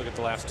back, you look at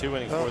the last 2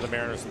 innings for the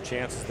Mariners, some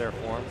chances there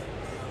for him.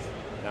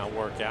 Now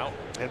work out.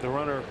 And the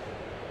runner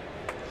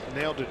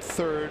nailed it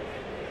 3rd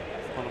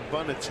on a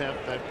bunt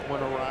attempt that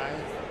went awry.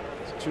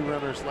 There's 2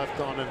 runners left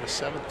on in the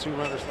 7th, 2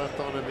 runners left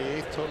on in the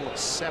 8th, total of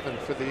 7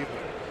 for the evening.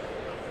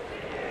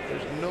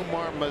 There's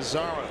Nomar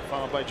Mazara,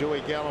 followed by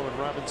Joey Gallo and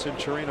Robinson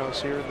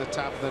Chirinos here in the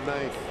top of the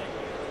 9th.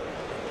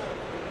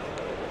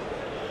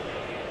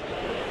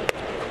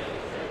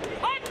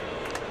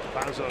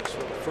 Pazos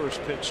for the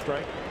first pitch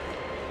strike.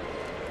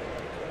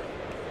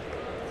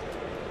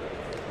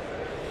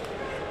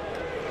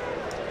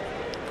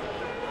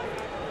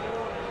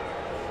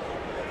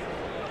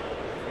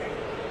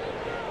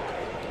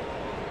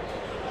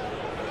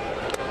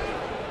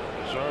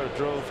 Mazara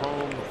drove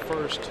home the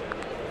first.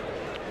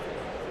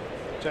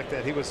 Check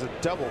that, he was a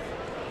double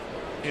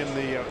in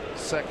the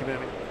 2nd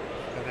inning,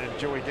 and then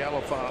Joey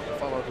Gallo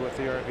followed with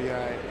the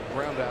RBI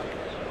groundout,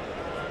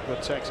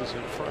 put Texas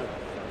in front.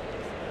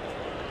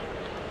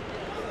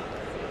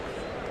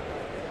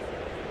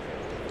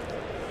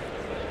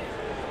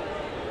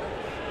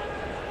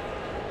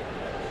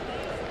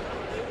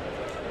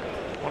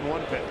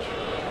 One pitch.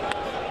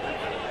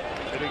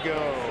 Did he go?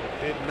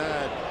 Did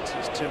not.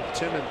 It's Tim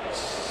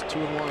Timmons,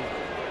 2-1.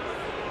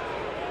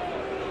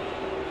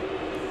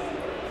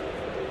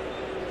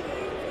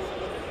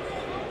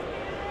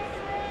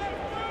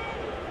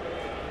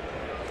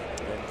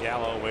 And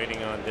Gallo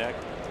waiting on deck.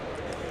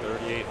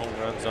 38 home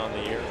runs on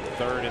the year,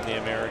 3rd in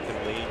the American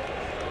League.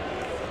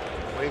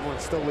 Cleveland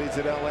still leads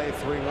at LA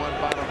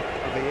 3-1, bottom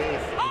of the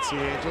 8th. It's the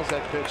Angels.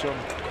 That pitch on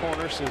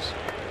corners is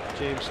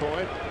James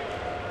Hoyt.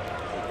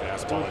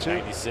 Fastball at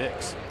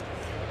 96.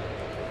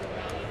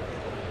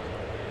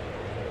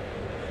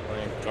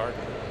 Ryan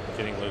Gardner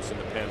getting loose in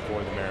the pen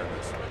for the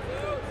Mariners.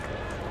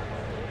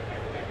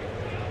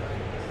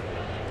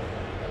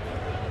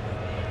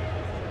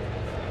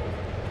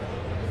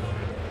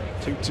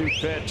 Two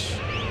pitch.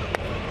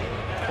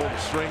 Pulled the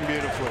string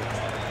beautifully.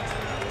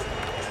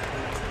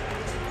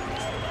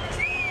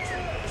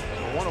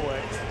 So 1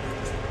 away.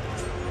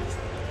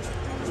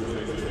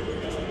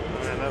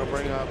 And that'll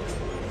bring up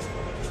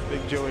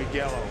Big Joey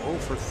Gallo, 0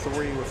 for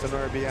 3 with an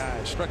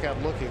RBI. Struck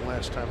out looking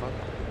last time up.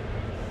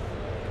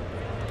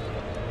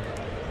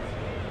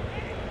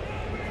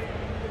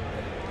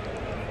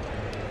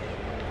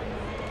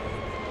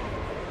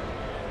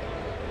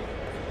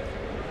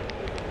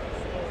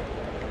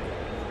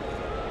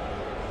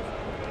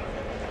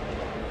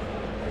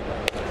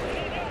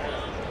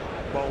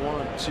 Ball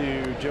 1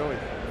 to Joey.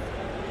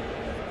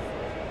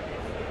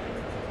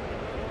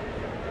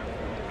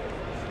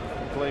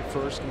 Can play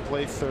first and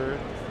play third.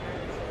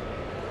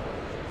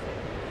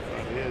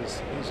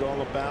 He's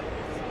all about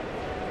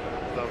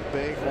the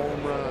big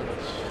home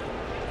runs.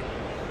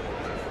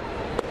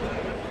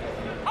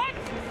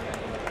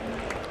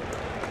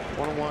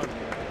 One.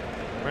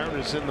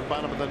 Mariners in the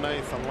bottom of the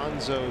 9th.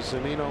 Alonso,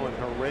 Zunino, and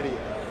Heredia.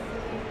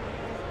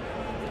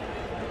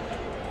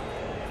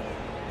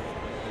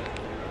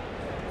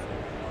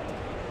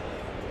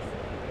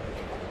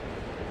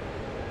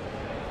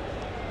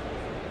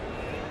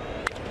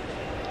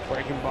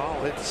 Breaking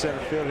ball hit the center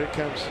field. Here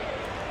comes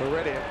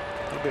Heredia.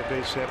 That'll be a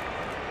base hit.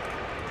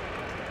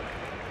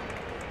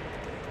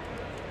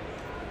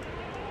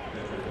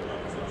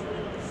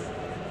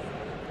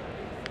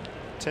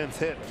 10th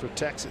hit for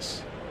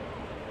Texas.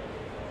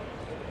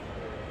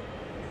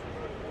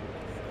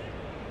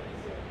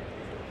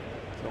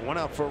 So 1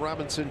 out for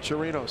Robinson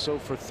Chirinos, 0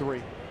 for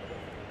 3.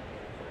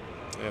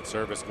 And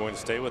Service going to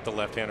stay with the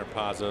left-hander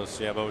Pazos.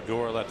 You have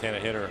Odor,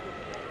 left-handed hitter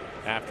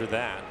after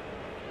that.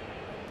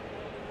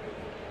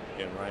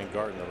 Again, Ryan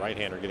Gardner, the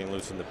right-hander, getting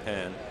loose in the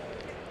pen.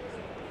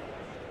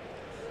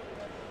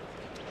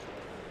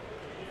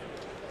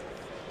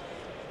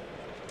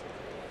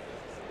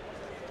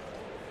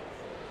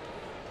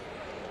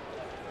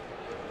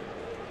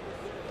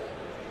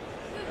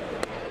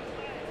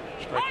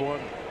 Strike 1.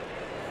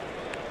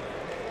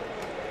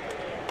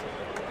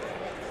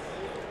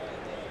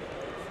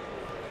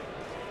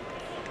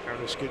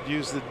 Mariners could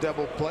use the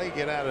double play,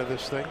 get out of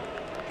this thing.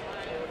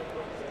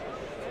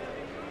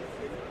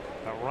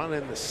 A run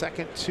in the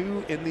 2nd,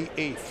 2 in the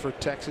 8th for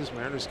Texas.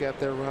 Mariners got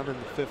their run in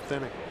the 5th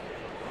inning.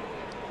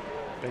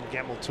 Ben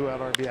Gamble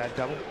 2-out RBI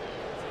double.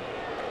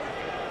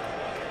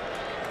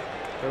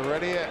 They're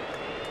ready.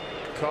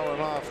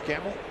 Calling off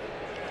Gamble.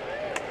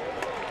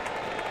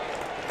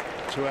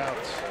 2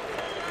 outs.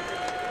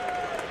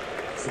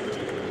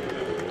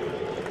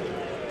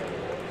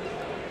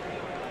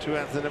 Two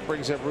outs, and it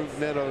brings up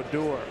Rougned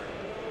Odor.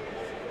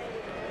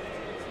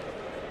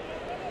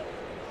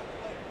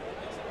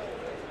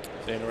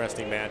 It's an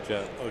interesting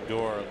matchup.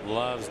 Odor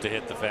loves to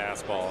hit the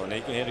fastball, and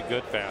he can hit a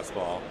good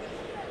fastball.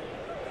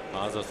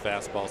 Mazzo's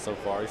fastball so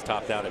far, he's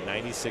topped out at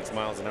 96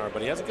 miles an hour,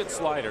 but he has a good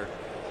slider.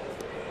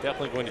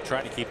 Definitely going to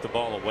try to keep the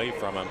ball away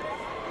from him.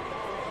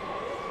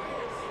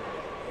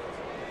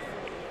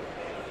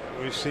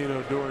 We've seen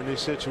Odor in these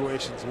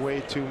situations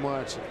way too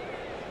much.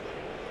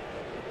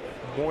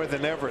 More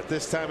than ever at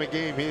this time of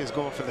game, he is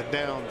going for the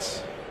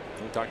downs.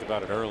 We talked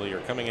about it earlier.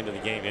 Coming into the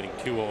game, hitting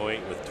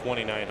 .208 with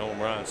 29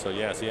 home runs. So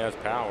yes, he has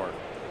power.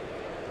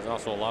 There's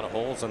also a lot of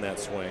holes in that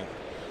swing.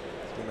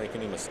 Don't make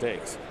any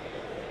mistakes.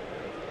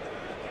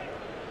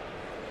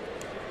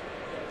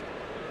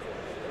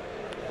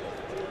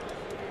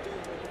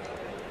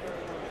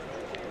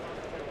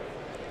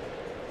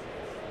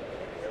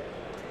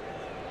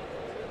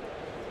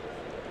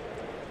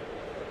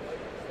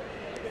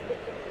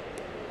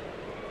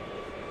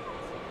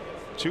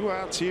 2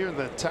 outs here in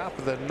the top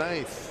of the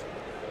ninth.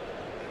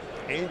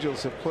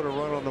 Angels have put a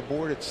run on the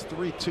board. It's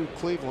 3-2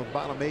 Cleveland,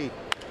 bottom 8.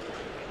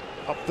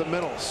 Up the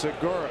middle,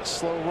 Segura,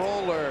 slow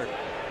roller,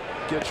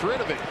 gets rid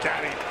of it,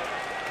 got him.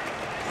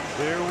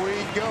 Here we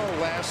go.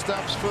 Last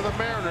stops for the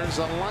Mariners.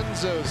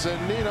 Alonso,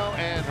 Zunino,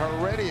 and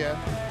Heredia.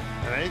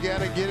 And they got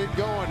to get it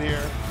going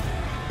here.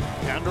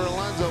 Yonder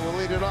Alonso will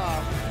lead it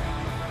off.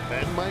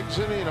 Then Mike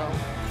Zunino.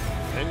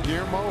 And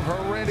Guillermo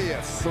Heredia.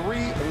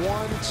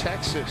 3-1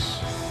 Texas.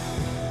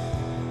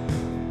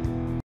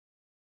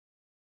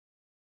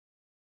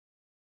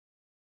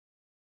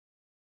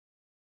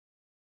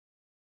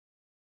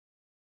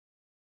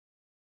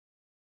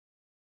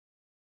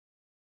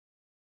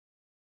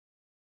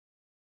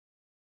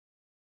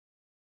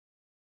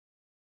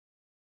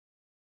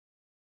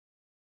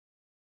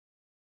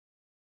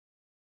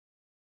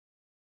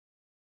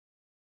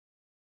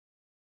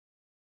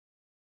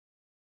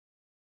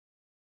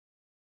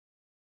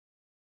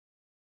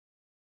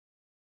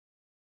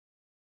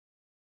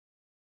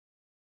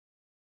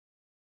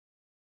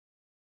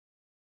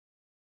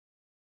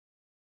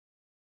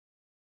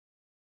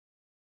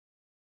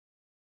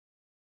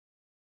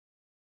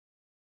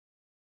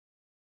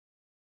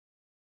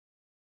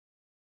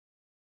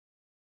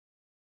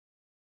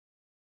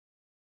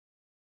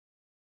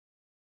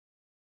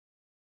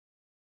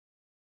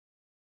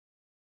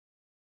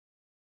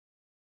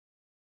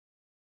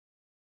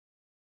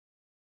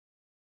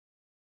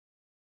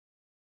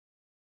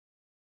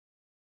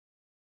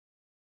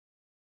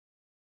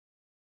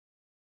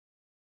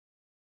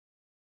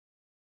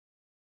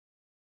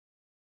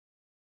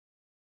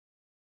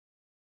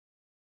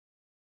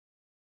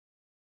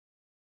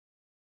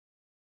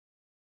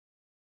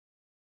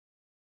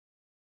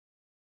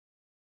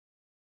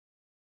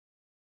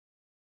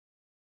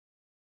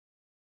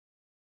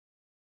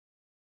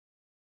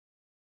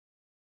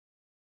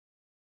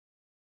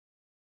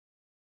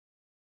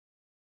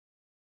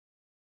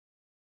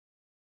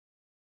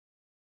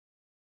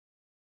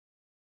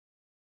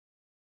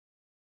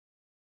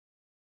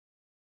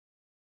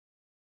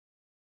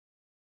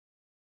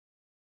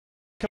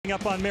 Coming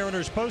up on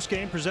Mariners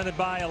postgame, presented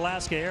by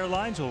Alaska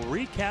Airlines, we'll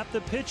recap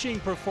the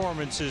pitching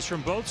performances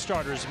from both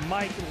starters,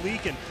 Mike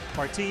Leake and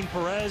Martin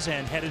Perez,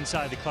 and head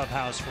inside the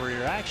clubhouse for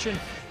your action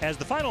as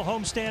the final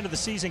homestand of the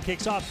season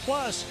kicks off.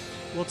 Plus,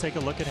 we'll take a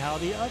look at how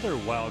the other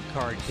wild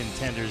card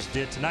contenders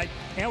did tonight,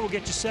 and we'll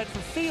get you set for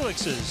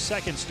Felix's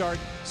second start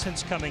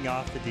since coming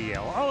off the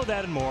DL. All of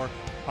that and more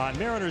on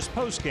Mariners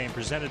postgame,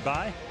 presented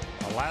by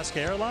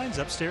Alaska Airlines.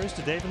 Upstairs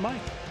to Dave and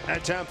Mike. All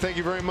right, Tom, thank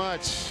you very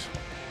much.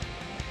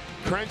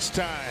 Crunch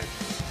time.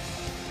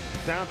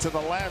 Down to the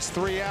last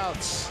 3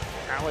 outs.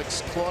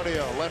 Alex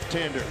Claudio,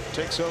 left-hander,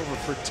 takes over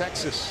for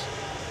Texas.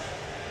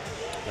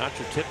 Not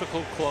your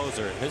typical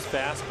closer. His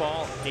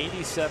fastball,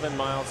 87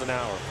 miles an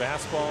hour.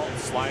 Fastball,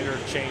 slider,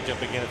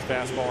 changeup. Again, it's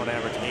fastball on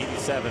average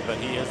 87, but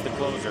he is the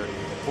closer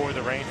for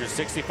the Rangers.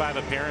 65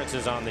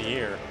 appearances on the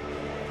year,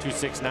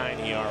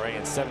 2.69 ERA,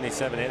 and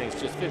 77 innings,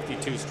 just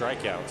 52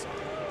 strikeouts.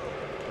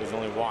 He's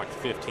only walked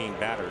 15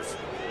 batters.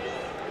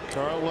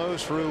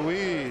 Carlos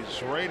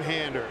Ruiz,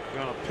 right-hander,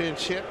 going to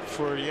pinch hit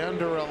for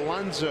Yonder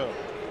Alonso.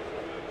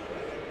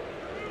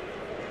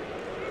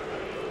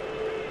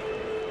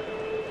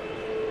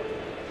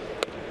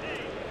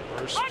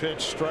 First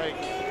pitch strike.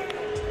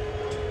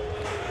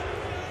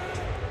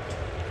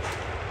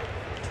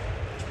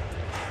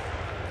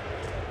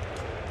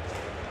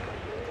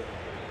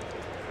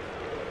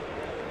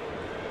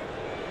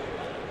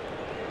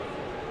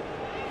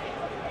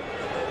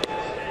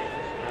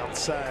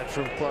 Outside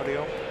from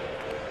Claudio.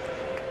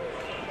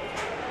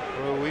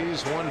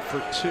 Ruiz 1 for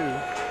 2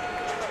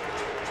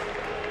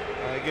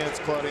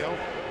 against Claudio.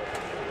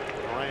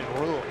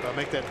 Ryan Rule,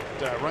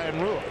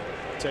 Ryan Rule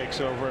takes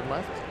over and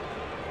left.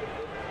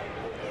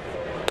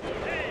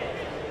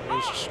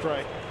 There's a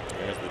strike.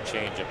 There's the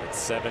changeup at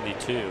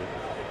 72.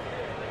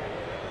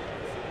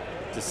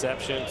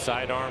 Deception,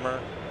 side armor,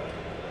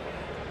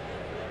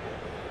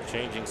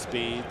 changing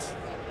speeds,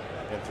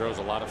 and throws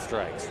a lot of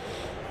strikes.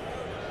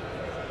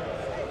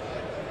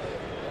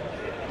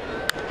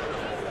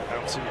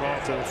 Bouncing ball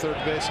to the third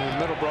baseman,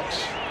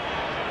 Middlebrooks.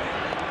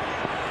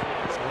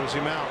 Throws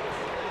him out.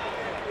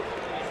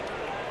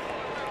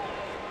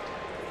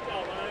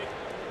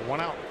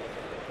 1 out.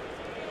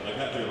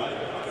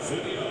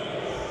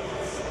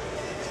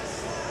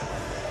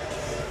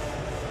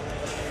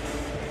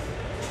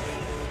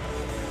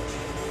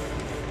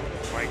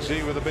 Mike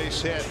Z with a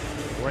base hit.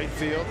 Right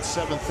field,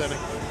 7th inning.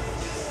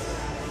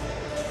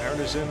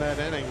 Mariners in that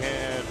inning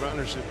had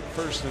runners at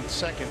first and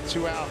second,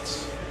 2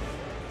 outs.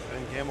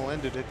 And Gamble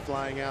ended it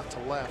flying out to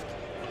left.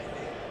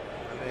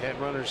 And they had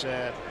runners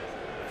at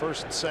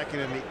first and second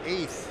in the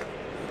 8th.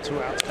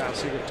 2 outs. Kyle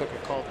Seager took a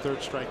called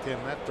third strike to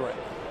end that threat.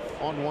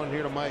 On 1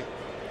 here to Mike.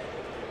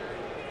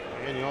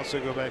 And you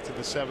also go back to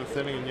the 7th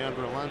inning and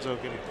Yonder Alonso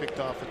getting picked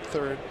off at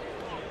third.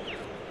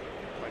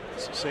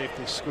 It's a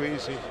safety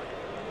squeeze. He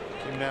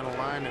came down the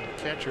line and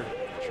the catcher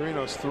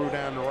Chirinos threw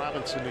down to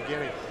Robinson to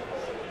get him.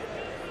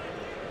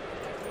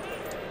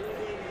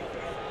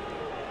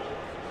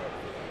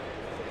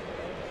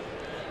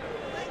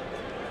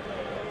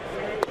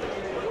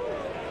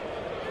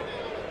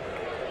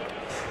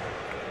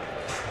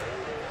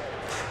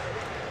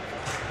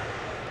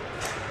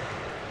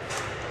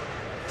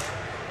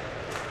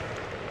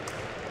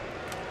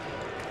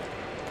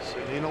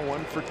 Severino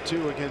 1 for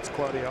 2 against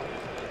Claudio.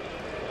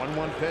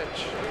 1-1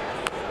 pitch.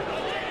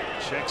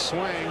 Check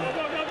swing.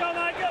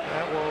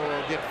 That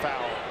will get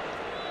foul.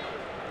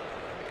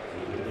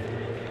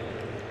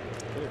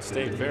 It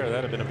stayed fair.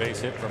 That'd have been a base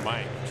hit for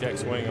Mike. Check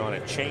swing on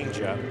a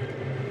changeup.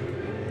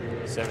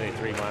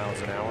 73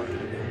 miles an hour.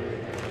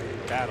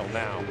 Battle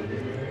now.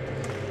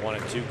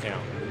 1-2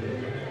 count.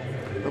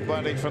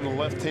 Nobody from the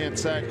left-hand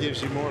side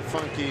gives you more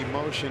funky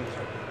motion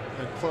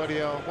than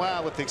Claudio.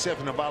 Well, with the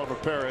exception of Oliver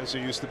Perez, who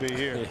used to be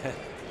here. Yeah,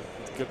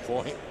 good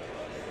point.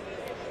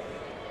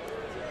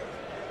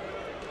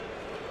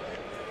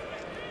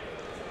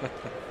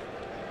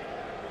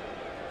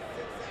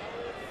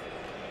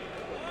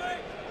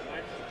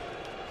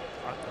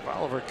 If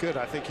Oliver could,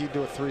 I think he'd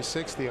do a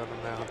 360 on the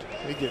mound.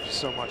 He gives you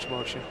so much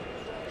motion.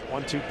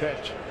 1-2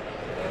 pitch.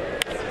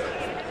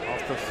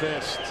 Off the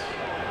fist.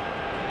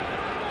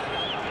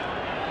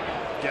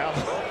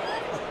 Gallo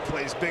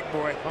plays big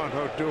boy on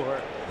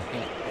Odor.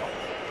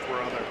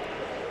 Brother.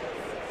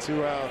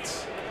 2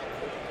 outs.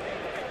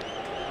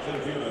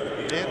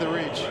 And the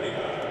reach.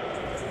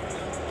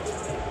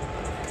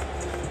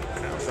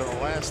 Now for the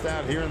last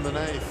out here in the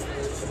 9th.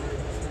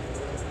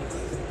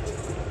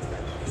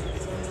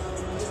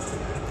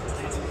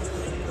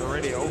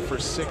 Already 0 for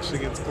 6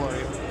 against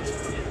Claudio.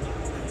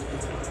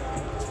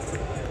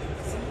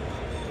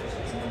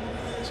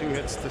 2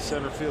 hits to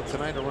center field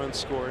tonight, a run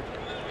scored.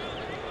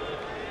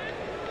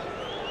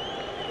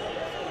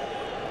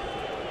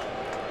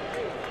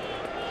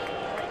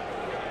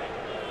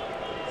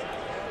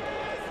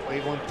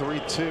 Cleveland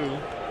 3-2.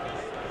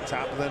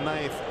 Top of the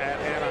 9th at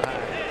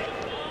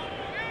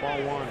Anaheim.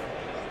 Ball 1.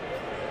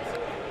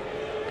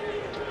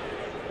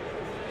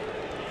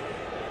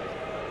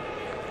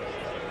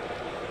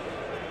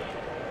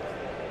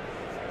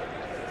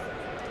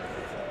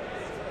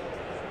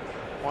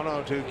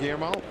 To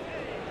Guillermo.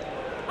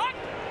 A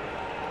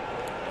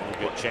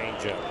good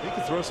changeup. He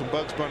can throw some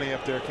Bugs Bunny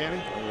up there, can he?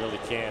 He really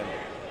can.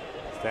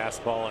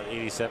 Fastball at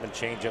 87,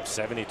 changeup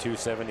 72,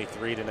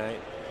 73 tonight.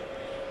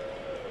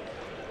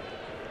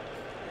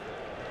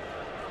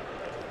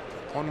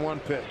 1-1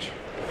 pitch.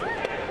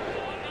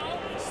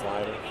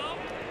 Slider.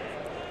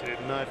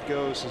 Did not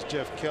go, says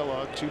Jeff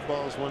Kellogg. 2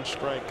 balls, 1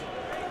 strike.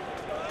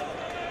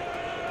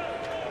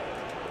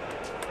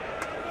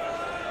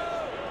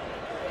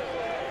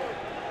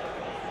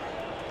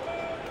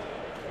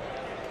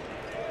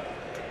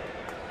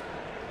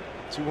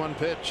 One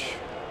pitch.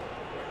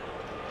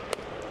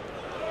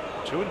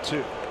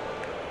 2-2.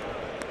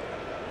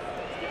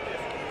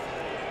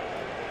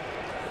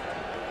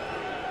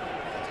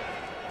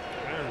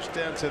 Mariners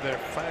down to their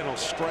final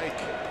strike.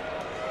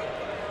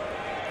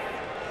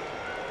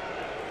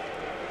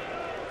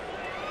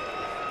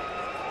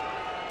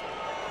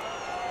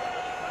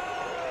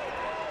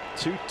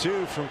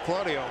 Two from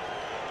Claudio.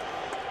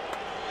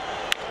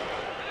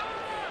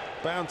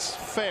 Bounce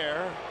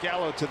fair.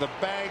 Gallo to the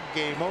bag.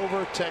 Game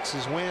over.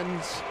 Texas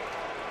wins.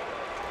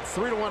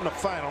 3-1 the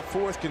final.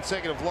 4th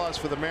consecutive loss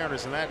for the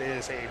Mariners, and that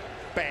is a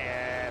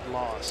bad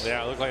loss.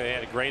 Yeah, it looked like they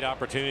had a great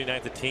opportunity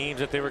tonight. The teams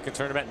that they were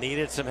concerned about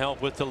needed some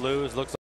help with to lose. Looks